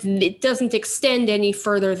 and it doesn't extend any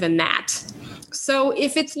further than that. So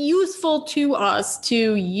if it's useful to us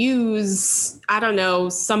to use, I don't know,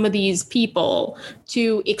 some of these people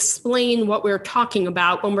to explain what we're talking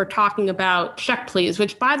about when we're talking about Check Please,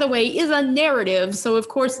 which, by the way, is a narrative. So, of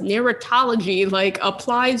course, narratology, like,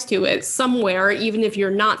 applies to it somewhere, even if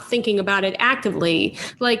you're not thinking about it actively.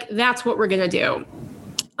 Like, that's what we're going to do.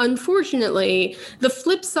 Unfortunately, the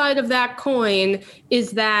flip side of that coin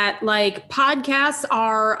is that, like, podcasts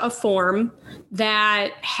are a form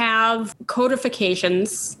that have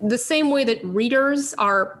codifications the same way that readers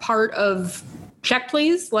are part of Check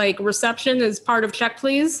Please, like reception is part of Check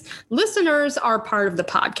Please. Listeners are part of the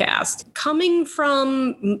podcast. Coming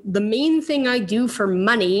from the main thing I do for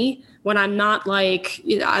money when I'm not, like,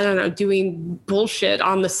 I don't know, doing bullshit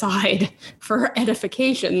on the side for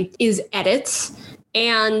edification is edits.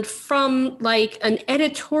 And from, like, an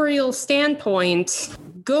editorial standpoint,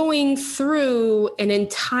 going through an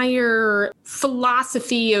entire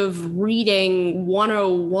philosophy of reading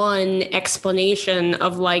 101 explanation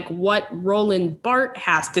of, like, what Roland Barthes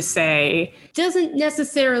has to say doesn't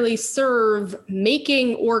necessarily serve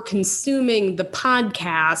making or consuming the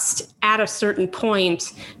podcast at a certain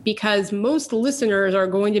point, because most listeners are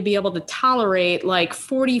going to be able to tolerate like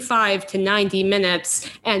 45 to 90 minutes,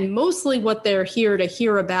 and mostly what they're here to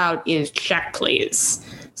hear about is Check Please.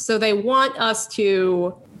 So they want us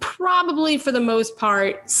to probably, for the most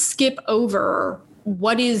part, skip over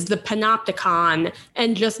what is the panopticon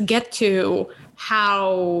and just get to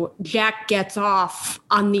how Jack gets off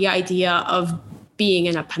on the idea of being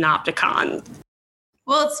in a panopticon.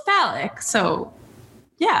 Well, it's phallic, so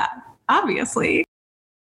yeah, obviously.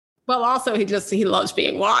 Well, also he loves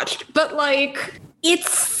being watched, but, like,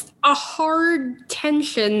 it's a hard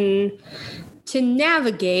tension to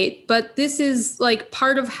navigate, but this is, like,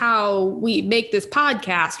 part of how we make this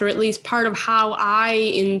podcast, or at least part of how I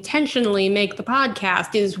intentionally make the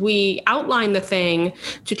podcast, is we outline the thing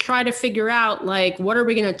to try to figure out, like, what are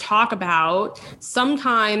we going to talk about?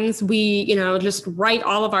 Sometimes we, just write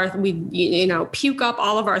all of puke up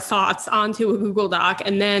all of our thoughts onto a Google Doc,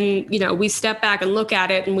 and then, we step back and look at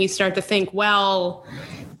it and we start to think, well,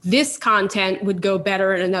 this content would go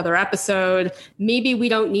better in another episode. Maybe we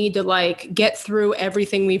don't need to, like, get through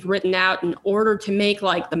everything we've written out in order to make,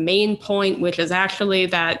 like, the main point, which is actually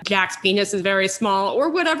that Jack's penis is very small, or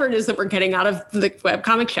whatever it is that we're getting out of the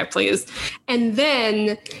webcomic Check Please. And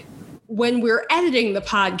then when we're editing the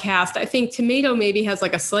podcast, I think Tomato maybe has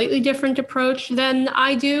like a slightly different approach than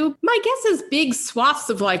I do. My guess is big swaths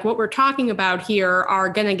of like what we're talking about here are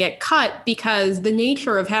going to get cut because the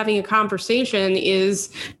nature of having a conversation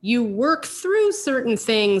is you work through certain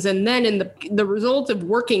things, and then in the result of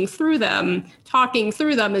working through them, talking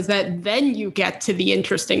through them, is that then you get to the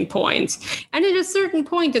interesting points. And at a certain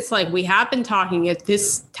point, it's like we have been talking at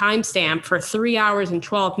this timestamp for 3 hours and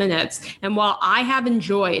 12 minutes. And while I have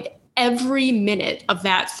enjoyed every minute of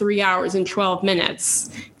that 3 hours and 12 minutes,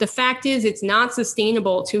 the fact is it's not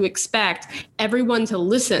sustainable to expect everyone to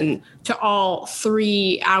listen to all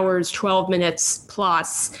 3 hours, 12 minutes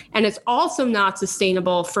plus. And it's also not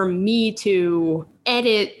sustainable for me to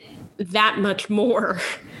edit that much more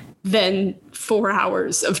than 4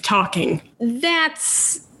 hours of talking.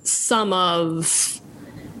 That's some of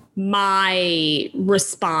my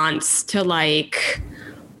response to like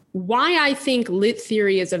why I think lit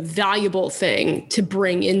theory is a valuable thing to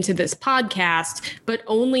bring into this podcast, but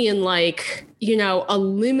only in like, you know, a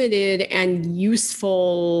limited and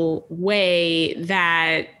useful way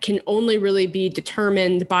that can only really be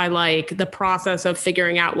determined by like the process of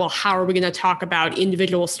figuring out, well, how are we going to talk about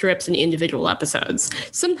individual strips and individual episodes?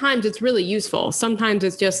 Sometimes it's really useful. Sometimes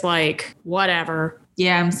it's just like, whatever.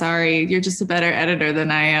 Yeah, I'm sorry. You're just a better editor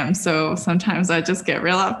than I am. So sometimes I just get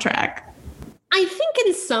real off track. I think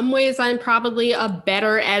in some ways I'm probably a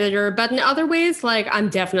better editor, but in other ways, like I'm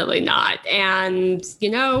definitely not. And, you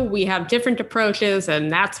know, we have different approaches, and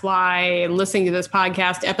that's why listening to this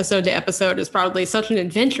podcast episode to episode is probably such an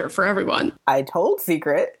adventure for everyone. I told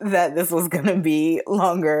Secret that this was going to be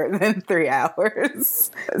longer than 3 hours.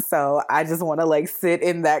 So I just want to like sit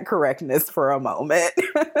in that correctness for a moment.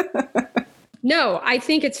 No, I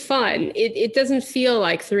think it's fun. It doesn't feel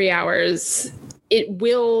like 3 hours. It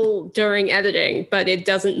will during editing, but it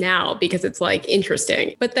doesn't now because it's like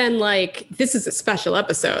interesting. But then like, this is a special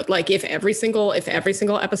episode. Like if every single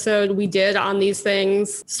episode we did on these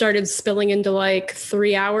things started spilling into like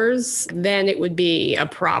 3 hours, then it would be a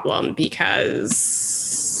problem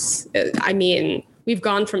because I mean, we've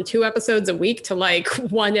gone from 2 episodes a week to like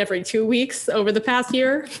 1 every 2 weeks over the past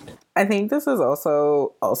year. I think this is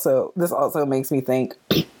also makes me think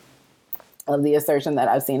of the assertion that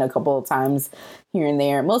I've seen a couple of times here and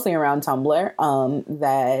there, mostly around Tumblr,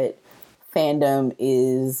 that fandom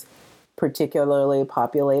is particularly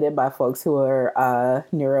populated by folks who are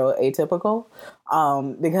neuroatypical.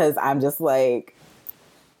 Because I'm just like,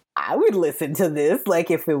 I would listen to this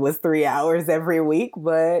like if it was 3 hours every week,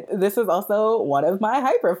 but this is also one of my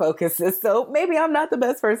hyper focuses. So maybe I'm not the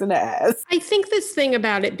best person to ask. I think this thing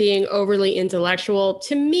about it being overly intellectual,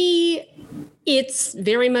 to me, it's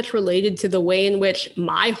very much related to the way in which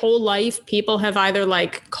my whole life people have either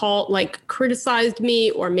criticized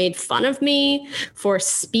me or made fun of me for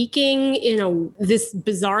speaking in this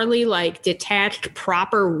bizarrely like detached,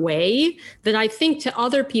 proper way that I think to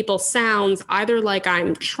other people sounds either like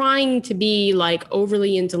I'm trying to be like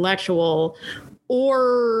overly intellectual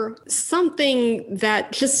or something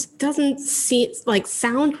that just doesn't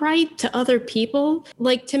sound right to other people.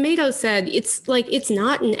 Like Tomato said, it's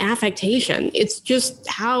not an affectation. It's just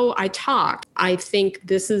how I talk. I think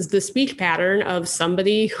this is the speech pattern of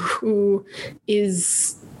somebody who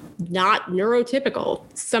is not neurotypical.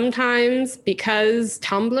 Sometimes because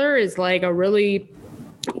Tumblr is like a really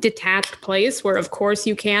detached place where, of course,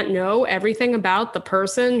 you can't know everything about the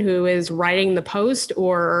person who is writing the post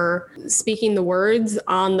or speaking the words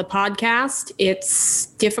on the podcast. It's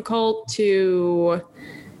difficult to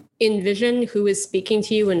envision who is speaking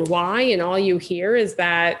to you and why, and all you hear is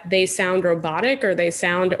that they sound robotic or they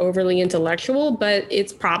sound overly intellectual, but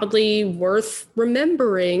it's probably worth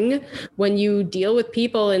remembering when you deal with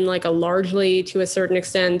people in like a largely, to a certain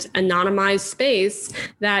extent, anonymized space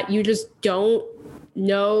that you just don't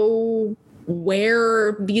know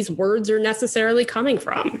where these words are necessarily coming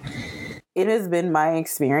from. It has been my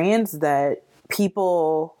experience that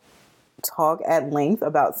people talk at length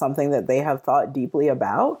about something that they have thought deeply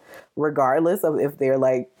about, regardless of if they're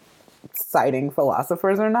like citing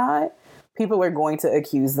philosophers or not. People are going to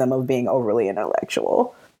accuse them of being overly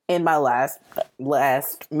intellectual. In my last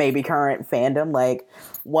maybe current fandom, like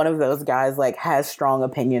one of those guys like has strong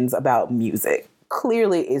opinions about music.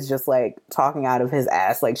 Clearly is just like talking out of his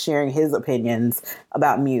ass, like sharing his opinions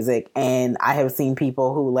about music. And I have seen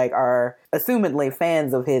people who like are assumedly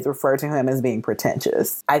fans of his refer to him as being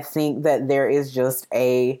pretentious. I think that there is just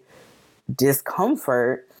a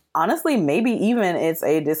discomfort. Honestly, maybe even it's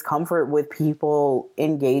a discomfort with people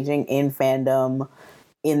engaging in fandom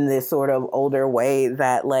in this sort of older way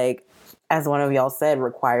that like as one of y'all said,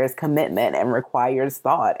 requires commitment and requires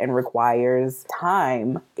thought and requires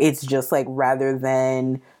time. It's just like, rather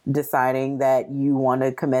than deciding that you want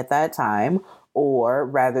to commit that time, or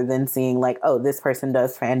rather than seeing like, oh, this person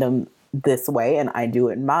does fandom this way and I do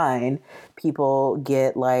it mine, people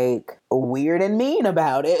get like weird and mean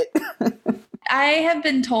about it. I have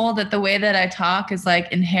been told that the way that I talk is like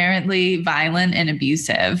inherently violent and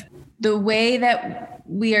abusive. The way that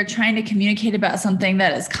we are trying to communicate about something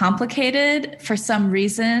that is complicated for some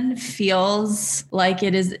reason feels like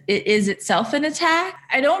it is itself an attack.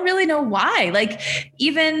 I don't really know why. Like,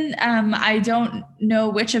 even I don't know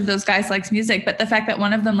which of those guys likes music, but the fact that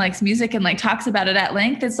one of them likes music and like talks about it at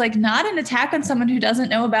length is like not an attack on someone who doesn't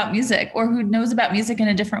know about music, or who knows about music in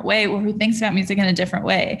a different way, or who thinks about music in a different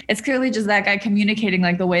way. It's clearly just that guy communicating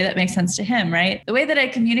like the way that makes sense to him, right? The way that I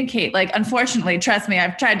communicate, like, unfortunately, trust me,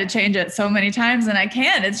 I've tried to change it so many times and I can't.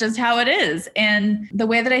 It's just how it is. And the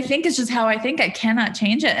way that I think is just how I think. I cannot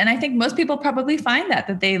change it. And I think most people probably find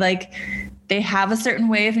that they have a certain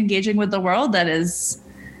way of engaging with the world that is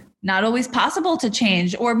not always possible to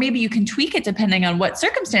change, or maybe you can tweak it depending on what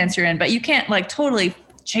circumstance you're in, but you can't like totally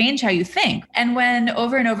change how you think. And when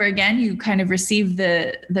over and over again, you kind of receive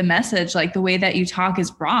the message, like the way that you talk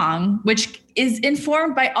is wrong, which is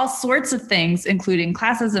informed by all sorts of things, including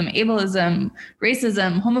classism, ableism,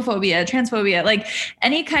 racism, homophobia, transphobia, like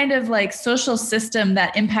any kind of like social system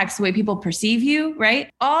that impacts the way people perceive you,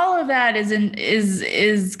 right? All of that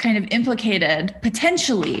is kind of implicated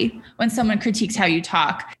potentially when someone critiques how you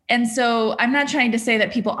talk. And so I'm not trying to say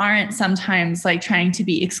that people aren't sometimes like trying to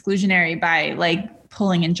be exclusionary by like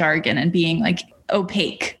pulling in jargon and being like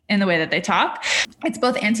opaque in the way that they talk. It's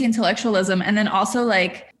both anti-intellectualism and then also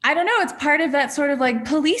like, I don't know, it's part of that sort of like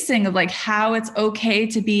policing of like how it's okay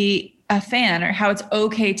to be a fan or how it's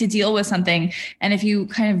okay to deal with something. And if you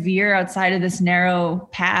kind of veer outside of this narrow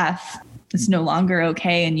path, it's no longer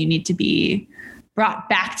okay. And you need to be brought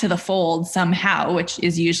back to the fold somehow, which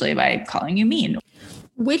is usually by calling you mean.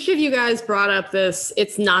 Which of you guys brought up this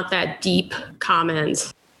 "it's not that deep"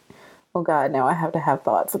 comment? Oh God, now I have to have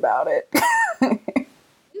thoughts about it.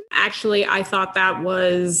 Actually, I thought that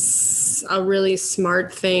was a really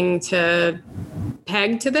smart thing to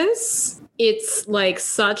peg to this. It's like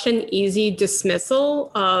such an easy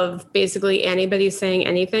dismissal of basically anybody saying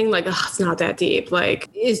anything like, oh, it's not that deep. Like,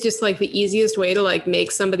 it's just like the easiest way to like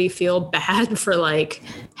make somebody feel bad for like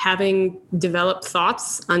having developed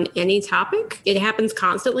thoughts on any topic. It happens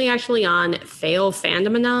constantly actually on Fail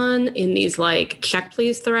Fandomanon in these like check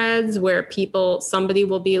please threads where somebody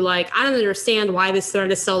will be like, I don't understand why this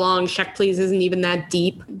thread is so long. Check please isn't even that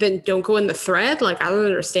deep. Then don't go in the thread. Like, I don't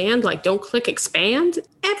understand. Like, don't click expand.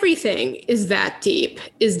 Everything is that deep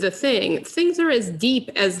is the thing. Things are as deep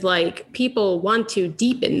as like people want to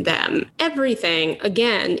deepen them. Everything,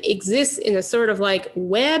 again, exists in a sort of like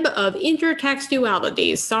web of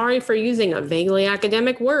intertextualities. Sorry for using a vaguely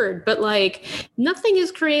academic word, but like nothing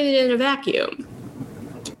is created in a vacuum.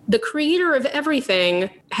 The creator of everything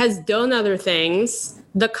has done other things.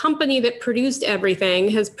 The company that produced everything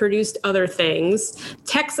has produced other things.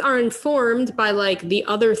 Texts are informed by like the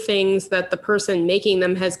other things that the person making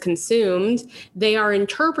them has consumed. They are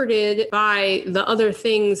interpreted by the other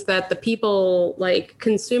things that the people like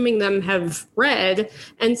consuming them have read,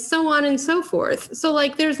 and so on and so forth. So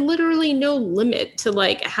like there's literally no limit to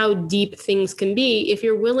like how deep things can be if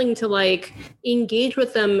you're willing to like engage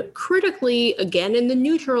with them critically, again in the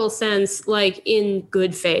neutral sense, like in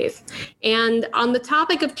good faith. And on the topic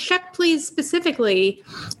of check please specifically,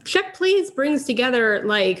 check please brings together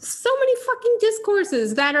like so many fucking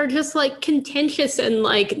discourses that are just like contentious and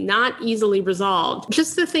like not easily resolved.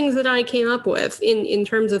 Just the things that I came up with in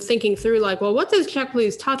terms of thinking through like, well, what does check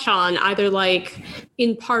please touch on, either like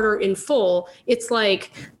in part or in full? It's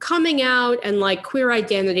like coming out and like queer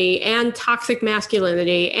identity and toxic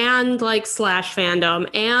masculinity and like slash fandom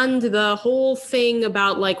and the whole thing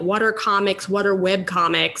about like what are comics, what are web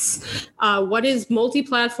comics, what is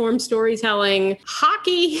multi-platform storytelling,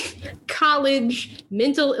 hockey, college,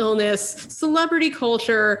 mental illness, celebrity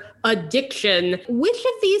culture, addiction. Which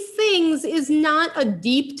of these things is not a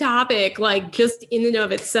deep topic, like just in and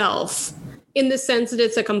of itself? In the sense that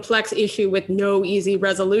it's a complex issue with no easy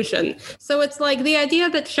resolution. So it's like the idea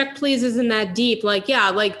that check please isn't that deep, like, yeah,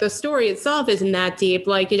 like the story itself isn't that deep.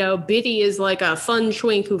 Like, you know, Biddy is like a fun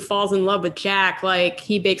schwink who falls in love with Jack, like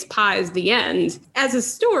he bakes pies, the end. As a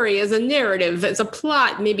story, as a narrative, as a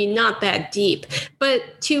plot, maybe not that deep.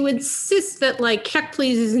 But to insist that like Check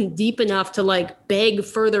Please isn't deep enough to like beg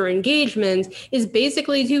further engagement is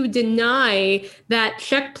basically to deny that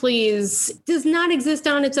Check Please does not exist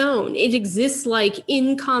on its own. It exists like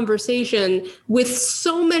in conversation with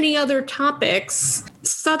so many other topics,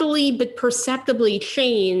 subtly but perceptibly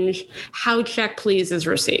change how Check Please is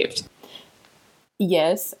received.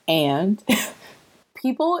 Yes, and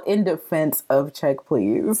people in defense of Check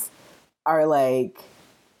Please are like,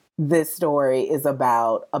 this story is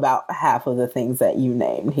about half of the things that you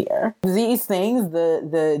named here. These things,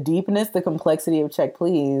 the deepness, the complexity of Check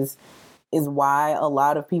Please is why a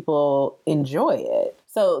lot of people enjoy it.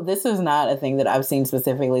 So this is not a thing that I've seen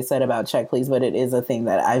specifically said about Check Please, but it is a thing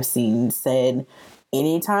that I've seen said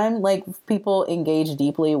anytime like people engage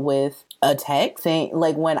deeply with a text thing.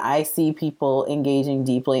 Like when I see people engaging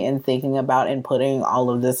deeply and thinking about and putting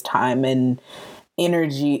all of this time and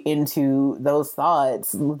energy into those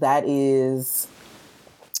thoughts, that is,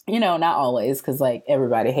 you know, not always, because like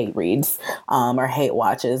everybody hate reads or hate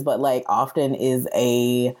watches, but like often is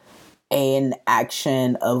an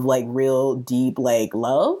action of like real deep like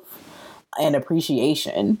love and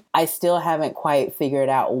appreciation. I still haven't quite figured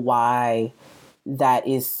out why that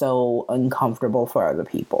is so uncomfortable for other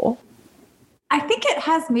people. I think it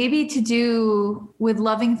has maybe to do with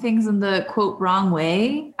loving things in the quote wrong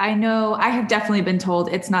way. I know I have definitely been told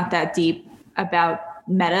it's not that deep about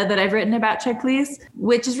meta that I've written about Check Please,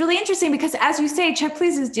 which is really interesting because, as you say, Check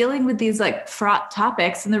Please is dealing with these like fraught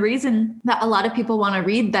topics. And the reason that a lot of people want to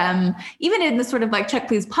read them, even in the sort of like Check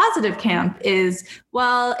Please positive camp, is,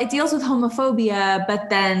 well, it deals with homophobia, but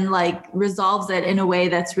then like resolves it in a way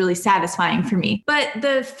that's really satisfying for me. But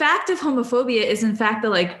the fact of homophobia is in fact the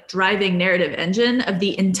like driving narrative engine of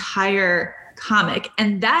the entire comic.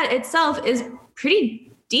 And that itself is pretty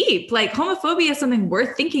deep. Like homophobia is something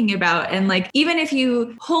worth thinking about. And like, even if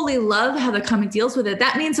you wholly love how the comic deals with it,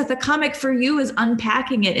 that means that the comic for you is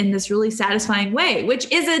unpacking it in this really satisfying way, which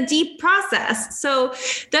is a deep process. So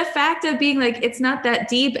the fact of being like, it's not that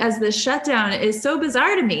deep as the shutdown is so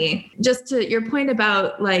bizarre to me. Just to your point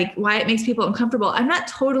about like why it makes people uncomfortable, I'm not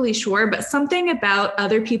totally sure, but something about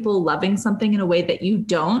other people loving something in a way that you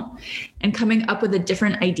don't and coming up with a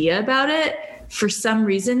different idea about it for some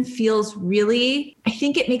reason feels really, I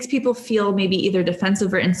think it makes people feel maybe either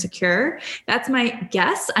defensive or insecure. That's my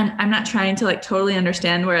guess. I'm not trying to like totally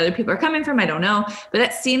understand where other people are coming from. I don't know, but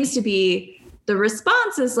that seems to be the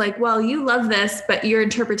response is like, well, you love this, but your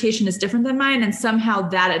interpretation is different than mine. And somehow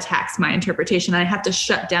that attacks my interpretation. I have to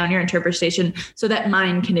shut down your interpretation so that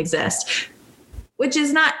mine can exist, which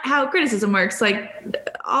is not how criticism works. Like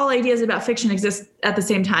all ideas about fiction exist at the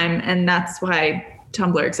same time. And that's why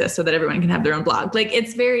Tumblr exists, so that everyone can have their own blog. Like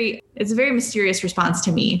it's a very mysterious response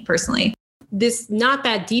to me personally. This not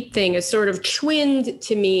that deep thing is sort of twinned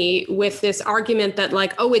to me with this argument that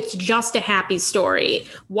like, oh, it's just a happy story.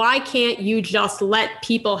 Why can't you just let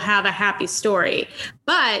people have a happy story?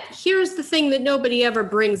 But here's the thing that nobody ever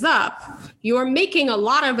brings up. You're making a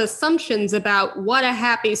lot of assumptions about what a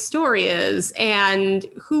happy story is and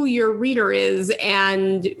who your reader is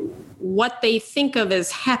and what they think of as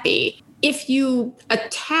happy. If you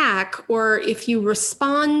attack or if you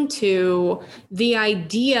respond to the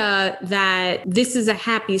idea that this is a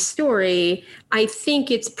happy story, I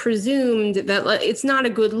think it's presumed that it's not a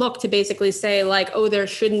good look to basically say like, oh, there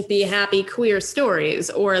shouldn't be happy queer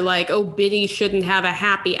stories, or like, oh, Biddy shouldn't have a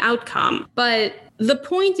happy outcome. But the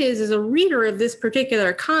point is, as a reader of this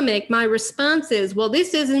particular comic, my response is, well,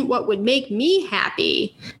 this isn't what would make me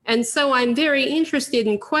happy. And so I'm very interested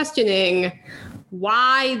in questioning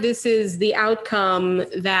why this is the outcome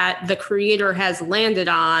that the creator has landed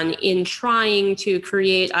on in trying to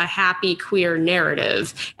create a happy queer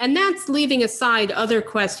narrative. And that's leaving aside other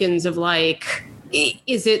questions of like,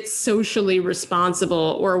 is it socially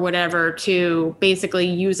responsible or whatever to basically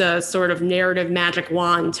use a sort of narrative magic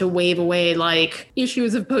wand to wave away like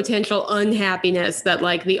issues of potential unhappiness that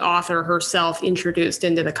like the author herself introduced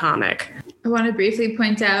into the comic. I want to briefly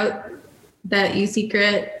point out that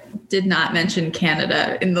YouSecret did not mention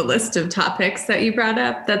Canada in the list of topics that you brought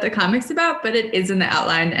up that the comic's about, but it is in the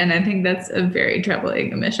outline. And I think that's a very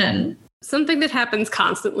troubling omission. Something that happens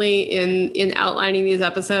constantly in outlining these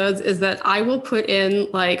episodes is that I will put in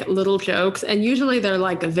like little jokes, and usually they're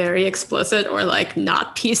like very explicit or like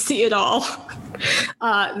not PC at all,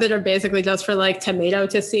 that are basically just for like Tomato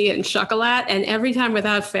to see and chuckle at. And every time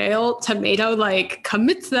without fail, Tomato like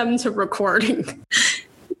commits them to recording.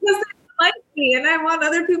 Because like me, and I want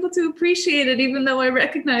other people to appreciate it, even though I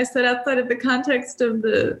recognize that outside of the context of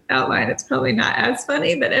the outline, it's probably not as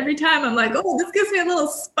funny. But every time I'm like, oh, this gives me a little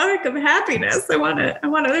spark of happiness. I want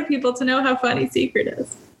other people to know how funny Secret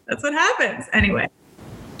is. That's what happens. Anyway.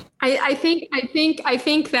 I think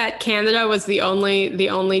that Canada was the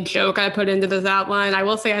only joke I put into this outline. I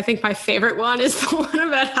will say I think my favorite one is the one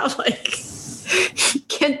about how like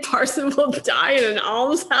Kent Parson will die in an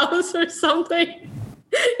almshouse or something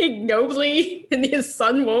ignobly, and his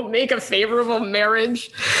son won't make a favorable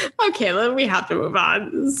marriage. Okay, we have to move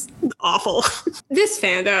on. This is awful. This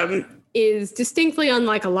fandom is distinctly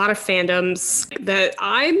unlike a lot of fandoms that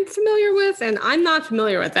I'm familiar with, and I'm not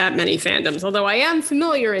familiar with that many fandoms, although I am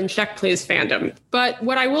familiar in Check Please fandom. But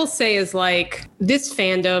what I will say is, like, this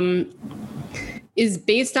fandom is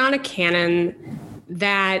based on a canon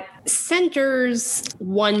that centers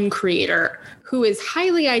one creator who is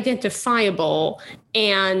highly identifiable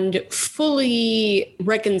and fully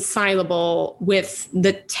reconcilable with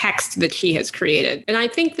the text that she has created. And I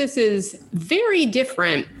think this is very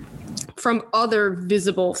different from other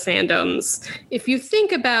visible fandoms. If you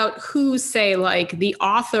think about who, say, like the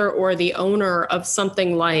author or the owner of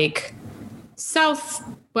something like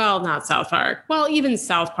not South Park, well, even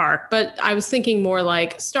South Park, but I was thinking more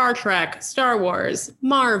like Star Trek, Star Wars,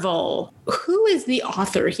 Marvel. Who is the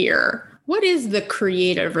author here? What is the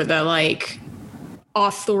creative or the like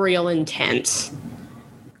authorial intent?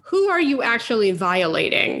 Who are you actually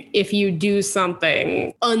violating if you do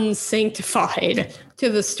something unsanctified to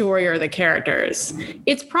the story or the characters?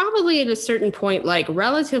 It's probably at a certain point like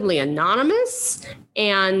relatively anonymous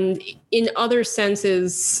and in other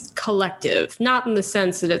senses collective, not in the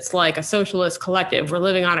sense that it's like a socialist collective, we're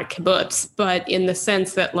living on a kibbutz, but in the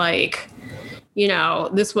sense that like, you know,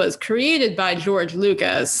 this was created by George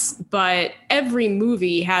Lucas, but every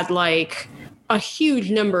movie had like a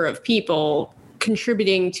huge number of people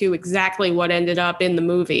contributing to exactly what ended up in the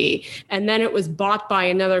movie. And then it was bought by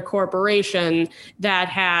another corporation that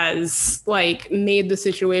has like made the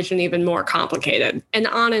situation even more complicated, and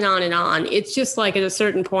on and on and on. It's just like at a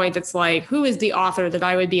certain point, it's like, who is the author that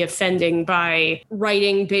I would be offending by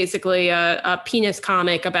writing basically a penis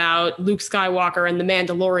comic about Luke Skywalker and the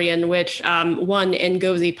Mandalorian, which one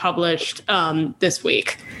Ngozi published this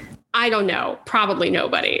week? I don't know, probably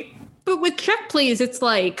nobody. But with Check Please, it's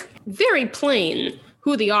like very plain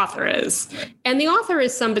who the author is. And the author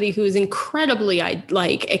is somebody who is incredibly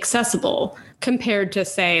like accessible compared to,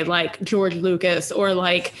 say, like George Lucas or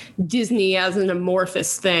like Disney as an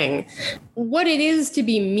amorphous thing. What it is to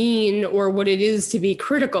be mean or what it is to be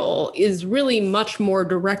critical is really much more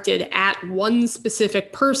directed at one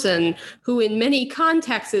specific person who in many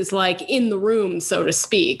contexts is like in the room, so to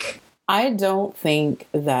speak. I don't think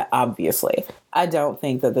that, obviously, I don't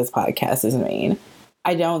think that this podcast is mean.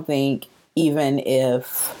 I don't think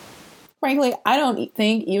frankly, I don't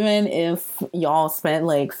think even if y'all spent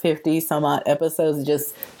like 50 some odd episodes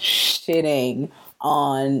just shitting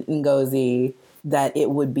on Ngozi, that it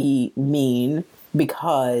would be mean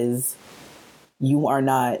because you are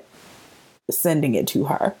not sending it to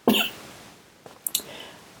her.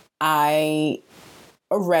 I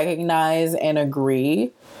recognize and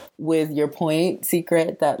agree with your point,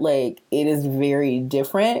 Secret, that like it is very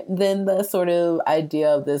different than the sort of idea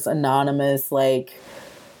of this anonymous like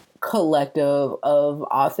collective of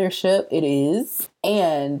authorship. It is.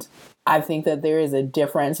 And I think that there is a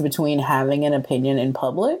difference between having an opinion in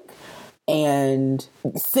public and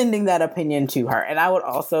sending that opinion to her. And I would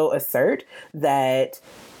also assert that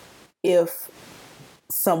if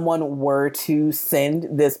someone were to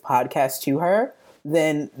send this podcast to her,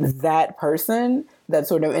 then that person, that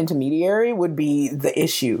sort of intermediary, would be the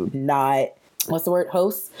issue, not,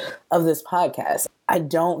 host of this podcast. I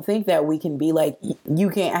don't think that we can be like,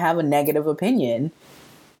 you can't have a negative opinion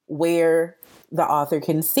where the author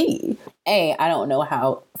can see. A, I don't know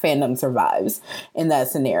how fandom survives in that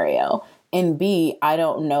scenario. And B, I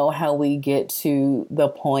don't know how we get to the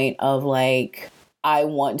point of like, I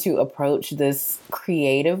want to approach this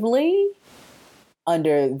creatively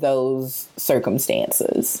under those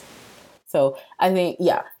circumstances. So I think,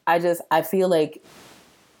 yeah, I feel like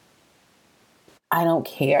I don't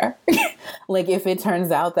care. Like if it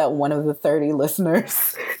turns out that one of the 30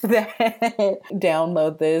 listeners that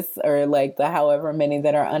download this, or like the however many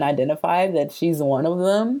that are unidentified, that she's one of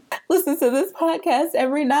them, listens to this podcast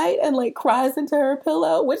every night and like cries into her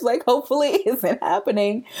pillow, which like hopefully isn't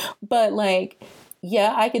happening. But like,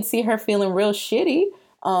 yeah, I could see her feeling real shitty.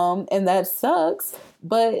 And that sucks,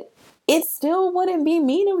 but it still wouldn't be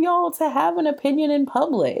mean of y'all to have an opinion in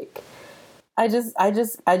public. I just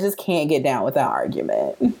can't get down with that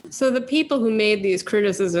argument. So the people who made these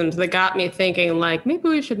criticisms that got me thinking like, maybe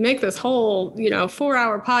we should make this whole,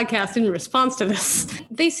 4-hour podcast in response to this.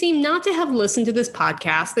 They seem not to have listened to this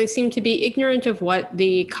podcast. They seem to be ignorant of what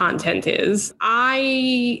the content is.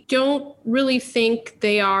 I don't really think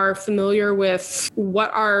they are familiar with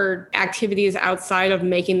what our activities outside of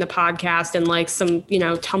making the podcast and like some,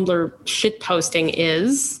 Tumblr shit posting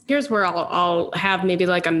is. Here's where I'll have maybe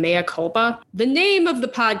like a mea culpa. The name of the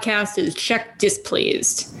podcast is Check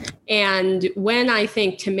Displeased. And when I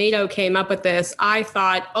think Tomato came up with this, I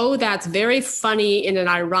thought, oh, that's very funny in an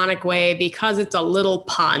ironic way because it's a little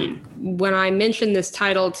pun. When I mentioned this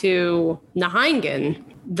title to Nahangan,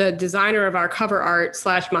 the designer of our cover art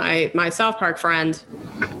 / my South Park friend,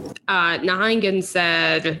 Nahangan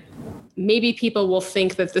said, maybe people will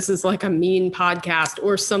think that this is like a mean podcast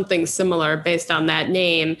or something similar based on that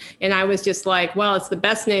name. And I was just like, well, it's the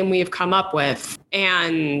best name we've come up with.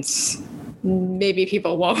 And maybe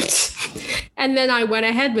people won't. And then I went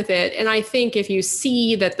ahead with it. And I think if you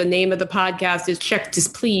see that the name of the podcast is Check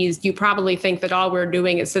Displeased, you probably think that all we're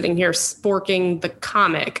doing is sitting here sporking the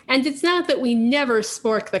comic. And it's not that we never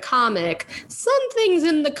spork the comic. Some things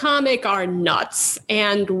in the comic are nuts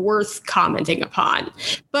and worth commenting upon.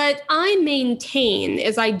 But I maintain,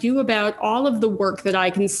 as I do about all of the work that I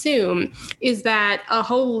consume, is that a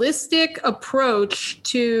holistic approach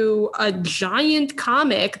to a giant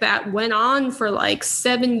comic that went on for like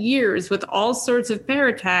 7 years with all sorts of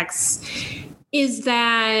paratexts is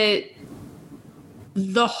that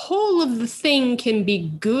the whole of the thing can be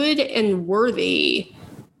good and worthy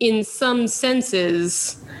in some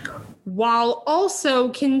senses while also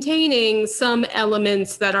containing some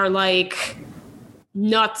elements that are like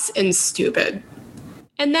nuts and stupid.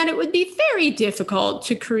 And that it would be very difficult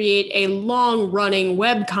to create a long-running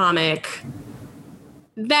webcomic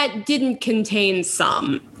that didn't contain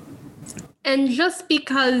some. And just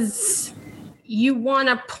because you want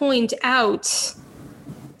to point out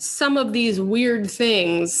some of these weird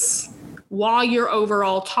things while you're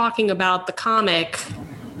overall talking about the comic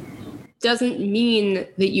doesn't mean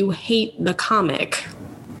that you hate the comic.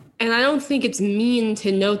 And I don't think it's mean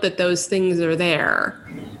to note that those things are there.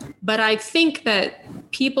 But I think that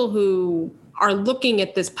people who are looking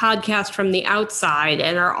at this podcast from the outside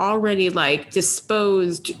and are already like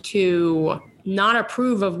disposed to not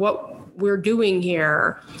approve of what we're doing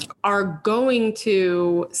here are going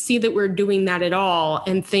to see that we're doing that at all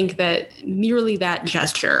and think that merely that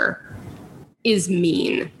gesture is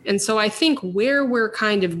mean. And so I think where we're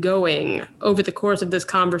kind of going over the course of this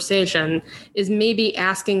conversation is maybe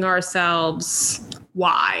asking ourselves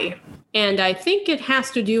why. And I think it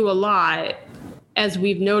has to do a lot, as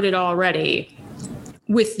we've noted already,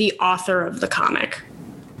 with the author of the comic.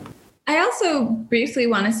 I also briefly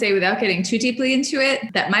want to say, without getting too deeply into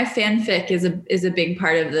it, that my fanfic is a big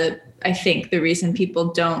part of the reason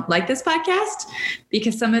people don't like this podcast,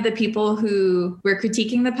 because some of the people who were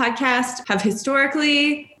critiquing the podcast have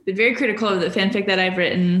historically been very critical of the fanfic that I've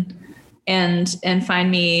written and find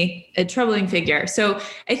me a troubling figure. So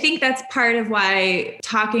I think that's part of why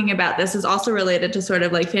talking about this is also related to sort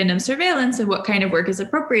of like fandom surveillance and what kind of work is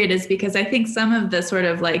appropriate, is because I think some of the sort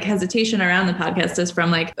of like hesitation around the podcast is from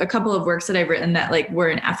like a couple of works that I've written that like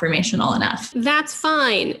weren't affirmational enough. That's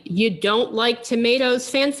fine. You don't like Tomatoes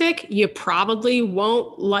fanfic, you probably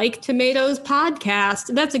won't like Tomatoes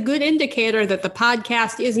podcast. That's a good indicator that the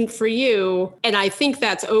podcast isn't for you. And I think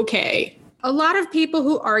that's okay. A lot of people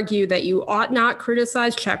who argue that you ought not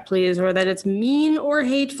criticize Check Please or that it's mean or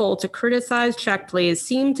hateful to criticize Check Please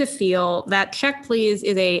seem to feel that Check Please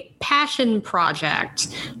is a passion project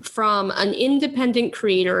from an independent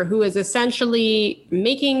creator who is essentially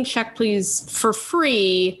making Check Please for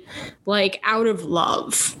free, like out of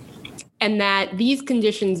love. And that these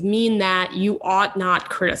conditions mean that you ought not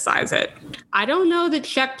criticize it. I don't know that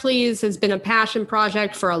Check Please has been a passion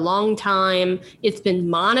project for a long time. It's been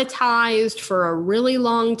monetized for a really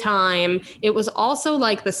long time. It was also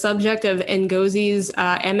like the subject of Ngozi's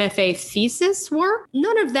MFA thesis work.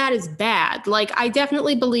 None of that is bad. Like, I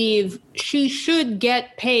definitely believe she should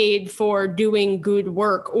get paid for doing good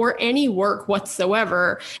work or any work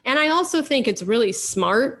whatsoever. And I also think it's really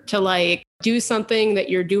smart to like do something that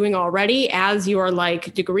you're doing already as your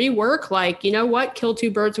like degree work, like, you know what, kill two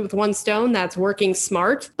birds with one stone, that's working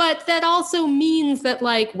smart. But that also means that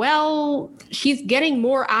like, well, she's getting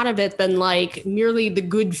more out of it than like merely the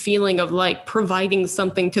good feeling of like providing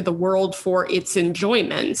something to the world for its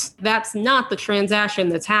enjoyment. That's not the transaction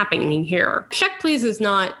that's happening here. Check Please is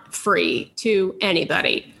not free to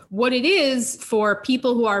anybody. What it is for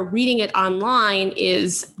people who are reading it online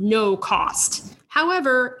is no cost.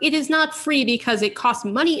 However, it is not free because it costs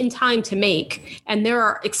money and time to make, and there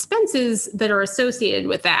are expenses that are associated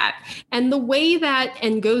with that. And the way that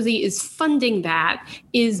Ngozi is funding that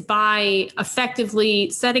is by effectively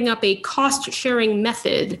setting up a cost-sharing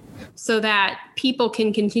method so that people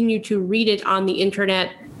can continue to read it on the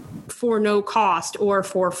internet for no cost or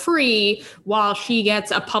for free, while she gets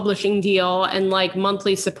a publishing deal and like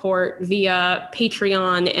monthly support via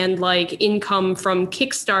Patreon and like income from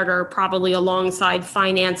Kickstarter, probably alongside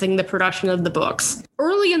financing the production of the books.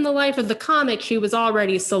 Early in the life of the comic, she was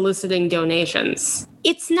already soliciting donations.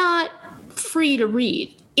 It's not free to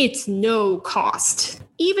read. It's no cost.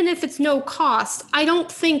 Even if it's no cost, I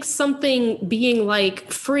don't think something being like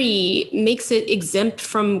free makes it exempt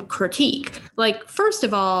from critique. Like, first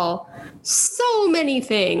of all, so many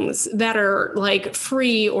things that are like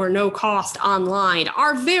free or no cost online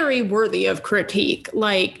are very worthy of critique.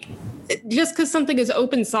 Like, just because something is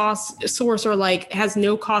open source or like has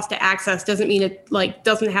no cost to access doesn't mean it like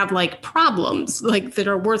doesn't have like problems like that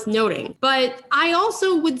are worth noting. But I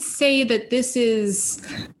also would say that this is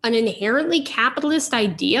an inherently capitalist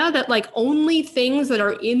idea that like only things that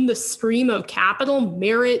are in the stream of capital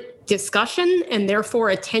merit discussion and therefore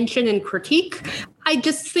attention and critique. I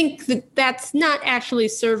just think that that's not actually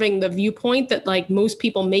serving the viewpoint that like most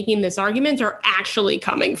people making this argument are actually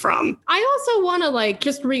coming from. I also want to like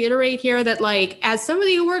just reiterate here that like as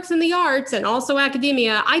somebody who works in the arts and also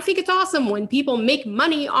academia, I think it's awesome when people make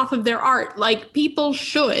money off of their art. Like people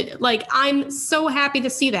should. Like I'm so happy to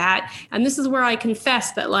see that. And this is where I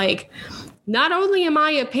confess that like not only am I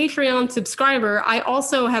a Patreon subscriber, I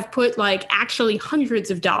also have put like actually hundreds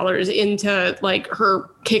of dollars into like her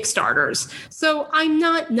Kickstarters. So I'm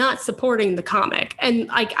not supporting the comic. And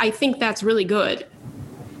I think that's really good.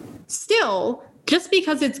 Still, just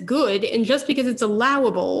because it's good and just because it's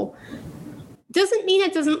allowable doesn't mean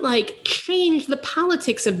it doesn't like change the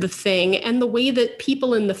politics of the thing and the way that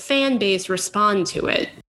people in the fan base respond to it.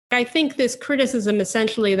 I think this criticism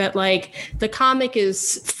essentially that like the comic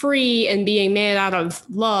is free and being made out of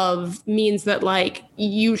love means that like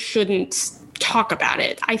you shouldn't talk about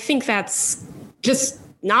it. I think that's just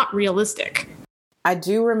not realistic. I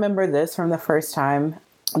do remember this from the first time,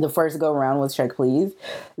 the first go around with Check Please,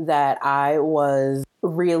 that I was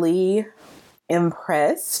really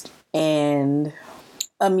impressed and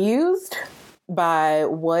amused by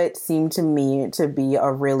what seemed to me to be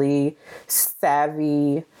a really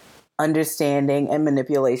savvy understanding and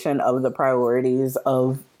manipulation of the priorities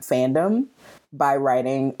of fandom by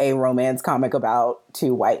writing a romance comic about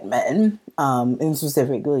two white men, and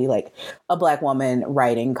specifically like a Black woman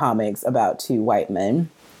writing comics about two white men.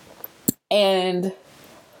 And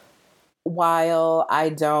while I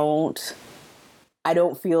don't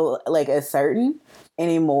feel like as certain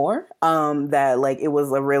anymore that like it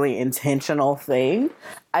was a really intentional thing,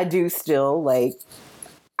 I do still like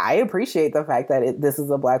I appreciate the fact that this is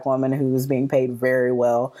a Black woman who's being paid very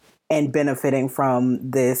well and benefiting from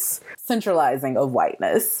this centralizing of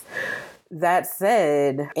whiteness. That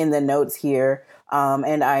said, in the notes here,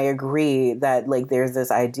 and I agree that like there's this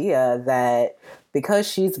idea that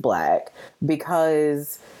because she's Black,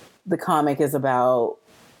 because the comic is about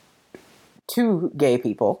two gay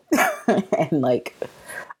people and like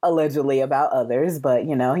allegedly about others, but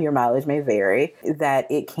you know, your mileage may vary, that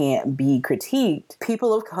it can't be critiqued.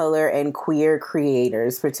 People of color and queer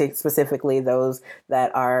creators, specifically those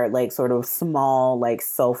that are like sort of small, like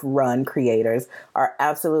self-run creators, are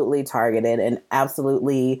absolutely targeted and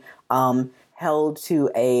absolutely held to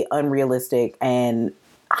a unrealistic and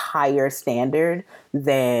higher standard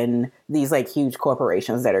than these like huge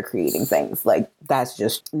corporations that are creating things. Like that's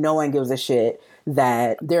just, no one gives a shit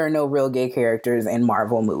that there are no real gay characters in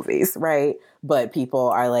Marvel movies, right? But people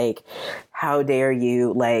are like, how dare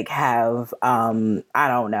you like have, I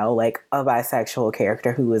don't know, like a bisexual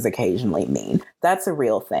character who is occasionally mean. That's a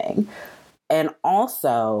real thing. And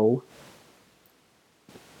also,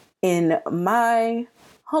 in my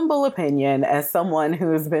humble opinion, as someone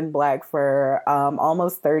who's been Black for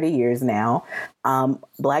almost 30 years now,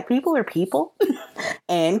 Black people are people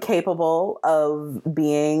and capable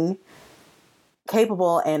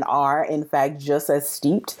and are, in fact, just as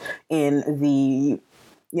steeped in the,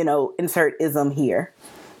 you know, insert ism here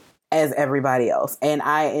as everybody else. And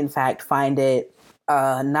I, in fact, find it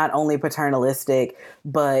not only paternalistic,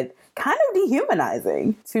 but kind of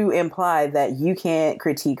dehumanizing to imply that you can't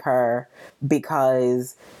critique her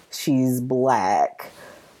because she's Black.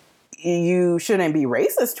 You shouldn't be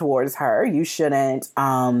racist towards her. You shouldn't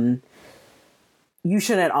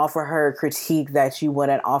offer her critique that you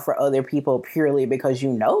wouldn't offer other people purely because you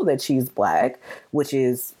know that she's Black, which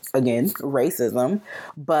is, again, racism.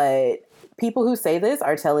 But people who say this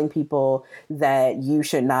are telling people that you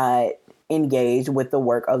should not engage with the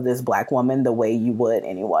work of this Black woman the way you would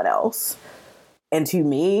anyone else. And to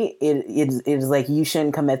me, it is like, you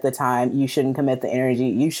shouldn't commit the time, you shouldn't commit the energy,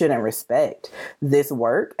 you shouldn't respect this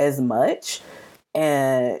work as much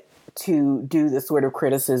and to do the sort of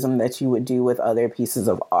criticism that you would do with other pieces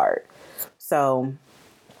of art. So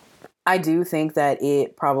I do think that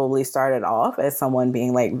it probably started off as someone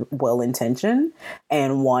being like well-intentioned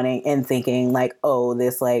and wanting and thinking like, oh,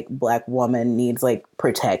 this like Black woman needs like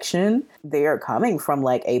protection. They are coming from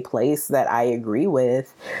like a place that I agree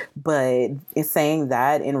with, but it's saying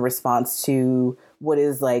that in response to what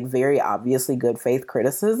is like very obviously good faith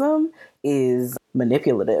criticism is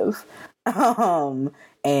manipulative,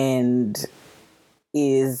 and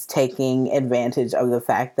is taking advantage of the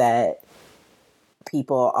fact that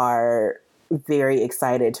people are very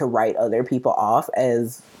excited to write other people off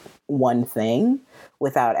as one thing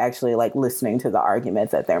without actually like listening to the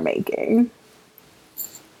arguments that they're making.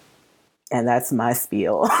 And that's my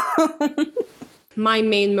spiel. My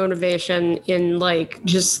main motivation in like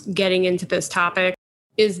just getting into this topic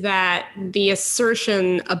is that the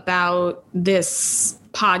assertion about this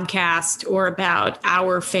podcast or about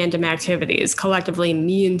our fandom activities, collectively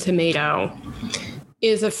me and Tomato,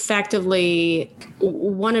 is effectively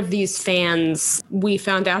one of these fans we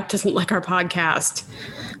found out doesn't like our podcast,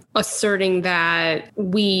 asserting that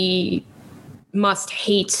we must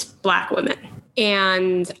hate Black women.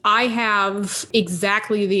 And I have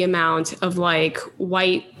exactly the amount of like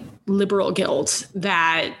white liberal guilt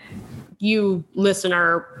that you,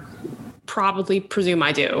 listener, probably presume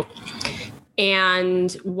I do.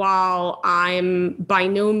 And while I'm by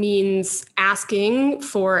no means asking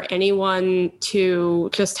for anyone to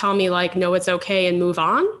just tell me like, no, it's okay and move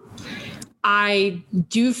on, I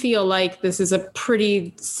do feel like this is a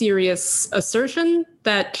pretty serious assertion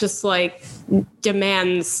that just like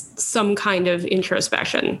demands some kind of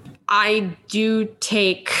introspection. I do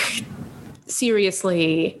take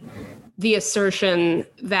seriously the assertion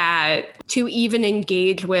that to even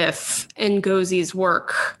engage with Ngozi's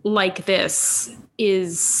work like this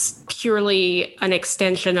is purely an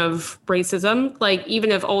extension of racism. Like,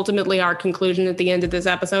 even if ultimately our conclusion at the end of this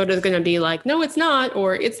episode is going to be like, no, it's not,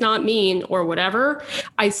 or it's not mean, or whatever,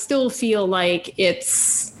 I still feel like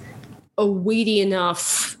it's a weighty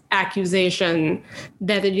enough accusation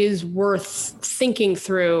that it is worth thinking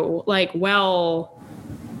through, like, well,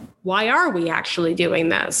 why are we actually doing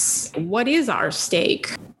this? What is our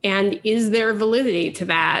stake? And is there validity to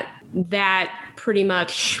that? That pretty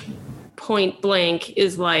much point blank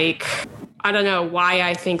is like, I don't know why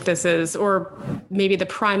I think this is, or maybe the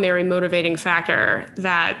primary motivating factor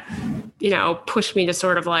that, you know, pushed me to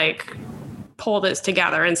sort of like pull this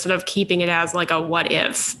together instead of keeping it as like a what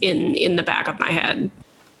if in the back of my head.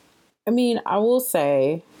 I mean, I will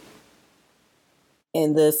say,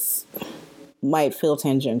 and this might feel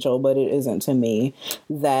tangential, but it isn't to me,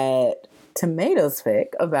 that Tomato's fic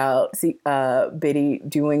about Biddy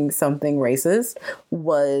doing something racist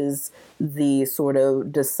was the sort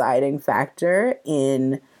of deciding factor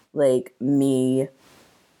in like me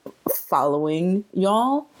following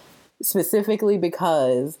y'all, specifically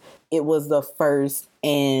because it was the first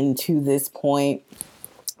and to this point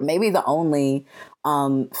maybe the only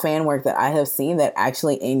fan work that I have seen that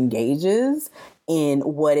actually engages in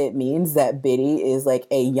what it means that Biddy is like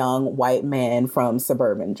a young white man from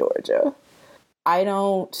suburban Georgia. I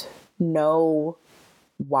don't know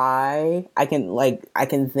why. I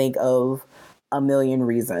can think of a million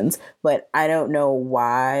reasons, but I don't know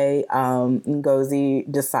why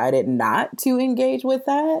Ngozi decided not to engage with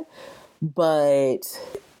that. But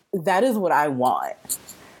that is what I want.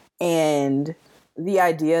 And the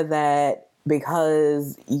idea that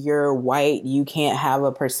because you're white, you can't have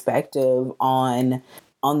a perspective on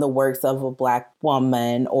the works of a Black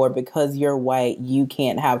woman, or because you're white, you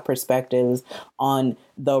can't have perspectives on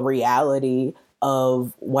the reality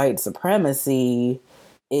of white supremacy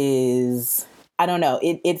is, I don't know,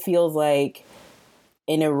 it feels like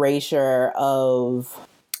an erasure.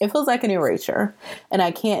 And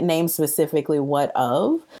I can't name specifically what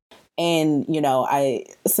of. And, you know, I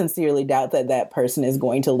sincerely doubt that that person is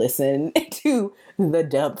going to listen to the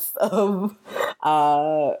depths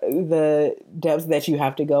that you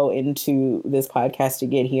have to go into this podcast to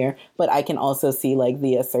get here. But I can also see like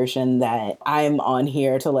the assertion that I'm on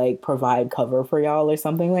here to like provide cover for y'all or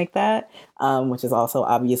something like that, which is also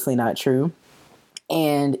obviously not true.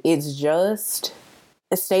 And it's just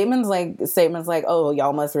statements like, oh,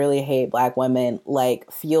 y'all must really hate Black women,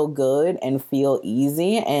 like feel good and feel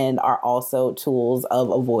easy and are also tools of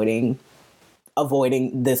avoiding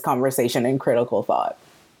this conversation and critical thought.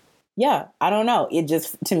 Yeah, I don't know.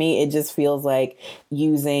 To me, it just feels like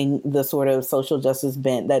using the sort of social justice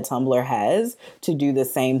bent that Tumblr has to do the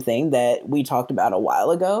same thing that we talked about a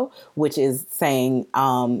while ago, which is saying,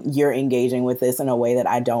 you're engaging with this in a way that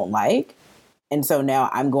I don't like. And so now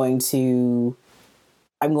I'm going to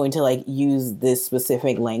I'm going to like use this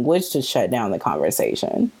specific language to shut down the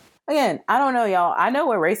conversation. Again, I don't know, y'all. I know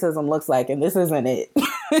what racism looks like, and this isn't it.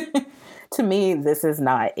 To me, this is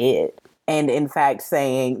not it. And in fact,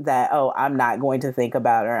 saying that, oh, I'm not going to think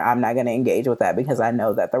about or I'm not going to engage with that because I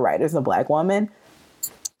know that the writer's a Black woman,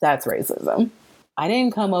 that's racism. I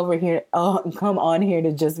didn't come on here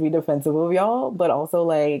to just be defensive of y'all, but also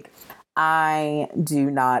like, I do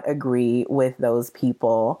not agree with those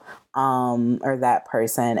people or that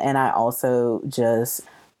person. And I also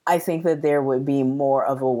I think that there would be more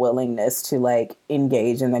of a willingness to like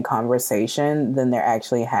engage in the conversation than there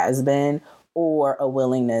actually has been, or a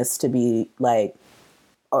willingness to be like,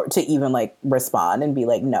 or to even like respond and be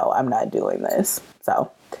like, no, I'm not doing this.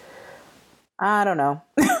 So I don't know.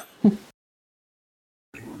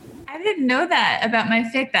 I didn't know that about my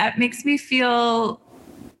fic. That makes me feel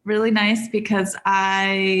really nice because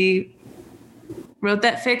I wrote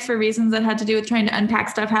that fic for reasons that had to do with trying to unpack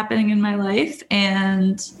stuff happening in my life,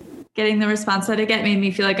 and getting the response that I get made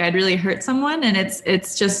me feel like I'd really hurt someone. And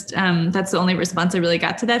it's just, that's the only response I really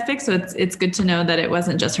got to that fic. So it's good to know that it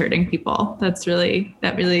wasn't just hurting people. That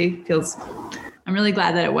really feels, I'm really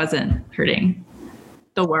glad that it wasn't hurting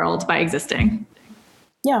the world by existing.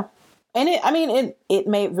 Yeah. And it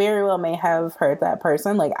may very well may have hurt that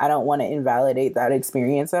person. Like, I don't want to invalidate that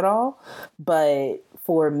experience at all. But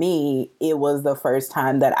for me, it was the first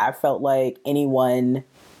time that I felt like anyone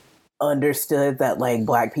understood that like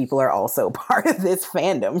Black people are also part of this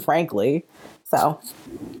fandom, frankly. So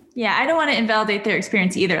yeah, I don't want to invalidate their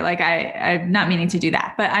experience either. Like I'm not meaning to do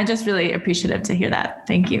that, but I'm just really appreciative to hear that.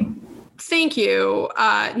 Thank you. Thank you.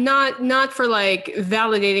 Not for like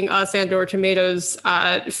validating us and or Tomatoes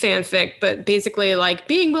fanfic, but basically like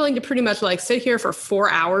being willing to pretty much like sit here for 4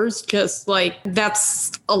 hours, just like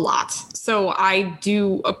that's a lot. So I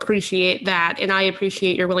do appreciate that. And I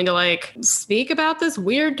appreciate you're willing to like speak about this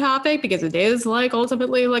weird topic because it is like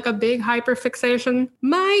ultimately like a big hyperfixation.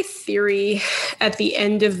 My theory at the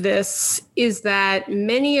end of this is that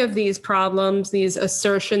many of these problems, these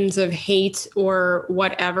assertions of hate or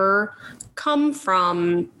whatever, come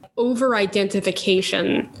from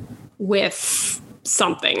over-identification with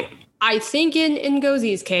something. I think in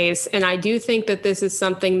Ngozi's case, and I do think that this is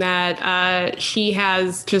something that she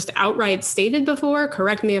has just outright stated before,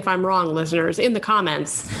 correct me if I'm wrong, listeners, in the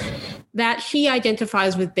comments, that she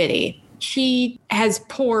identifies with Biddy. She has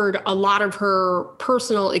poured a lot of her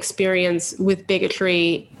personal experience with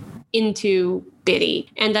bigotry into Biddy.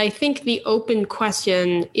 And I think the open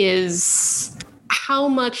question is, how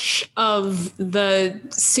much of the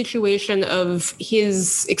situation of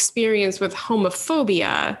his experience with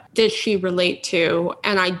homophobia did she relate to?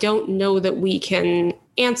 And I don't know that we can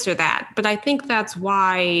answer that. But I think that's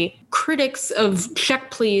why critics of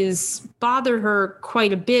Check Please bother her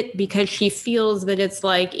quite a bit, because she feels that it's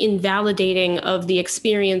like invalidating of the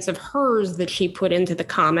experience of hers that she put into the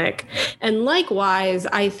comic. And likewise,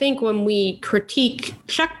 I think when we critique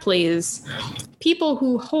Check Please, people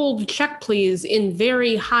who hold Check Please in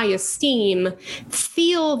very high esteem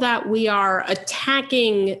feel that we are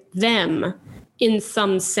attacking them in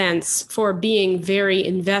some sense for being very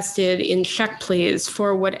invested in Check Please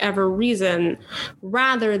for whatever reason,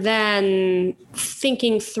 rather than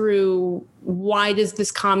thinking through why does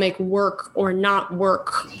this comic work or not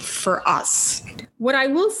work for us. What I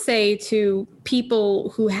will say to people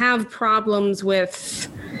who have problems with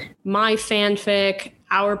my fanfic,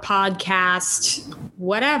 our podcast,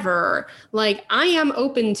 whatever, like I am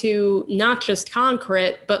open to not just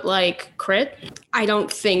concrit, but like crit. I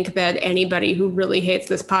don't think that anybody who really hates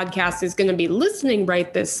this podcast is going to be listening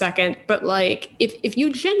right this second. But like, if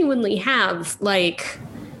you genuinely have like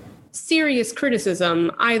serious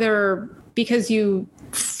criticism, either because you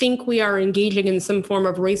think we are engaging in some form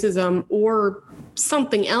of racism or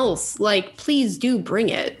something else, like, please do bring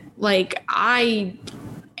it. Like, I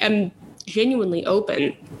am genuinely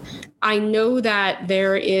open. I know that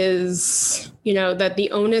there is, that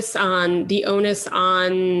the onus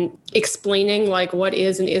on explaining like what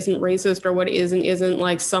is and isn't racist or what is and isn't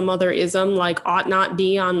like some other ism, like ought not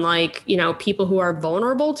be on like, people who are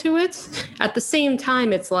vulnerable to it. At the same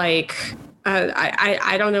time, it's like,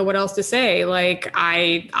 I don't know what else to say. Like,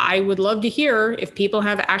 I would love to hear if people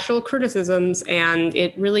have actual criticisms and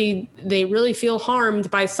they really feel harmed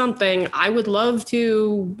by something. I would love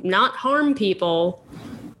to not harm people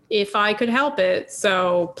if I could help it.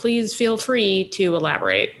 So please feel free to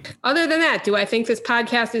elaborate. Other than that, do I think this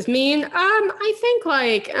podcast is mean? I think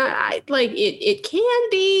it can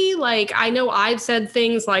be. Like, I know I've said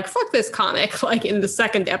things like "fuck this comic" like in the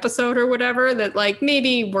second episode or whatever that like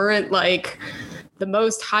maybe weren't like the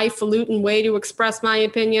most highfalutin way to express my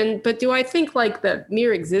opinion, but do I think like the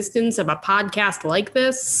mere existence of a podcast like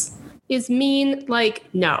this is mean? Like,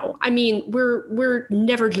 no. I mean, we're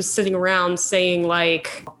never just sitting around saying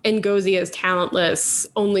like Ngozi is talentless,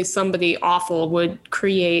 only somebody awful would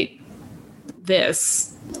create this.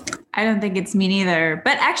 I don't think it's mean either.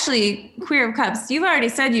 But actually, Queer of Cups, you've already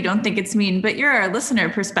said you don't think it's mean, but you're a listener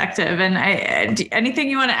perspective. And anything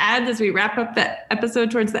you want to add as we wrap up the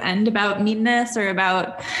episode towards the end about meanness or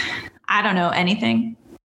about, I don't know, anything?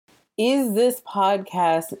 Is this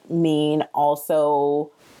podcast mean also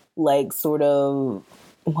like sort of,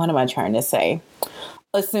 what am I trying to say?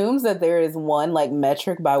 Assumes that there is one like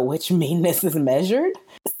metric by which meanness is measured,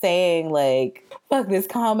 saying like, fuck this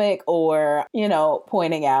comic, or, you know,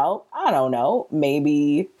 pointing out, I don't know,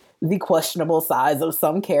 maybe the questionable size of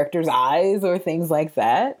some characters' eyes or things like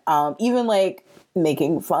that. Even like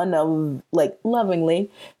making fun of, like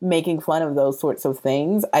lovingly making fun of those sorts of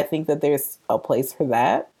things. I think that there's a place for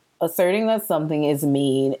that. Asserting that something is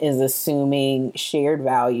mean is assuming shared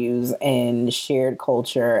values and shared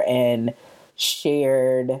culture and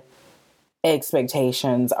shared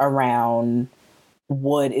expectations around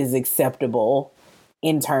what is acceptable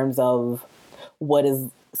in terms of what is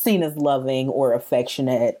seen as loving or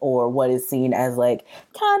affectionate, or what is seen as like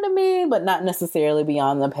kind of mean, but not necessarily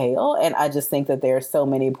beyond the pale. And I just think that there are so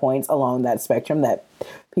many points along that spectrum that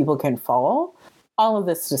people can fall. All of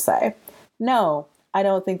this to say, no, I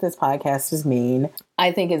don't think this podcast is mean.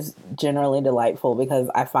 I think it's generally delightful because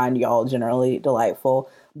I find y'all generally delightful.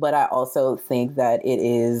 But I also think that it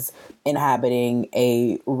is inhabiting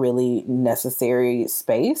a really necessary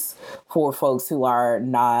space for folks who are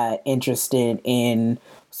not interested in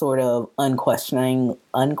sort of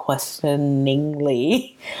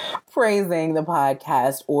unquestioningly praising the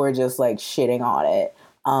podcast or just like shitting on it.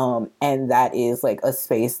 And that is like a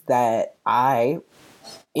space that I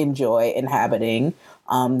enjoy inhabiting,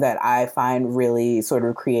 that I find really sort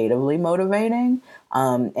of creatively motivating.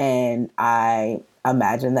 And I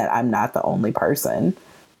imagine that I'm not the only person.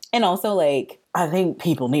 And also, like, I think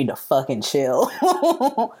people need to fucking chill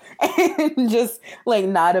and just like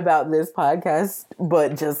not about this podcast,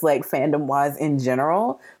 but just like fandom wise in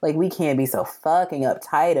general. Like, we can't be so fucking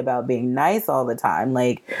uptight about being nice all the time.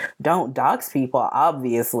 Like, don't dox people,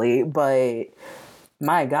 obviously, but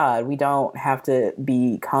my God, we don't have to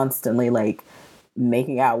be constantly like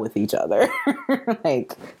making out with each other.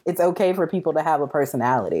 Like, it's okay for people to have a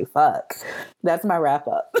personality. Fuck. That's my wrap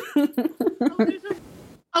up.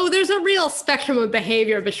 Oh, there's a real spectrum of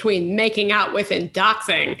behavior between making out with and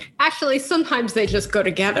doxing. Actually, sometimes they just go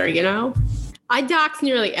together, you know? I dox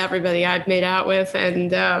nearly everybody I've made out with,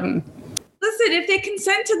 and listen, if they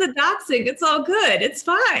consent to the doxing, it's all good. It's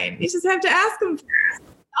fine. You just have to ask them first.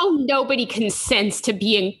 Oh, nobody consents to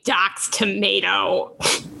being doxed, tomato.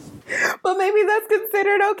 But maybe that's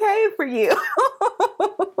considered okay for you.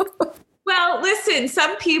 Well, listen,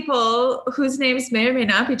 some people whose names may or may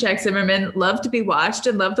not be Jack Zimmerman love to be watched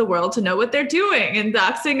and love the world to know what they're doing. And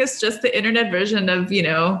doxing is just the internet version of, you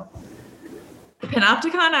know,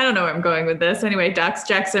 Panopticon. I don't know where I'm going with this. Anyway, dox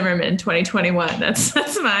Jack Zimmerman 2021.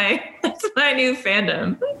 That's my new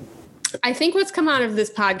fandom. I think what's come out of this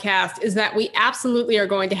podcast is that we absolutely are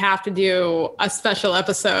going to have to do a special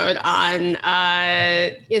episode on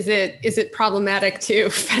is it problematic to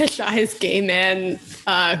fetishize gay men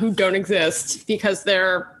who don't exist because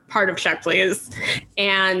they're part of Check Please.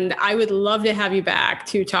 And I would love to have you back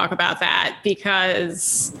to talk about that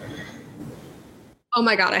because, oh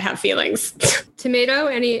my God, I have feelings. Tomato,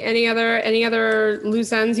 any other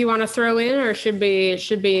loose ends you want to throw in, or should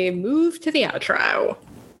we move to the outro?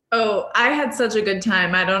 Oh, I had such a good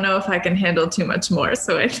time. I don't know if I can handle too much more.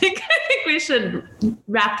 So I think we should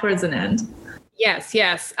wrap towards an end. Yes.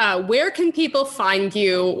 Where can people find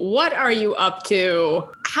you? What are you up to?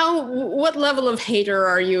 What level of hater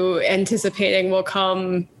are you anticipating will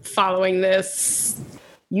come following this?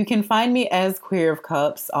 You can find me as Queer of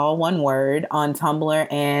Cups, all one word, on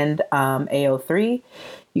Tumblr and AO3.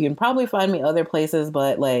 You can probably find me other places,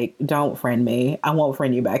 but like, don't friend me. I won't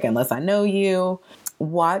friend you back unless I know you.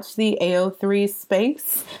 Watch the AO3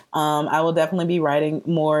 space. I will definitely be writing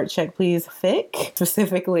more Check Please fic,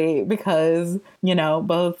 specifically because, you know,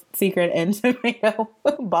 both Secret and Tomato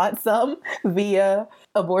bought some via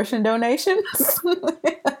abortion donations.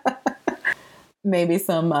 Maybe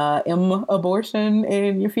some abortion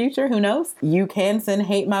in your future. Who knows? You can send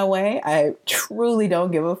hate my way. I truly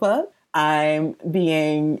don't give a fuck. I'm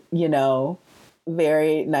being, you know,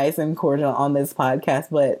 very nice and cordial on this podcast,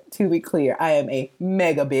 but to be clear, I am a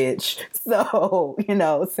mega bitch. So, you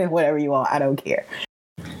know, send whatever you want. I don't care.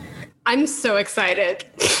 I'm so excited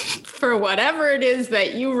for whatever it is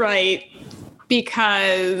that you write,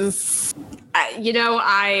 because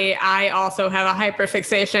I also have a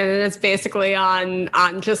hyperfixation, and it's basically on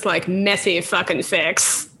just like messy fucking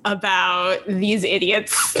fics about these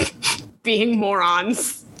idiots being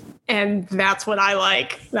morons. And that's what I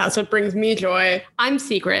like. That's what brings me joy. I'm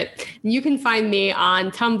Secret. You can find me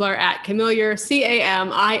on Tumblr at Camilliar,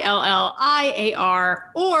 CAMILLIAR,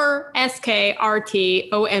 or SKRTOMG.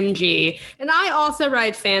 And I also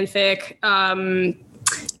write fanfic on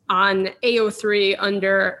AO3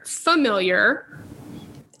 under Familiar.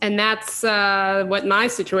 And that's what my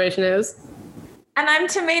situation is. And I'm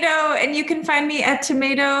Tomato, and you can find me at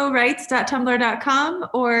tomatowrites.tumblr.com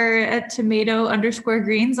or at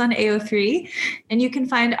tomato_greens on AO3. And you can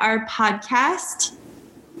find our podcast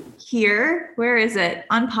here. Where is it?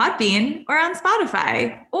 On Podbean or on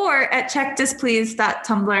Spotify or at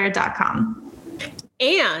checkdisplease.tumblr.com.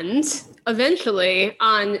 And eventually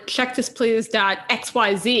on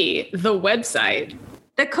checkdisplease.xyz, the website.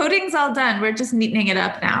 The coding's all done. We're just neatening it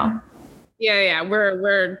up now. Yeah,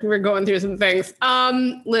 we're going through some things.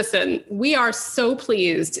 Listen, we are so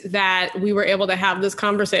pleased that we were able to have this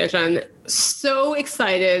conversation. So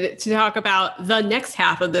excited to talk about the next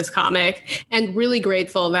half of this comic, and really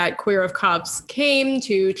grateful that Queer of Cups came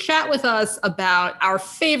to chat with us about our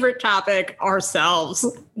favorite topic ourselves.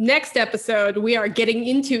 Next episode, we are getting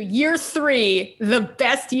into year 3, the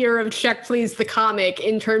best year of Check Please the comic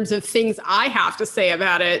in terms of things I have to say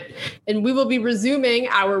about it. And we will be resuming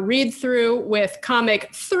our read through with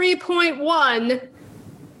comic 3.1,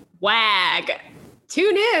 WAG.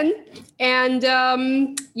 Tune in. And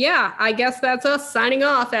I guess that's us signing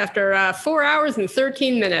off after 4 hours and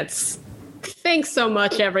 13 minutes. Thanks so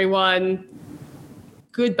much, everyone.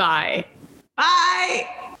 Goodbye. Bye.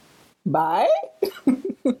 Bye.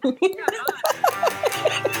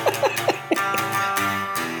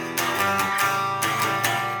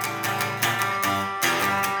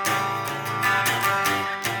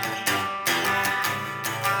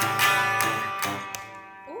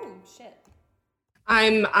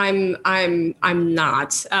 I'm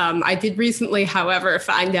not. I did recently, however,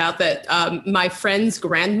 find out that my friend's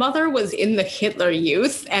grandmother was in the Hitler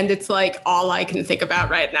Youth, and it's like all I can think about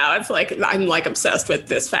right now. It's like I'm like obsessed with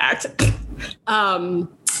this fact.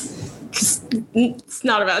 It's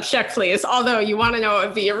not about Check Please, although you want to know it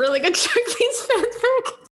would be a really good Check Please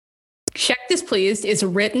fanfic. Check Displeased is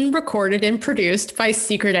written, recorded, and produced by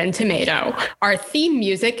Secret and Tomato. Our theme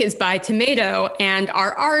music is by Tomato, and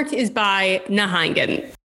our art is by Nahangan.